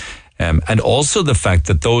hackers, and also the fact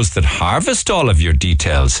that those that harvest all of your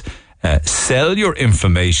details sell your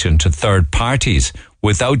information to third parties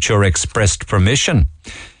without your expressed permission,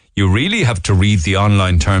 you really have to read the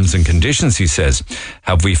online terms and conditions, he says.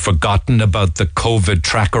 Have we forgotten about the COVID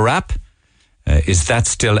tracker app? Is that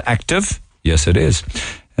still active? Yes, it is.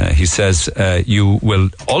 He says, you will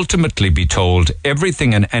ultimately be told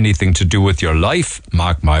everything and anything to do with your life.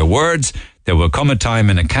 Mark my words, there will come a time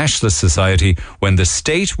in a cashless society when the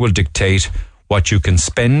state will dictate what you can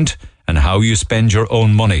spend and how you spend your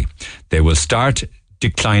own money. They will start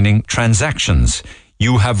declining transactions.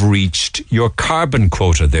 You have reached your carbon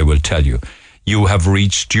quota, they will tell you. You have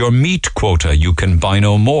reached your meat quota. You can buy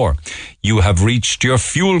no more. You have reached your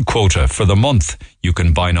fuel quota for the month. You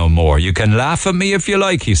can buy no more. You can laugh at me if you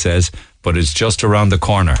like, he says, but it's just around the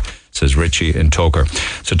corner, says Richie in Toker.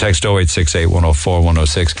 So text 0868 104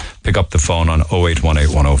 106. Pick up the phone on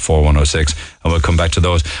 0818 104 106, and we'll come back to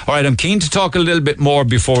those. All right, I'm keen to talk a little bit more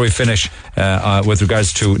before we finish with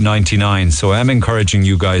regards to 99. So I'm encouraging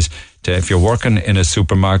you guys to, if you're working in a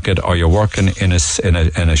supermarket or you're working in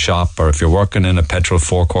a shop, or if you're working in a petrol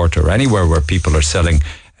forecourt or anywhere where people are selling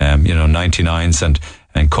 99s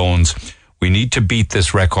and cones, we need to beat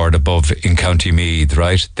this record above in County Meath,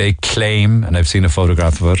 right? They claim, and I've seen a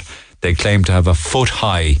photograph of it, they claim to have a foot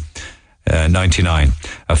high 99,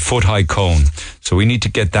 a foot high cone. So we need to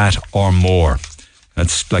get that or more.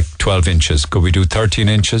 That's like 12 inches. Could we do 13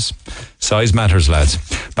 inches? Size matters, lads.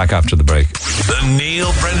 Back after the break. The Neil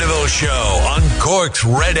Prendeville Show on Cork's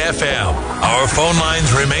Red FM. Our phone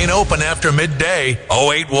lines remain open after midday.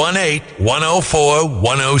 0818 104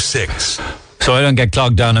 106. So I don't get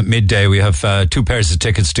clogged down at midday. We have 2 pairs of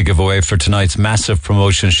tickets to give away for tonight's massive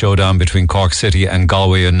promotion showdown between Cork City and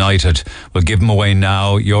Galway United. We'll give them away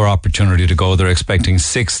now. Your opportunity to go. They're expecting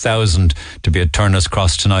 6,000 to be at Turner's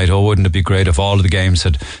Cross tonight. Oh, wouldn't it be great if all of the games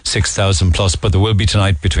had 6,000 plus? But there will be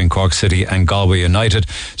tonight between Cork City and Galway United.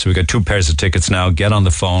 So we've got 2 pairs of tickets now. Get on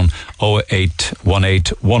the phone,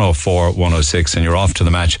 0818 104 106, and you're off to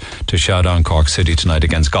the match to shout on Cork City tonight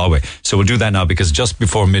against Galway. So we'll do that now, because just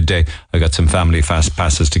before midday I got some family fast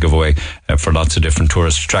passes to give away for lots of different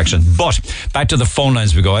tourist attractions. But back to the phone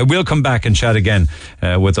lines we go. I will come back and chat again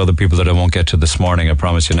with other people that I won't get to this morning. I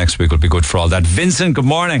promise you next week will be good for all that. Vincent, good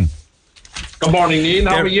morning. Good morning, Neil.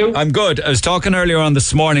 How are you? I'm good. I was talking earlier on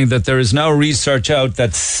this morning that there is now research out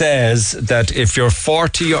that says that if you're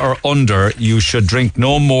 40 or under, you should drink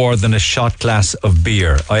no more than a shot glass of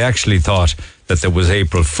beer. I actually thought that there was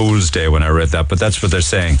April Fool's Day when I read that, but that's what they're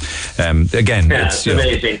saying. Again, yeah, it's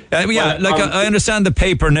amazing. I understand the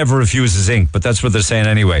paper never refuses ink, but that's what they're saying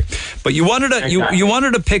anyway. But you wanted to you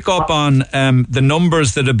wanted to pick up on the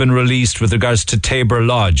numbers that have been released with regards to Tabor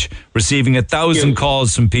Lodge receiving 1,000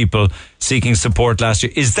 calls from people seeking support last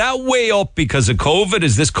year. Is that way up because of COVID?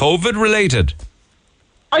 Is this COVID related?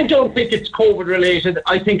 I don't think it's COVID related.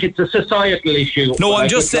 I think it's a societal issue. No, I'm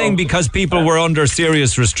just saying because people were under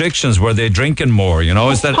serious restrictions. Were they drinking more? You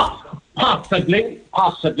know, is that possibly?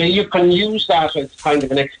 You can use that as kind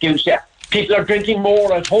of an excuse. Yeah, people are drinking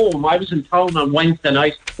more at home. I was in town on Wednesday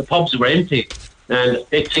night. The pubs were empty, and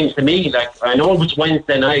it seems to me like, I know it was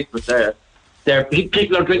Wednesday night, but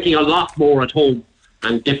people are drinking a lot more at home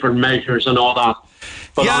and different measures and all that.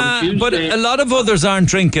 But yeah, but a lot of others aren't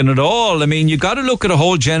drinking at all. I mean, you got to look at a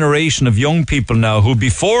whole generation of young people now who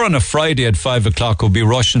before on a Friday at 5 o'clock will be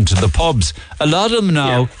rushing to the pubs. A lot of them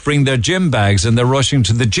now bring their gym bags and they're rushing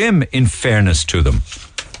to the gym, in fairness to them.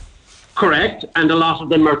 Correct, and a lot of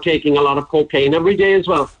them are taking a lot of cocaine every day as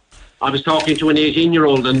well. I was talking to an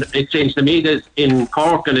 18-year-old, and it seems to me that in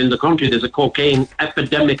Cork and in the country there's a cocaine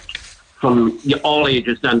epidemic from all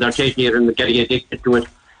ages, and they're taking it and getting addicted to it.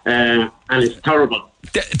 And it's terrible.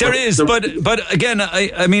 There is, but again,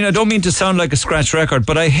 I mean, I don't mean to sound like a scratch record,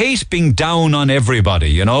 but I hate being down on everybody,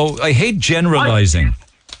 you know? I hate generalising.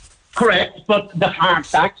 Correct, but the hard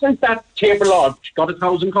fact is that Tabor Lodge got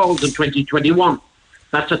 1,000 calls in 2021.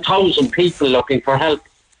 That's 1,000 people looking for help.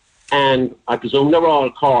 And I presume they're all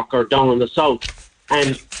Cork or down in the south.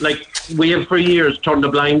 And, like, we have for years turned a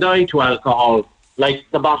blind eye to alcohol. Like,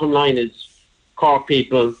 the bottom line is Cork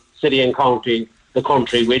people, city and county, the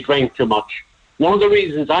country, we drink too much. One of the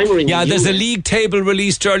reasons I'm ringing Yeah, there's a league table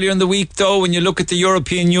released earlier in the week, though. When you look at the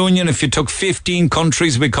European Union, if you took 15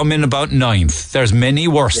 countries, we come in about 9th. There's many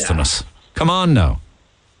worse than us. Come on now.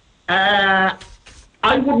 I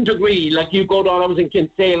wouldn't agree. Like, you go down, I was in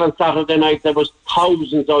Kinsale on Saturday night, there was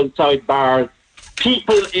thousands outside bars.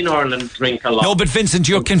 People in Ireland drink a lot. No, but Vincent,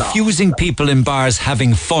 you're confusing people in bars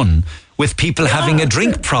having fun with people having a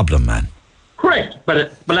drink problem, man. Correct.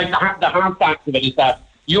 But like the hard fact of it is that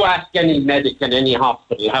you ask any medic in any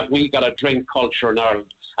hospital, have we got a drink culture in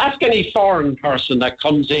Ireland? Ask any foreign person that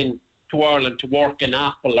comes in to Ireland to work in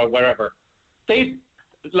Apple or wherever. They,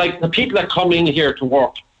 like the people that come in here to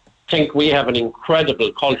work, think we have an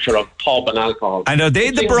incredible culture of pub and alcohol. And are they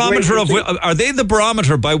the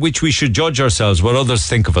barometer by which we should judge ourselves, what others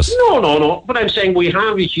think of us? No. But I'm saying we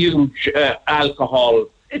have a huge alcohol.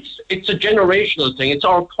 It's a generational thing. It's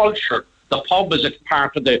our culture. The pub is a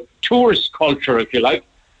part of the tourist culture, if you like.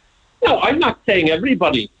 No, I'm not saying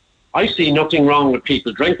everybody. I see nothing wrong with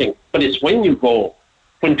people drinking, but it's when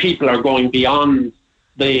people are going beyond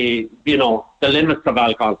the limits of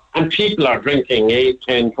alcohol, and people are drinking 8,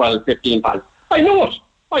 10, 12, 15 pints. I know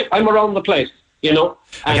it. I'm around the place,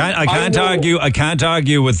 I can't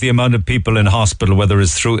argue with the amount of people in hospital, whether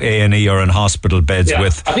it's through A&E or in hospital beds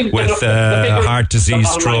with heart disease,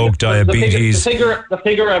 stroke, diabetes. The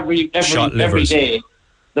figure every day.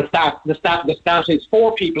 The stat is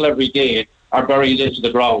 4 people every day are buried into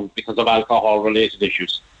the ground because of alcohol-related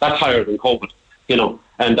issues. That's higher than COVID,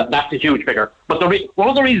 and that's a huge figure. But one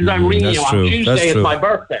of the reasons I'm ringing you on Tuesday is my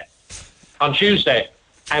birthday. On Tuesday.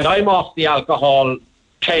 And I'm off the alcohol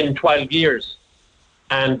 10, 12 years.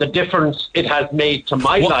 And the difference it has made to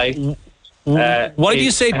my life... Why do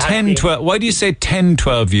you say 10, 12? Why do you say 10,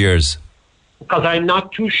 12 years? Because I'm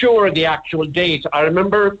not too sure of the actual date. I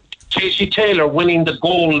remember Casey Taylor winning the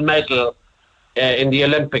gold medal in the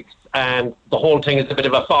Olympics, and the whole thing is a bit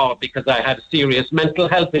of a fog because I had serious mental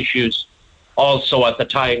health issues also at the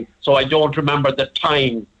time. So I don't remember the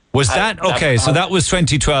time. Was that okay? So that was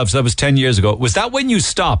 2012. So that was 10 years ago. Was that when you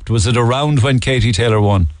stopped? Was it around when Katie Taylor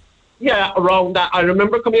won? Yeah, around that. I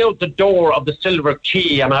remember coming out the door of the Silver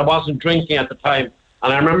Key, and I wasn't drinking at the time.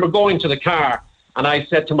 And I remember going to the car, and I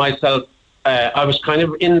said to myself, I was kind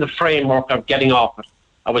of in the framework of getting off it.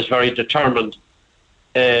 I was very determined.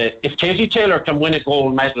 If Katie Taylor can win a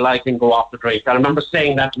gold medal, I can go off the drink. I remember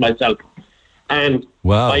saying that to myself. And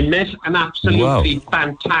I met an absolutely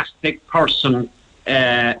fantastic person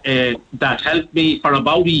that helped me for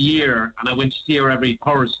about a year, and I went to see her every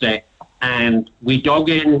Thursday, and we dug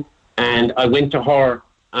in, and I went to her,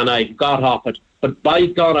 and I got off it. But by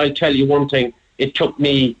God, I tell you one thing, it took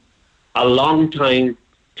me a long time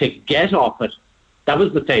to get off it. That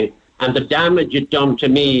was the thing. And the damage it done to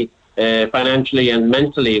me financially and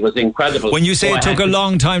mentally was incredible. When you say it took a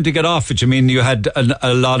long time to get off it, you mean you had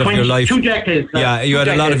a lot of your life... 2 decades. You had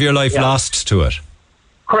a lot of your life lost to it.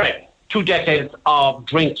 Correct. 2 decades of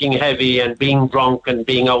drinking heavy and being drunk and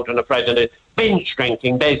being out on a Friday, binge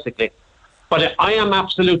drinking, basically. But I am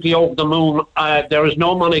absolutely over the moon. There is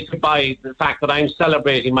no money to buy the fact that I'm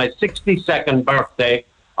celebrating my 62nd birthday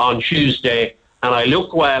on Tuesday, and I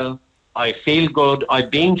look well, I feel good.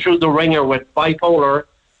 I've been through the ringer with bipolar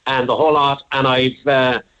and the whole lot, and I've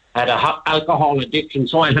had an alcohol addiction.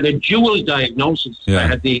 So I had a dual diagnosis. I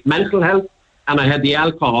had the mental health and I had the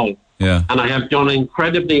alcohol. Yeah. And I have done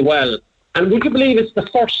incredibly well. And would you believe it's the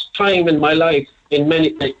first time in my life, in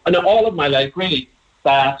all of my life really,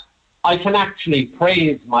 that I can actually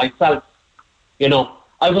praise myself.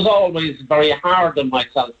 I was always very hard on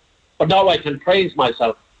myself, but now I can praise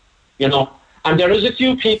myself, And there is a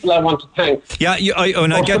few people I want to thank. Yeah,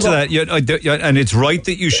 I get to that. And it's right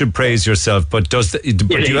that you should praise yourself, but do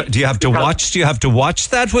you have to watch? Do you have to watch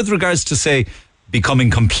that with regards to, say, becoming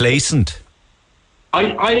complacent?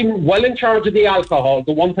 I'm well in charge of the alcohol.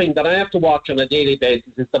 The one thing that I have to watch on a daily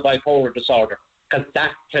basis is the bipolar disorder, because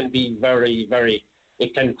that can be very, very...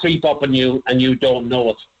 It can creep up on you and you don't know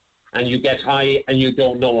it. And you get high and you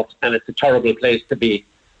don't know it. And it's a terrible place to be.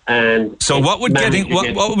 And so what would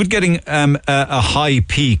getting a high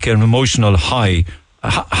peak, an emotional high,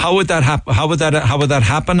 how would that happen? How would that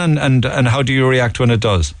happen? And how do you react when it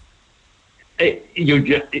does? The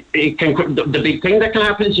big thing that can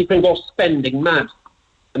happen is you can go spending mad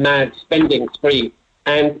spending spree.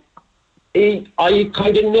 And I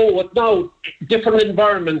kind of know it now. Different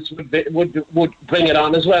environments would bring it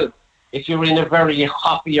on as well. If you're in a very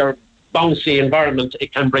happy or bouncy environment,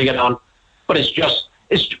 it can bring it on. But it's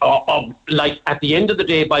like at the end of the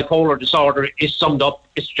day, bipolar disorder is summed up.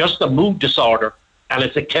 It's just a mood disorder, and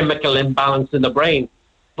it's a chemical imbalance in the brain.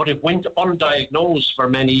 but it went undiagnosed for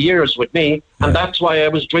many years with me, and that's why I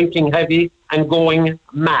was drinking heavy and going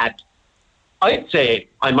mad. I'd say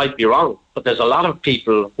I might be wrong, but there's a lot of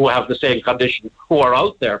people who have the same condition who are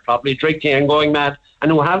out there probably drinking and going mad and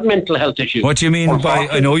who have mental health issues. What do you mean by,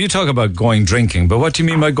 I know you talk about going drinking, but what do you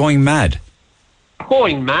mean by going mad?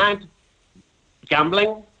 Going mad,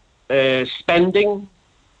 gambling, spending,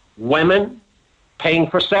 women, paying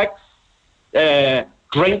for sex,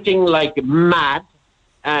 drinking like mad,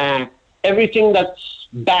 everything that's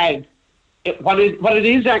bad. What it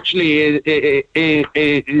is actually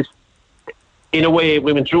is, in a way,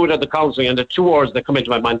 we went through it at the counselling, and the two words that come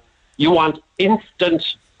into my mind, you want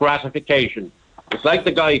instant gratification. It's like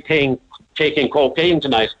the guy taking cocaine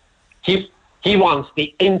tonight. He wants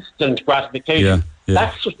the instant gratification. Yeah.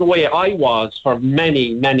 That's just the way I was for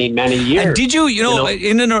many, many, many years. And did you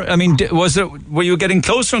were you getting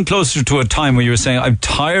closer and closer to a time where you were saying, I'm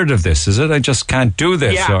tired of this, is it? I just can't do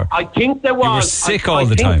this? Yeah, or I think there was. You were sick all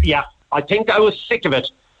the time. Yeah, I think I was sick of it.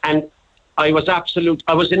 And I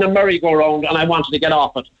was in a merry-go-round and I wanted to get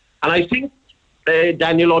off it. And I think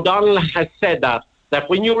Daniel O'Donnell has said that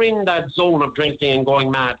when you're in that zone of drinking and going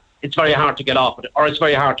mad, it's very hard to get off it, or it's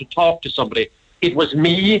very hard to talk to somebody. It was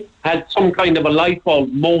me, had some kind of a light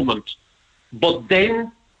bulb moment. But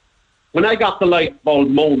then, when I got the light bulb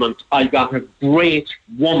moment, I got a great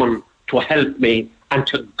woman to help me and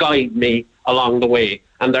to guide me along the way.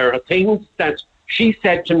 And there are things that she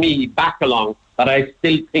said to me back along that I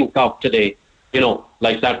still think of today,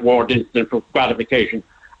 like that word instant gratification.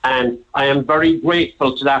 And I am very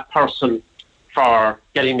grateful to that person for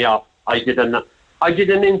getting me off. I did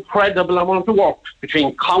an incredible amount of work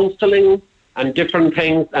between counselling and different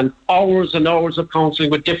things, and hours of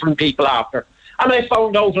counselling with different people after. And I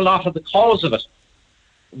found out a lot of the cause of it.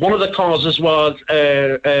 One of the causes was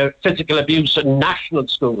physical abuse in national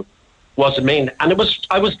school was the main, and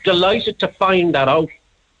I was delighted to find that out.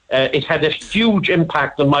 It had a huge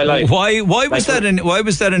impact on my life. Why was that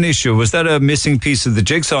an issue? Was that a missing piece of the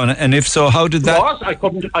jigsaw? And if so, how did that? I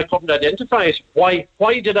couldn't identify it.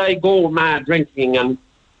 Why did I go mad drinking? And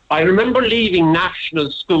I remember leaving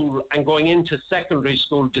national school and going into secondary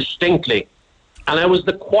school distinctly, and I was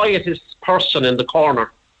the quietest person in the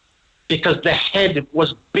corner because the head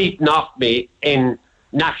was beaten off me in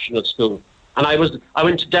national school, and I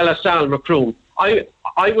went to De La Salle, Macroom. I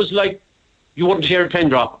was like, you wouldn't hear a pin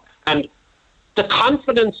drop. And the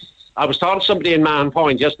confidence, I was talking to somebody in Man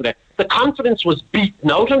Point yesterday, the confidence was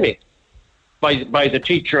beaten out of me by the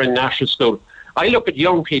teacher in national school. I look at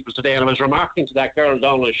young people today, and I was remarking to that girl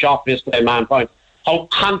down in the shop yesterday in Man Point, how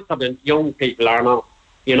confident young people are now.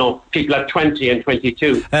 People at 20 and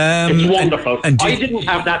 22. It's wonderful. I didn't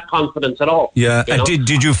have that confidence at all. Yeah, and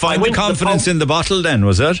did you find the confidence in the bottle then,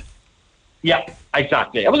 was it? Yeah,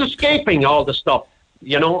 exactly. I was escaping all the stuff.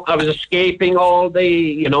 I was escaping all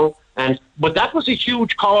the, but that was a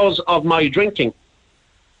huge cause of my drinking.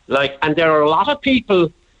 And there are a lot of people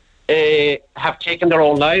have taken their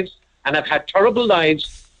own lives and have had terrible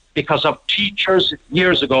lives because of teachers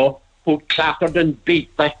years ago who clattered and beat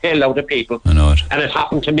the hell out of people. I know it. And it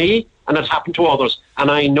happened to me, and it happened to others. And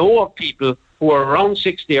I know of people who were around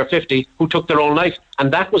 60 or 50 who took their on life,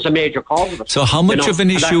 and that was a major cause of it. So how much of an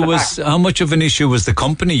issue was the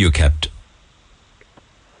company you kept?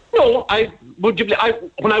 No,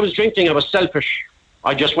 when I was drinking, I was selfish.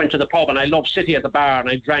 I just went to the pub and I loved sitting at the bar and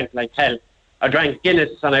I drank like hell. I drank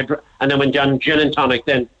Guinness and then went down gin and tonic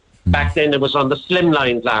then. Back then it was on the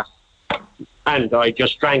slimline glass. And I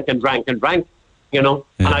just drank and drank and drank, and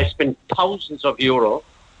I spent thousands of euro.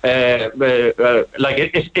 If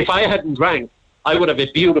I hadn't drank, I would have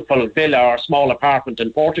a beautiful villa or small apartment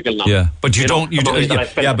in Portugal now. Yeah, but you don't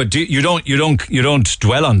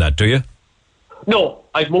dwell on that, do you? No,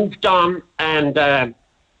 I've moved on, and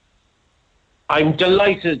I'm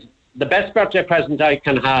delighted. The best birthday present I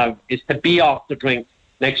can have is to be off the drink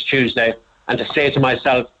next Tuesday and to say to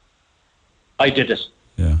myself, I did it.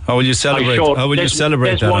 Yeah. How will you celebrate?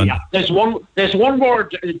 That? There's one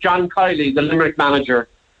word. John Kiley, the Limerick manager,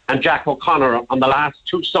 and Jack O'Connor on the last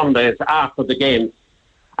two Sundays after the game,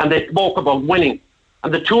 and they spoke about winning,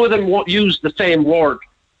 and the two of them used the same word,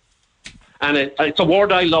 and it's a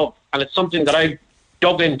word I love, and it's something that I've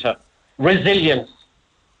dug into. Resilience.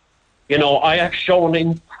 I have shown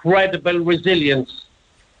incredible resilience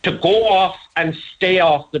to go off and stay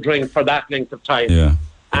off the drink for that length of time. Yeah.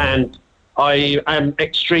 And I am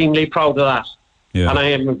extremely proud of that. Yeah. And I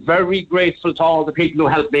am very grateful to all the people who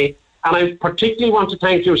helped me. And I particularly want to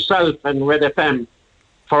thank yourself and RedFM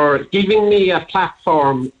for giving me a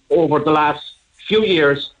platform over the last few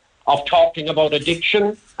years of talking about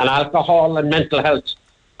addiction and alcohol and mental health.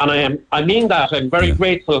 and I mean that. I'm very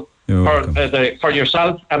grateful for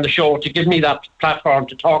yourself and the show to give me that platform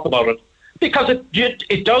to talk about it, because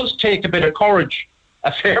it does take a bit of courage,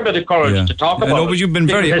 a fair bit of courage to talk about it. No, but you've been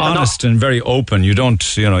very honest and very open. You don't,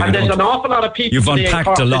 And there's an awful lot of people. You've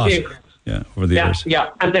unpacked a lot. Over the years.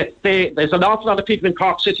 Yeah, and there's an awful lot of people in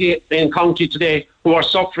Cork City, in County today, who are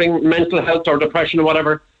suffering mental health or depression or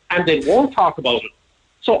whatever, and they won't talk about it.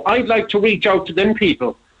 So I'd like to reach out to them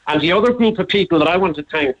people. And the other group of people that I want to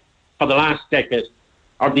thank for the last decade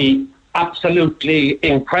are the absolutely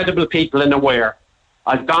incredible people in Aware.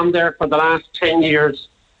 I've gone there for the last 10 years,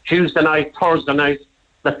 Tuesday night, Thursday night,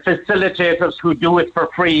 the facilitators who do it for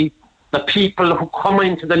free, the people who come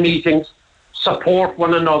into the meetings, support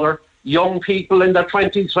one another, young people in their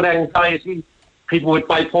 20s with anxiety, people with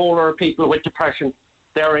bipolar, people with depression.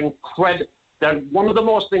 They're incredible. They're one of the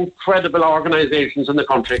most incredible organisations in the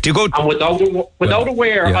country. Do you go and without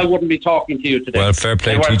Aware, I wouldn't be talking to you today. Well, fair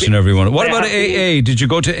play to each and every one. What about AA? Did you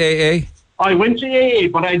go to AA? I went to AA,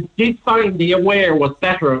 but I did find the Aware was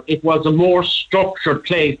better. It was a more structured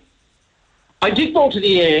place. I did go to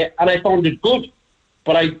the AA, and I found it good,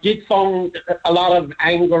 but I did find a lot of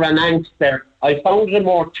anger and angst there. I found it a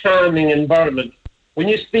more calming environment. When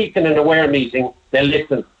you speak in an Aware meeting, they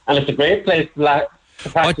listen, and it's a great place to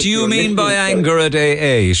practice. What do you mean by anger at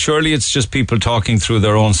AA? Surely it's just people talking through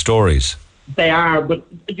their own stories. They are, but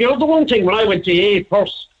you know the one thing, when I went to AA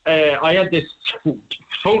first, I had this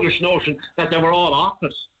foolish notion that they were all off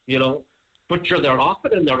it, you know. But sure, they're off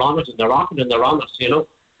it and they're on it and they're off it and they're on it, you know.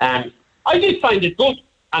 And I did find it good,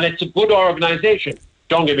 and it's a good organisation.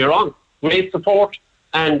 Don't get me wrong, great support.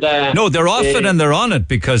 And no, they're off it and they're on it,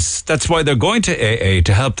 because that's why they're going to AA,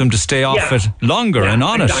 to help them to stay off it longer and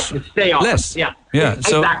on it. Stay off less. it.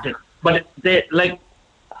 Exactly. But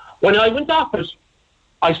when I went off it,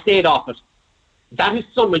 I stayed off it. That is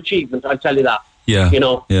some achievement, I'll tell you that. Yeah. You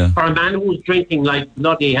know, for a man who's drinking like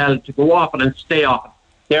bloody hell to go off it and stay off it.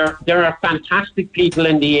 There are fantastic people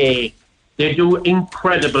in the AA. They do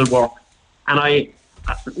incredible work. And I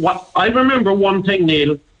remember one thing,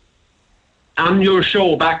 Neil, on your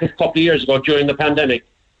show back a couple of years ago during the pandemic,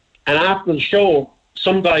 and after the show,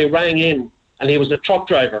 some guy rang in, and he was a truck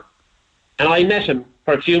driver, and I met him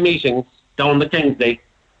for a few meetings down the Kingsley,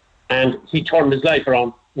 and he turned his life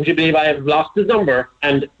around. Would you believe I have lost his number?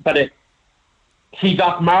 He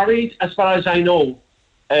got married, as far as I know,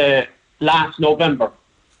 last November.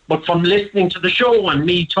 But from listening to the show and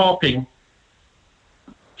me talking,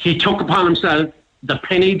 he took upon himself, the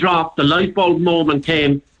penny dropped, the light bulb moment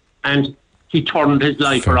came, and he turned his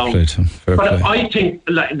life around. I think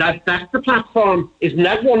that's the platform. Isn't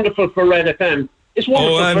that wonderful for Red FM? It's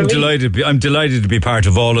wonderful. I'm delighted. I'm delighted to be part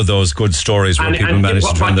of all of those good stories where people manage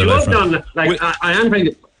to turn their life around. I am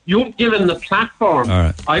thinking, you've given the platform. All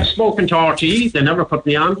right. I've spoken to RTE, they never put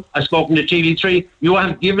me on. I've spoken to TV3. You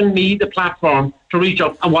have given me the platform to reach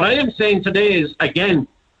out. And what I am saying today is, again,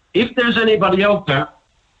 if there's anybody out there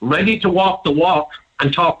ready to walk the walk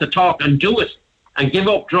and talk the talk and do it and give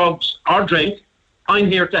up drugs or drink, I'm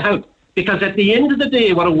here to help. Because at the end of the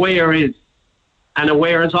day, what Aware is, and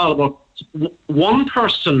Aware is all about one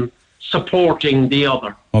person supporting the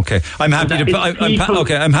other. Okay, I'm happy to.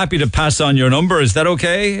 I'm happy to pass on your number. Is that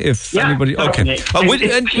okay? If anybody, okay,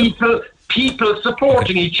 people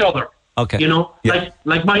supporting each other. Okay, you know,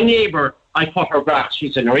 like my neighbour, I cut her grass.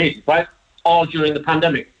 She's in her 80s, right? All during the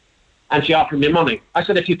pandemic, and she offered me money. I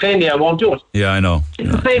said, if you pay me, I won't do it. Yeah, I know.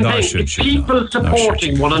 It's the same thing. It's people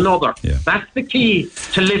supporting one another. Yeah. That's the key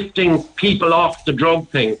to lifting people off the drug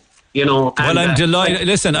thing. You know, well, I'm delighted.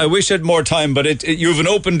 Listen, I wish I had more time, but you have an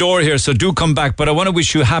open door here, so do come back. But I want to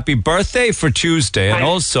wish you a happy birthday for Tuesday, and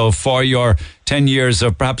also for your 10 years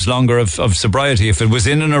or perhaps longer of sobriety. If it was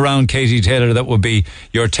in and around Katie Taylor, that would be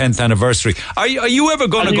your 10th anniversary. Are you ever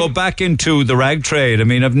going to go back into the rag trade? I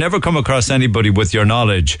mean, I've never come across anybody with your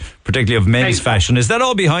knowledge, particularly of men's fashion. Is that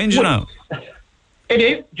all behind you now? It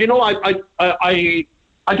is. Do you know, I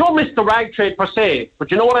don't miss the rag trade per se, but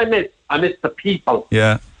you know what I miss? I miss the people.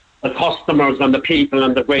 Yeah. The customers and the people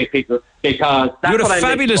and the great people, because that's you had a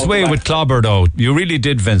fabulous way with Clobber, though. You really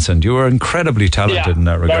did, Vincent. You were incredibly talented in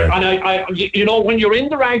that regard. And you know, when you're in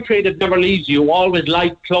the rag trade, it never leaves you. You always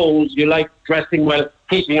like clothes, you like dressing well,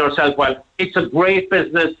 keeping yourself well. It's a great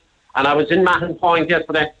business. And I was in Mahon Point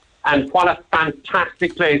yesterday, and what a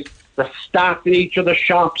fantastic place. The staff in each of the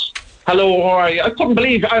shops. Hello, how are you? I couldn't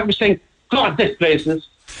believe it. I was saying, God, this place is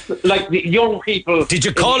like the young people. Did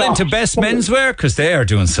you call into Best Menswear? Because they are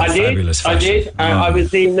doing some fabulous fashion. I did. I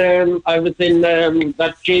was in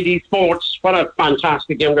that JD Sports. What a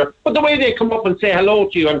fantastic young girl. But the way they come up and say hello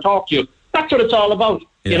to you and talk to you, that's what it's all about.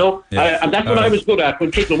 you know, and that's what I was good at.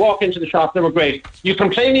 When people walk into the shop, they were great. You can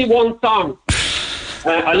play me one song.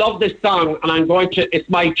 I love this song, and it's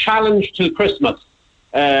my challenge till Christmas.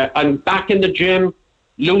 I'm back in the gym,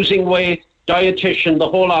 losing weight, dietitian, the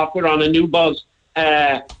whole lot. We're on a new buzz.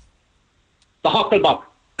 The Hucklebuck.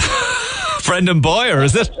 Brendan Boyer,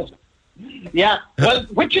 is it? Yeah. Well,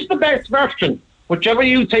 which is the best version? Whichever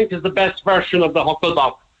you think is the best version of the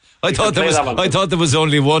Hucklebuck. I thought there was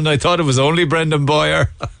only one. I thought it was only Brendan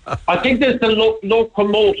Boyer. I think there's the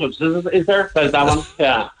locomotives. Is there? There's that one.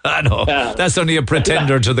 Yeah. I know. Yeah. That's only a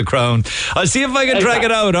pretender to the crown. I'll see if I can drag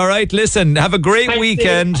it out. All right. Listen. Have a great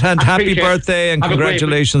weekend and happy birthday and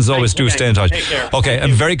congratulations. Always do stay in touch. Okay.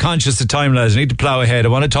 I'm very conscious of time, lads. I need to plough ahead. I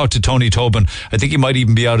want to talk to Tony Tobin. I think he might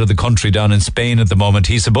even be out of the country down in Spain at the moment.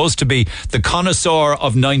 He's supposed to be the connoisseur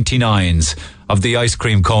of 99s of the ice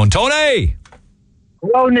cream cone. Tony.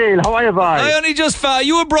 Hello, Neil. How are you, boy? I only just found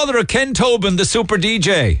you a brother of Ken Tobin, the super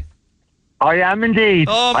DJ. I am indeed.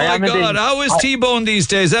 Oh, my God. How is T-Bone these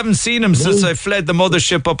days? I haven't seen him since I fled the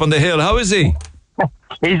mothership up on the hill. How is he?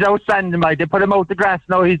 He's outstanding, mate. They put him out the grass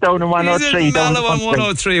now. He's down in 103. He's in Mallow on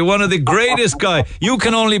 103. One of the greatest guys. You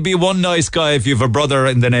can only be one nice guy if you have a brother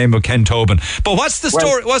in the name of Ken Tobin. But what's the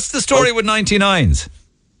story? What's the story with 99s?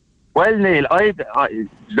 Well, Neil, I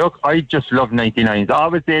just love 99s.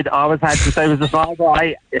 Always did. Always had since I was a small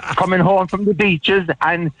boy. Coming home from the beaches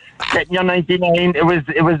and getting your 99, it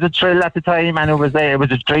was a thrill at the time, and it was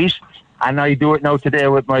a treat. And I do it now today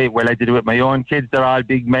with I did it with my own kids. They're all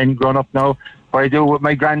big men, grown up now. But I do it with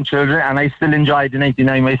my grandchildren, and I still enjoy the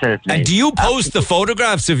 99 myself. Neil. And do you post the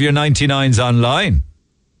photographs of your 99s online?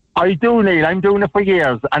 I do, Neil. I'm doing it for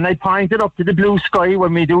years. And I point it up to the blue sky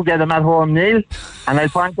when we do get them at home, Neil. And I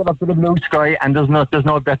point it up to the blue sky, and there's no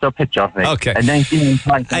better picture. Neil. Okay. And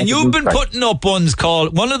you've been putting up one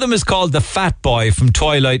of them is called the Fat Boy from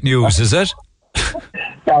Twilight News, is it?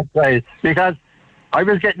 That's right. Because I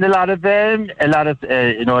was getting a lot of personal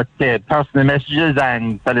messages,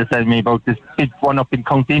 and fellas telling me about this big one up in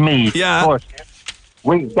County Meath. Yeah. But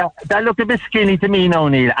that looked a bit skinny to me now,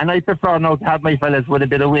 Neil, and I prefer now to have my fellas with a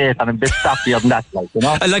bit of weight and a bit stockier than that, you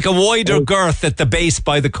know? Like a wider girth at the base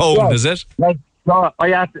by the cone, is it? So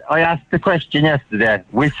I asked the question yesterday.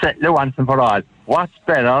 We settle once and for all. What's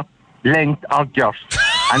better, length or girth?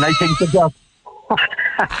 And I think the girth.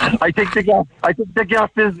 I think the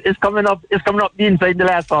girth is coming up the inside the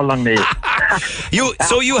last so long, Neil.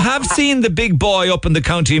 So you have seen the big boy up in the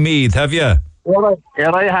County Meath, have you?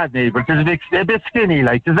 Yeah, I have, Neil, but it's a bit skinny,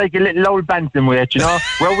 like it's like a little old bantamweight, you know.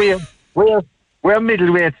 We're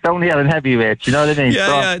middleweights down here and heavyweights, you know what I mean?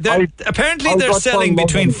 Yeah. Apparently they're selling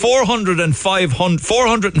between 400 and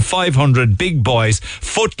 500 big boys,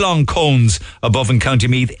 foot-long cones above in County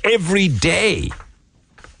Meath every day.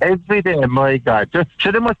 Every day, my God. They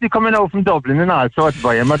must be coming out from Dublin and all sorts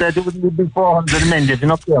by him. But they wouldn't be 400 men living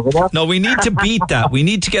up there, would they? No, we need to beat that. We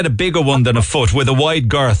need to get a bigger one than a foot with a wide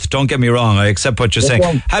girth. Don't get me wrong. I accept what you're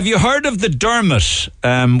saying. Have you heard of the Dermot,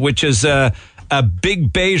 which is a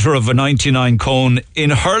big beta of a 99 cone in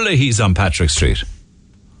Hurley's on Patrick Street?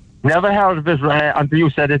 Never heard of it until you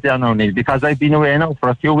said it there now, Neil, because I've been away now for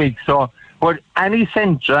a few weeks. But any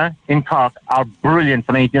centre in Cork are brilliant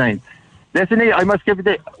for 99. Listen, I must give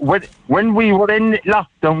it when we were in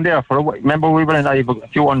lockdown there remember I have a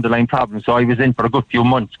few underlying problems, so I was in for a good few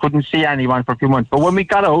months. Couldn't see anyone for a few months. But when we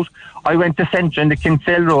got out, I went to Centre in the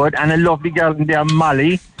Kinsale Road, and a lovely girl in there,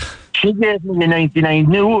 Molly, she gave me a 99.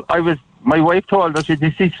 My wife told her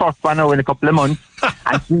this is first one now in a couple of months,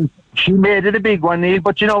 and she made it a big one, Neil.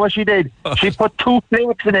 But you know what she did? She put 2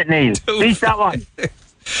 flakes in it, Neil. Beat that one.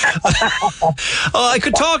 I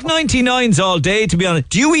could talk 99s all day, to be honest.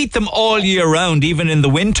 Do you eat them all year round, even in the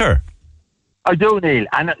winter? I do, Neil,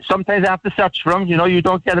 and sometimes I have to search for them. You know, you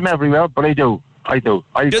don't get them everywhere, but I do.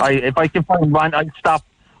 If I can find one, I'll stop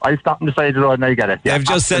on the side of the road and I get it. Yeah, They've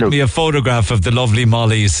just sent me a photograph of the lovely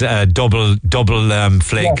Molly's double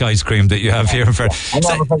flake ice cream that you have here.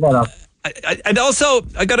 And also,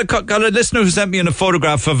 I got a listener who sent me in a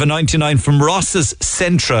photograph of a 99 from Ross's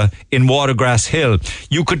Centra in Watergrass Hill.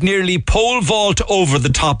 You could nearly pole vault over the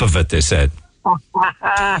top of it, they said.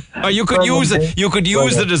 Or you could use it. You could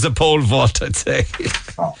use it as a pole vault, I'd say.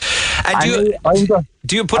 And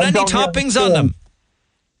do you put any toppings on them?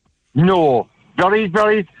 No,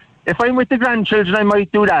 very. If I'm with the grandchildren, I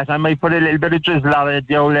might do that. I might put a little bit of drizzle on it,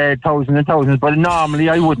 the old thousands and thousands. But normally,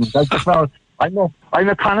 I wouldn't. I'm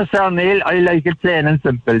a connoisseur, Neil. I like it plain and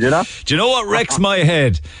simple, you know. Do you know what wrecks my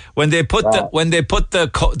head? When they put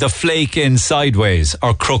the flake in sideways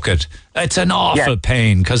or crooked, it's an awful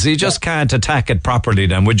pain because you just can't attack it properly.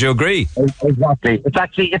 Then, would you agree? Exactly.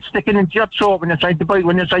 It's sticking into your throat when you're trying to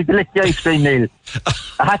lick the ice cream, Neil. It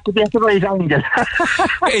has to be at the right angle.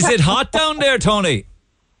 Is it hot down there, Tony?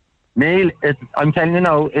 Neil, I'm telling you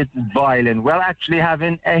now, it's violent. We're actually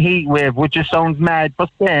having a heat wave, which just sounds mad for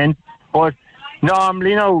Spain, but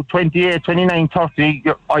normally, 28, 29, 30,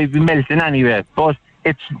 I'd be melting anyway. But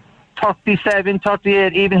it's 37,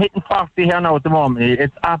 38, even hitting 40 here now at the moment.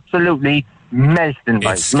 It's absolutely melting.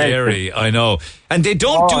 It's scary, I know. And they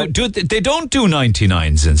don't they don't do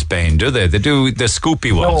 99s in Spain, do they? They do the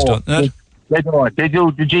scoopy ones, don't they? They don't. They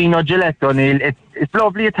do the Gino Gelato, Neil. It's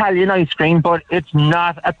lovely Italian ice cream, but it's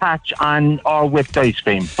not a patch on or whipped ice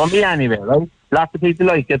cream. For me anyway, right? Lots of people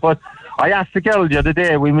like it, but I asked the girl the other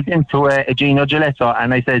day, we went into a Gino Gelato,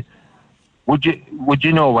 and I said, would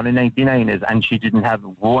you know what a 99 is? And she didn't have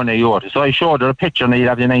one iota. So I showed her a picture, and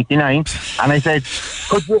of the 99, and I said,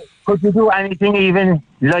 could you do anything even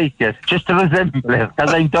like it, just to resemble it,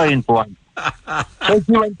 because I'm dying for one. So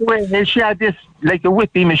she went away, and she had this, like a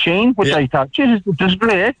whippy machine, which I thought, Jesus, it was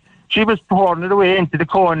great. She was pouring it away into the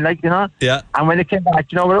cone, like, Yeah. And when it came back,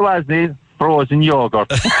 you know what it was, Neil? Frozen yogurt.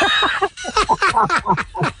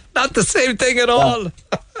 Not the same thing at all.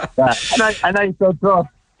 And I said, bro,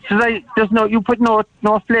 you put no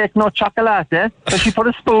flake, no chocolate, eh? So she put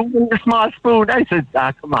a small spoon. I said,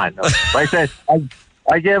 come on. No. I said,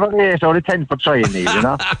 I gave her 8 out of 10 for trying these,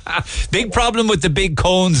 Big problem with the big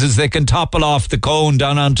cones is they can topple off the cone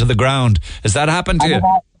down onto the ground. Has that happened to you?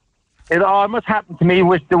 It almost happened to me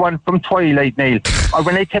with the one from Twilight, Neil. Or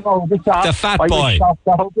when they came out of the shop, the fat boy. I was shocked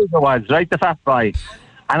at how big it was, right? The fat boy.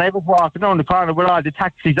 And I was walking down the corner where all the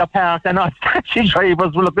taxis are parked, and all the taxi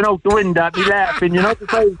drivers were looking out the window at me laughing, the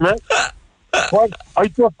size of it. But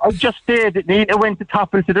I just stayed at Neil. I went to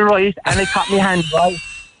topple to the right, and I caught my hand right,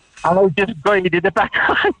 and I just guided it back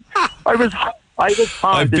on. I was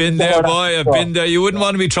I've been there, boy. I've been there. You wouldn't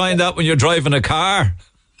want to be trying that when you're driving a car.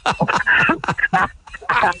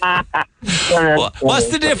 What's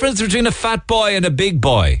the difference between a fat boy and a big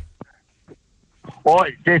boy? Oh,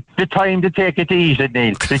 the time to take it easy,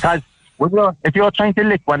 Neil. Because if you're trying to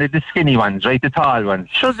lick one of the skinny ones, right, the tall ones,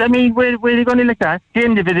 where are you going to lick that? The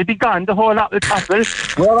end of it will be gone, the whole lot will topple.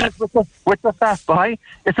 Whereas with the fat boy,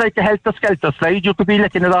 it's like a helter-skelter slide. You could be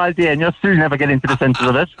licking it all day and you'll still never get into the centre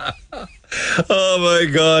of it. Oh my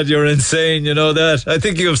God, you're insane, you know that? I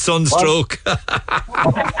think you have sunstroke.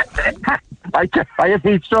 I have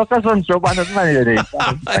heat stroke or sunstroke, one of them anyway.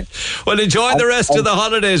 Well, enjoy the rest of the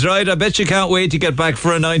holidays, right? I bet you can't wait to get back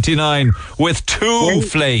for a 99 with 2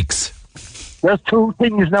 flakes. There's 2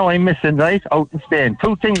 things now I'm missing, right, out in Spain.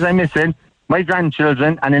 2 things I'm missing, my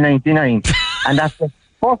grandchildren and a 99. And that's the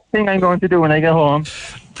first thing I'm going to do when I get home.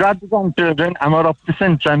 Grab the grandchildren and we're up to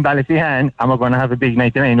Centra and Ballyfihan, and we're going to have a big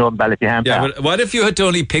 99 over in Ballyfihan. Yeah, but what if you had to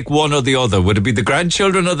only pick one or the other? Would it be the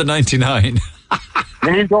grandchildren or the 99?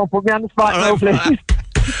 Neil, don't put me on the spot now, please.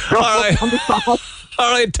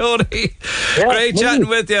 All right, Tony. Yeah, great chatting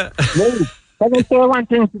with you. Neil, can I say one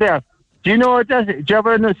thing there? Do you know, do you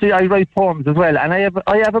ever see I write poems as well? And I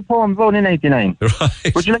have a poem about in 99.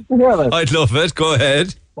 Right. Would you like to hear it? I'd love it. Go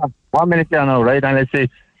ahead. 1 minute there now, right? And I say,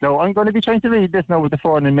 no, I'm going to be trying to read this now with the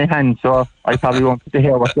phone in my hand, so I probably won't get to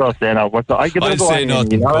hear what you're saying now. I'll say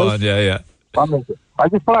nothing. Go on, yeah. I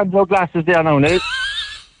just put on your glasses there now, Nate.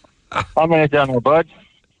 1 minute there now, bud.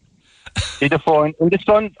 See the phone in the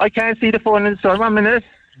sun. I can't see the phone in the sun. 1 minute.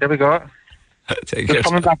 There we go. Just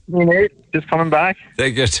coming back to me, Nate. Just coming back.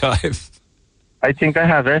 Take your time. I think I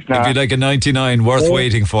have it now. It'd be like a 99 worth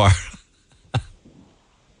waiting for.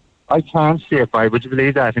 I can't see it, boy. Would you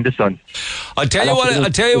believe that in the sun? I'll tell you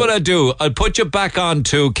what I'll do. I'll put you back on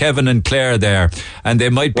to Kevin and Claire there, and they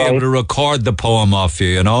might be able to record the poem off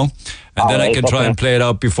you, and then I can try and play it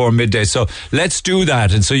out before midday. So let's do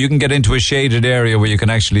that, and so you can get into a shaded area where you can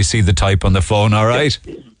actually see the type on the phone, all right?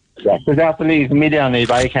 Yeah, because after leaving me down there,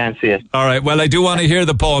 but I can't see it. All right, well, I do want to hear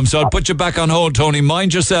the poem, so I'll put you back on hold, Tony.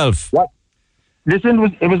 Mind yourself. What?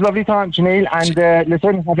 Listen, it was lovely talking to Neil, and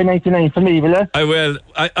listen, have a 99 for me, will you? I will.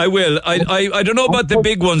 I will. I don't know about the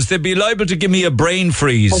big ones. They'd be liable to give me a brain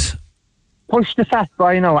freeze. Push the fat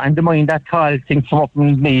boy now, and the mind that tall thing from up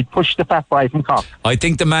in Mead. Push the fat boy from Cork. I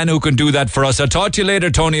think the man who can do that for us, I'll talk to you later,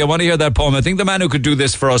 Tony. I want to hear that poem. I think the man who could do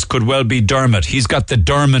this for us could well be Dermot. He's got the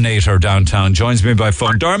Derminator downtown. Joins me by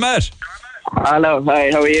phone. Dermot! Hello, hi,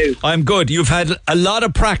 how are you? I'm good. You've had a lot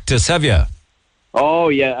of practice, have you? Oh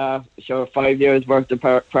yeah, sure. 5 years worth of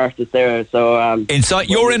practice there. So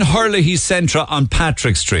you're in Hurley Centre on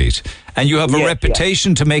Patrick Street, and you have a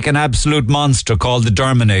reputation to make an absolute monster called the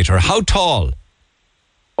Derminator. How tall?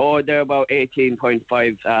 Oh, they're about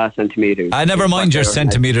 18.5 centimeters. Never mind your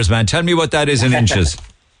centimeters, man. Tell me what that is in inches.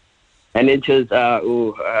 In inches,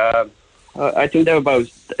 I think they're about.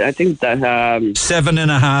 I think that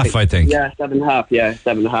 7.5. I think. Yeah, 7.5. Yeah,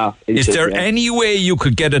 7.5 inches. Is there any way you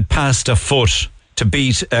could get it past a foot to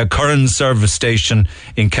beat a current service station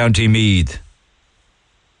in County Meath?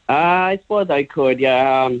 I suppose I could.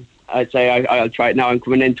 Yeah. I'd say I'll try it now. I'm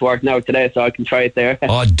coming into work now today, so I can try it there.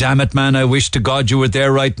 Oh, damn it, man. I wish to God you were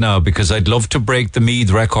there right now, because I'd love to break the Meath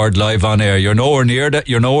record live on air. You're nowhere near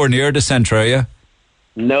the centre, are you?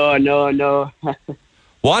 No.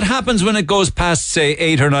 What happens when it goes past, say,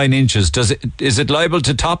 8 or 9 inches? Is it liable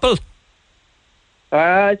to topple?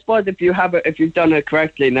 I suppose if you've done it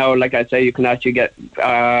correctly now, like I say, you can actually get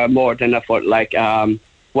more than a foot. Like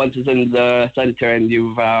once it's in the centre and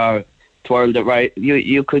you've twirled it right,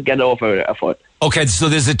 you could get over a foot. Okay, so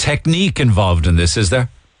there's a technique involved in this, is there?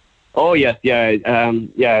 Oh yes,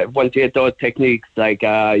 yeah. Once you get those techniques, like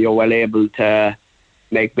you're well able to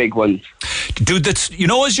make big ones.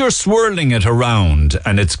 As you're swirling it around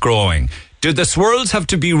and it's growing, do the swirls have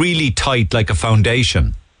to be really tight, like a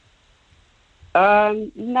foundation?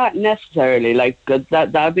 Not necessarily. Like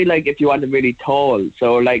that'd be like if you want it really tall.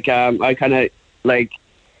 So like I kind of like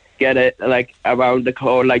get it like around the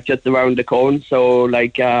cone, like just around the cone. So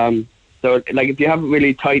like if you have it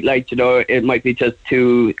really tight, like it might be just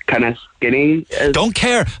too kind of skinny. Don't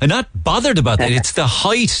care. I'm not bothered about that. It's the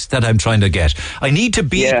height that I'm trying to get. I need to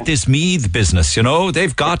beat this Meath business.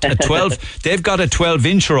 They've got a 12. They've got a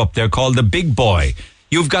 12-incher up there called the Big Boy.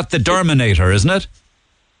 You've got the Derminator, isn't it?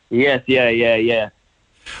 Yes. Yeah.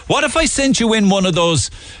 What if I sent you in one of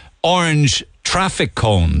those orange traffic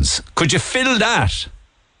cones? Could you fill that?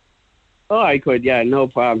 Oh, I could, yeah, no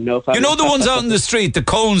problem. You know the ones out in the street, the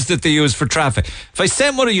cones that they use for traffic? If I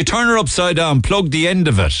sent one of you, turn her upside down, plug the end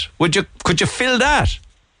of it, could you fill that?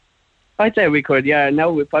 I'd say we could, yeah.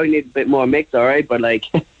 No, we probably need a bit more mix, all right, but like...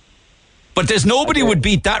 But there's nobody would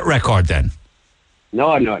beat that record then?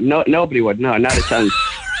 No, nobody would, no, not a chance.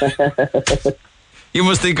 You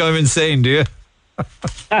must think I'm insane, do you?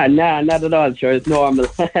 Nah, not at all, sure, it's normal.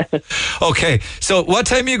 Okay, so what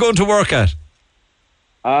time are you going to work at?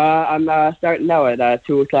 I'm starting now at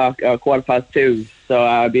 2 o'clock, 2:15, so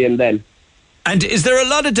I'll be in then. And is there a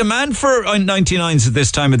lot of demand for 99s at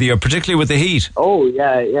this time of the year, particularly with the heat? Oh,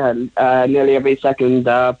 yeah. Nearly every second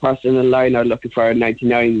person in line are looking for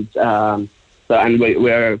 99s. And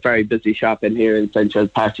we're a very busy shop in here in Central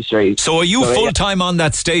Patrick Street. So are you full-time on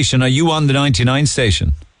that station? Are you on the 99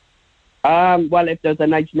 station? Well, if there's a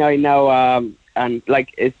 99 now... and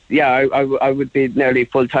like it's I would be nearly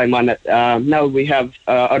full time on it. Now we have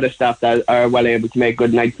other staff that are well able to make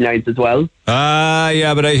good 99s as well.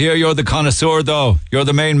 Yeah, but I hear you're the connoisseur though. You're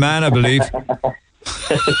the main man, I believe.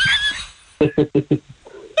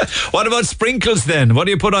 What about sprinkles then? What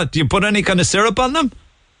do you put on? Do you put any kind of syrup on them?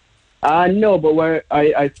 No, but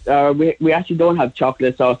we actually don't have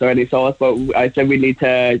chocolate sauce or any sauce. But I said we need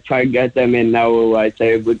to try and get them in now. I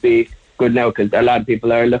say it would be good now because a lot of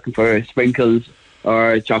people are looking for sprinkles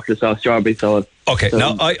or chocolate sauce, strawberry sauce. Okay, so,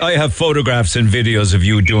 now I have photographs and videos of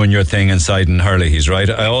you doing your thing inside in Hurley's, right?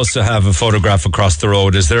 I also have a photograph across the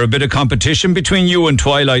road. Is there a bit of competition between you and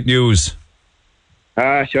Twilight News?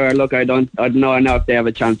 Sure. Look, I don't know if they have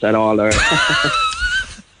a chance at all. Or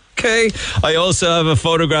Okay. I also have a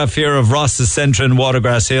photograph here of Ross's Centre in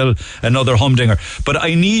Watergrass Hill, another humdinger. But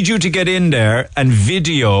I need you to get in there and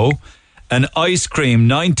video an ice cream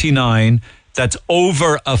 99 that's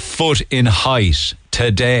over a foot in height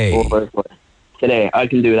today. Over a foot. Today, I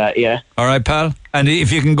can do that, yeah. All right, pal? And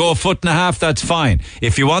if you can go 1.5 feet, that's fine.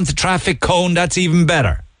 If you want the traffic cone, that's even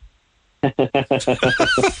better.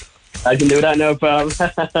 I can do that, no problem.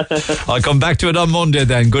 I'll come back to it on Monday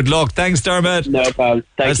then. Good luck. Thanks, Dermot. No problem.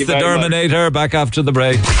 Thank you very much. That's the Derminator. Back after the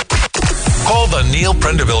break. Call the Neil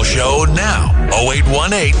Prendeville Show now.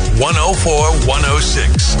 0818 104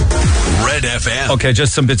 106. Red FM. Okay,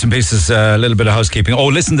 just some bits and pieces, a little bit of housekeeping. Oh,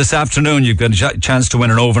 listen, this afternoon you've got a chance to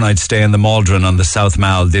win an overnight stay in the Maldron on the South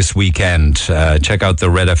Mall this weekend. Check out the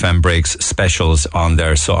Red FM Breaks specials on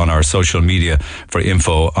there, so on our social media for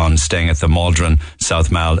info on staying at the Maldron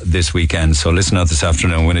South Mall this weekend. So listen out this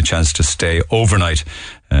afternoon, win a chance to stay overnight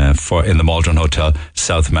in the Maldron Hotel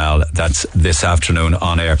South Mall. That's this afternoon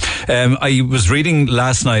on air. I was reading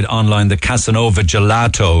last night online that Casanova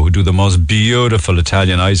Gelato, who do the most beautiful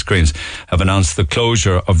Italian ice creams, have announced the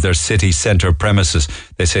closure of their city centre premises.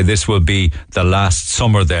 They say this will be the last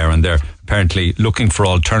summer there, and they're apparently looking for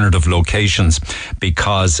alternative locations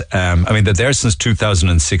because, they're there since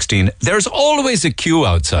 2016. There's always a queue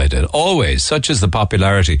outside it, always, such is the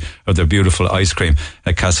popularity of their beautiful ice cream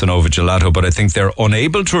at Casanova Gelato. But I think they're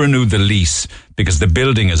unable to renew the lease because the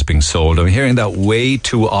building is being sold. I'm hearing that way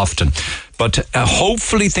too often. But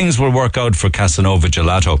hopefully things will work out for Casanova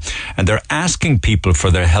Gelato. And they're asking people for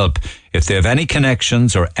their help. If they have any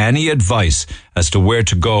connections or any advice as to where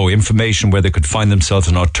to go, information where they could find themselves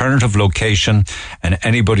an alternative location, and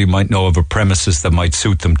anybody might know of a premises that might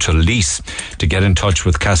suit them to lease, to get in touch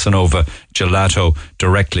with Casanova Gelato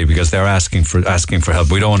directly, because they're asking for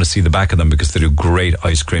help. We don't want to see the back of them because they do great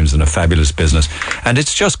ice creams and a fabulous business. And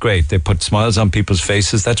it's just great. They put smiles on people's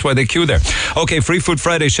faces. That's why they queue there. Okay, Free Food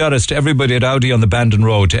Friday shout-outs to everybody at Audi on the Bandon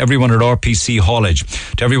Road, to everyone at RPC Haulage,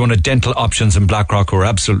 to everyone at Dental Options in Blackrock who are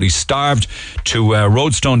absolutely starved, to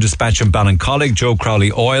Roadstone Dispatch in Ballincollig, Joe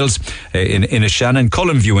Crowley Oils in Inishannon,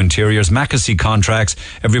 Cullenview Interiors, Mackesy Contracts,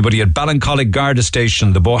 everybody at Ballincollig Garda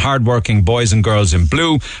Station, the hard-working boys and girls in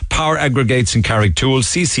blue, Power Aggregates in Carrigtwohill,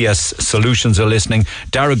 CCS Solutions are listening,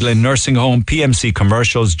 Darraglen Nursing Home, PMC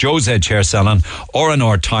Commercials, Joe's Edge Hair Salon,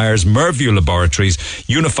 R&R Tyres, Merview Laboratories,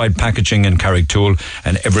 Unified Packaging in Carrigtwohill,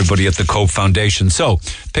 and everybody at the Cope Foundation. So,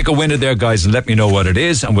 pick a winner there, guys, and let me know what it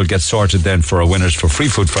is, and we'll get sorted then for our winners for Free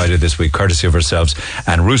Food Friday this week, courtesy of ourselves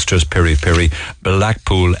and Roosters, Piri Piri,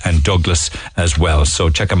 Blackpool and Douglas as well. So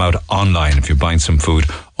check them out online if you're buying some food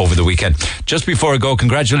over the weekend. Just before I go,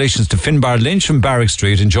 congratulations to Finbar Lynch from Barrack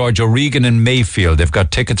Street and George O'Regan in Mayfield. They've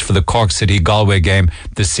got tickets for the Cork City Galway game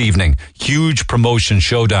this evening. Huge promotion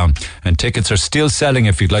showdown, and tickets are still selling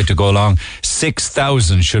if you'd like to go along.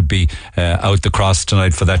 6,000 should be out the cross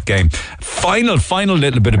tonight for that game. Final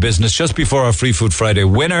little bit of business just before our Free Food Friday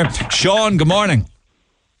winner. Sean, good morning.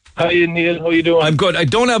 Hi, Neil. How you doing? I'm good. I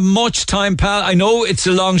don't have much time, pal. I know it's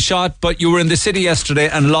a long shot, but you were in the city yesterday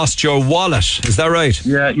and lost your wallet. Is that right?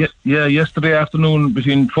 Yeah. Yesterday afternoon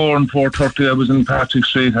between 4 and 4:30, I was in Patrick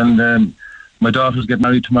Street, and my daughter's getting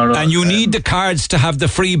married tomorrow. And you need the cards to have the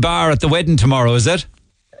free bar at the wedding tomorrow, is it?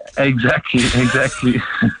 Exactly.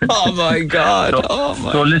 Oh my God!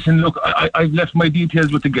 So listen, look, I've left my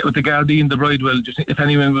details with the Gardaí and the Bridewell. Just if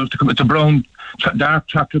anyone was to come, it's a brown, dark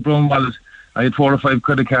chocolate brown wallet. I had 4 or 5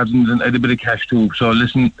 credit cards and I had a bit of cash too. So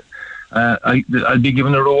listen, I'll be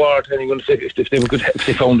giving a reward to anyone if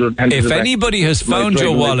they found it. If anybody has found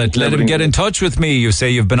your wallet, let them get in touch with me. You say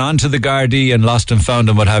you've been on to the Gardaí and lost and found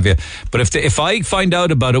and what have you. But if I find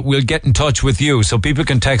out about it, we'll get in touch with you. So people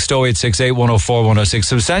can text 0868 104 106.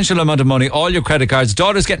 Substantial amount of money, all your credit cards.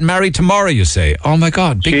 Daughter's getting married tomorrow, you say. Oh my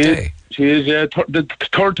God, big day. She is the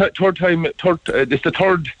third time. It's the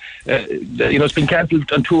third. It's been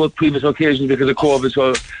cancelled on 2 previous occasions because of COVID.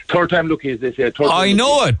 So third time lucky, as they say. I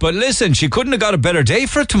know it, but listen, she couldn't have got a better day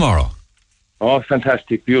for it tomorrow. Oh,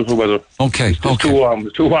 fantastic, beautiful weather. Okay. It's too warm.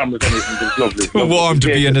 It's lovely. Too warm to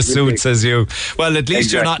be in a suit, says you. Well, at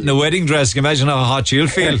least you're not in a wedding dress. Can you imagine how hot you'll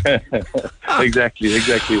feel? Exactly.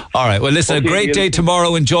 All right. Well, listen, a great day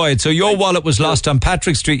tomorrow. Enjoy it. So your wallet was lost on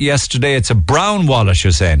Patrick Street yesterday. It's a brown wallet,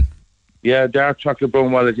 you're saying? Yeah, dark chocolate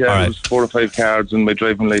brown wallet. Yeah, right. It was 4 or 5 cards and my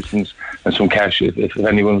driving license and some cash if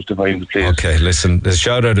anyone was to find the place. Okay, listen, the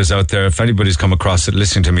shout out is out there. If anybody's come across it,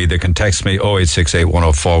 listening to me, they can text me 0868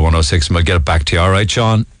 104 106 and we'll get it back to you. All right,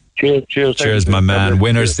 Sean? Cheers, my man.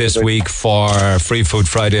 Winners this week for Free Food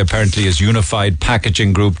Friday apparently is Unified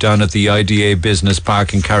Packaging Group down at the IDA Business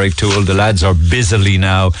Park in Carrigtwohill. The lads are busily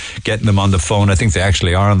now getting them on the phone. I think they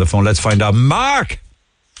actually are on the phone. Let's find out. Mark!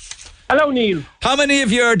 Hello, Neil. How many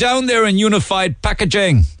of you are down there in Unified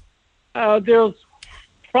Packaging? There's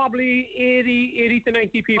probably 80 to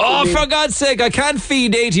 90 people. Oh, for God's sake, I can't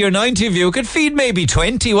feed 80 or 90 of you. I could feed maybe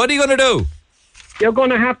 20. What are you going to do? We'll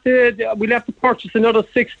have to purchase another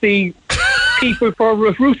 60 people for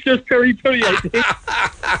Roosters Piri Piri, I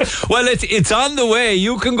think. Well, it's on the way.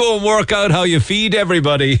 You can go and work out how you feed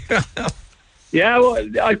everybody. Yeah, well,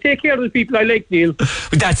 I take care of the people I like, Neil.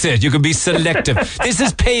 That's it. You can be selective. This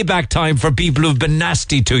is payback time for people who've been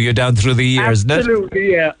nasty to you down through the years, isn't it?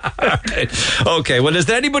 Absolutely, yeah. Right. Okay, well, is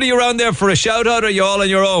there anybody around there for a shout-out, or are you all on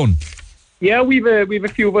your own? Yeah, we've a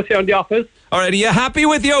few of us here in the office. All right, are you happy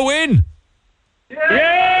with your win?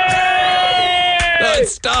 Yeah! Good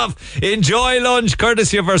stuff. Enjoy lunch,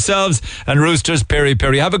 courtesy of ourselves and Roosters Piri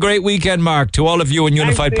Piri. Have a great weekend, Mark, to all of you in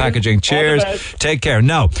Unified Packaging. Cheers. Take care.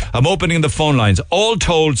 Now, I'm opening the phone lines. All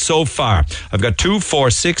told so far, I've got 2,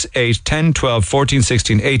 4, 6, 8, 10, 12, 14,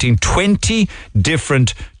 16, 18, 20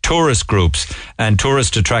 different tourist groups and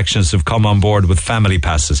tourist attractions have come on board with family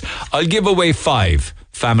passes. I'll give away 5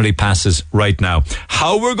 family passes right now.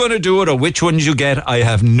 How we're going to do it or which ones you get, I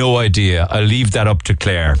have no idea. I'll leave that up to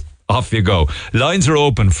Claire. off you go. Lines are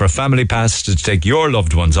open for family passes to take your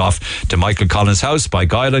loved ones off to Michael Collins House,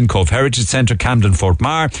 Bike Island, Cove Heritage Centre, Camden Fort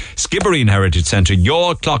Mar, Skibbereen Heritage Centre,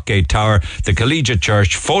 Yaw, Clockgate Tower, the Collegiate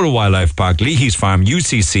Church, Folo Wildlife Park, Leahy's Farm,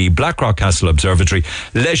 UCC, Blackrock Castle Observatory,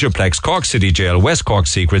 Leisureplex, Cork City Jail, West Cork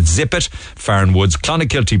Secret, Zippet, Farn Woods,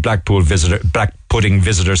 Clonakilty Blackpool Black Pudding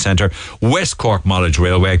Visitor Centre, West Cork Model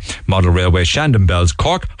Railway, Shandon Bells,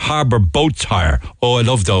 Cork Harbour Boats Hire. Oh, I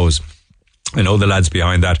love those. I know the lads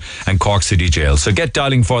behind that, and Cork City Jail. So get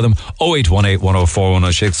dialing for them, 0818 104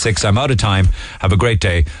 1066. I'm out of time. Have a great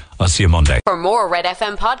day. I'll see you Monday. For more Red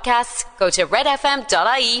FM podcasts, go to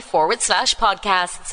redfm.ie/podcasts.